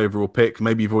 6th overall pick.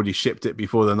 Maybe you've already shipped it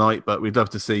before the night, but we'd love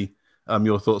to see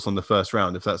your thoughts on the first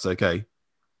round, if that's okay.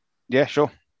 Yeah,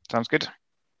 sure. Sounds good.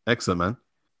 Excellent, man.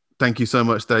 Thank you so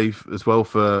much, Dave, as well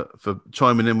for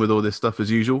chiming in with all this stuff as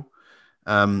usual.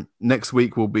 Next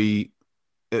week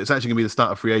it's actually going to be the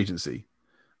start of free agency.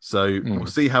 So we'll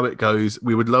see how it goes.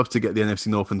 We would love to get the NFC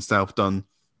North and South done,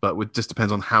 but it just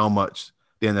depends on how much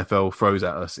the NFL throws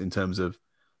at us in terms of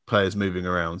players moving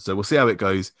around. So we'll see how it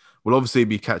goes. We'll obviously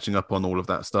be catching up on all of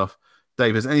that stuff.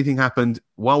 Dave, has anything happened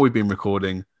while we've been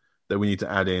recording that we need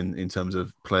to add in terms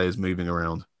of players moving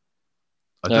around?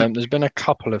 There's been a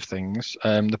couple of things.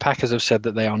 The Packers have said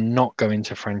that they are not going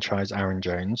to franchise Aaron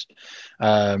Jones.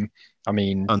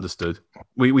 Understood.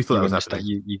 We thought that was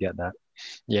happening. You get that.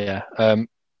 Yeah.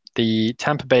 The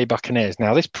Tampa Bay Buccaneers.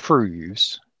 Now, this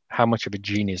proves how much of a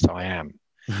genius I am.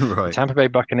 Right. The Tampa Bay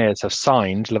Buccaneers have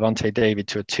signed Levante David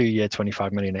to a 2-year,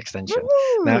 $25 million extension.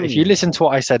 Woo! Now, if you listen to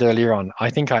what I said earlier on, I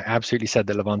think I absolutely said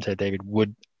that Levante David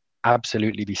would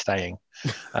absolutely be staying.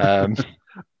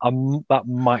 That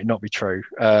might not be true.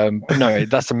 But no,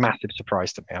 that's a massive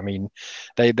surprise to me. I mean,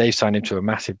 they signed him to a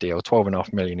massive deal,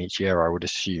 $12.5 million each year, I would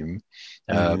assume.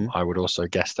 I would also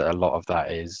guess that a lot of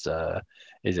that is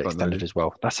extended as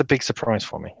well. That's a big surprise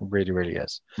for me. It really, really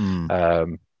is.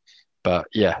 But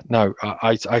yeah, no,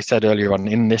 I said earlier on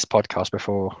in this podcast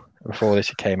before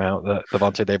this came out that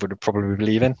Levante David would probably be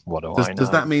leaving. What do I know? Does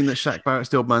that mean that Shaq Barrett's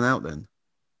the odd man out then?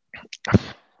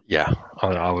 Yeah,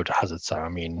 I would hazard so. I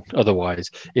mean, otherwise,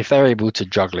 if they're able to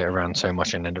juggle it around so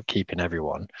much and end up keeping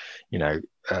everyone,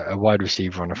 a wide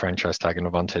receiver on a franchise tag and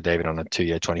Avante David on a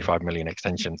 2-year, 25 million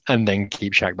extension, and then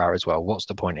keep Shaq Barrett as well. What's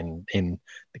the point in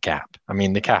the cap? I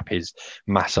mean, the cap is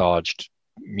massaged,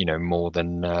 more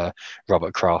than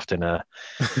Robert Kraft in a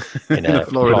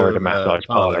Florida massage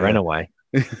parlor anyway.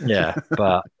 Yeah,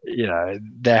 but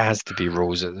there has to be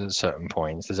rules at certain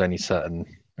points. There's only certain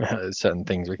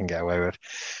things we can get away with.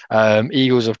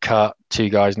 Eagles have cut 2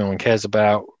 guys no one cares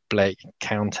about, Blake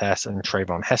Countess and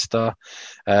Trayvon Hester,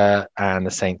 and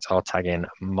the Saints are tagging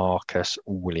Marcus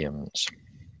Williams.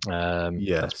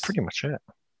 That's pretty much it.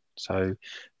 So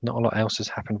not a lot else has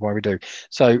happened while we do.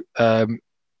 So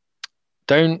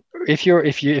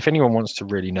if anyone wants to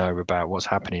really know about what's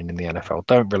happening in the NFL,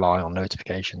 don't rely on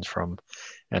notifications from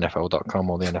NFL.com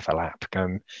or the NFL app.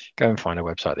 Go and find a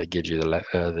website that gives you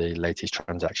the latest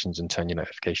transactions and turn your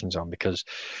notifications on, because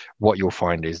what you'll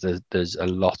find is there's a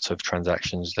lot of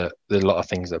transactions there's a lot of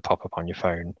things that pop up on your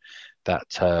phone that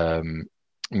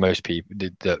most people,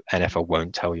 the NFL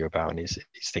won't tell you about, and it's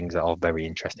things that are very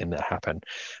interesting that happen.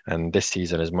 And this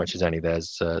season, as much as any,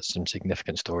 there's some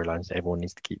significant storylines that everyone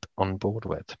needs to keep on board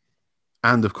with.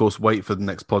 And of course, wait for the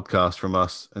next podcast from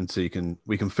us, and so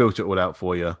we can filter it all out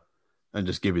for you and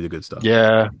just give you the good stuff.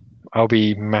 Yeah, I'll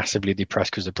be massively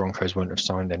depressed because the Broncos won't have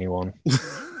signed anyone.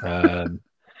 The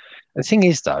thing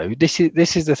is, though, this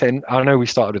is the thing. I know we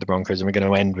started with the Broncos and we're going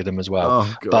to end with them as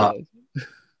well. But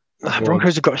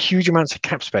Broncos have got huge amounts of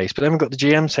cap space, but they haven't got the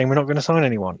GM saying we're not going to sign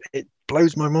anyone. It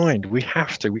blows my mind. We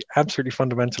have to. We absolutely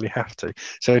fundamentally have to.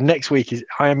 So next week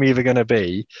I am either going to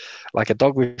be like a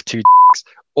dog with 2 dicks,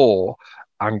 or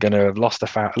I'm going to have lost a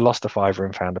fiver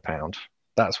and found a pound.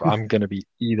 That's what I'm going to be,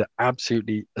 either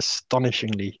absolutely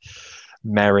astonishingly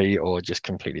merry or just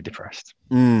completely depressed.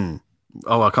 Oh,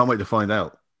 I can't wait to find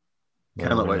out.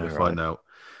 Cannot wait to find out.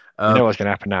 You know what's going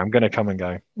to happen now? I'm going to come and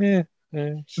go,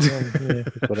 that's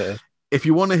what it is. If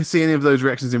you want to see any of those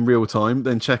reactions in real time,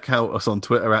 then check out us on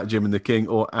Twitter at Jim and the King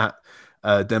or at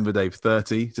Denver Dave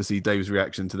 30 to see Dave's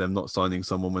reaction to them not signing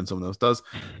someone when someone else does.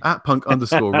 At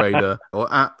Punk_Raider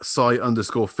or at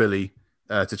Cy_Philly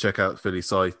to check out Philly.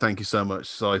 Cy, thank you so much,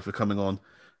 Cy, for coming on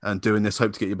and doing this.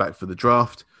 Hope to get you back for the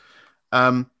draft.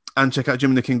 And check out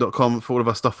jimandtheking.com for all of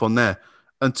our stuff on there.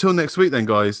 Until next week then,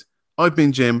 guys, I've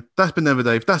been Jim. That's been Denver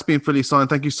Dave. That's been Philly Cy.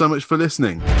 Thank you so much for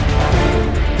listening.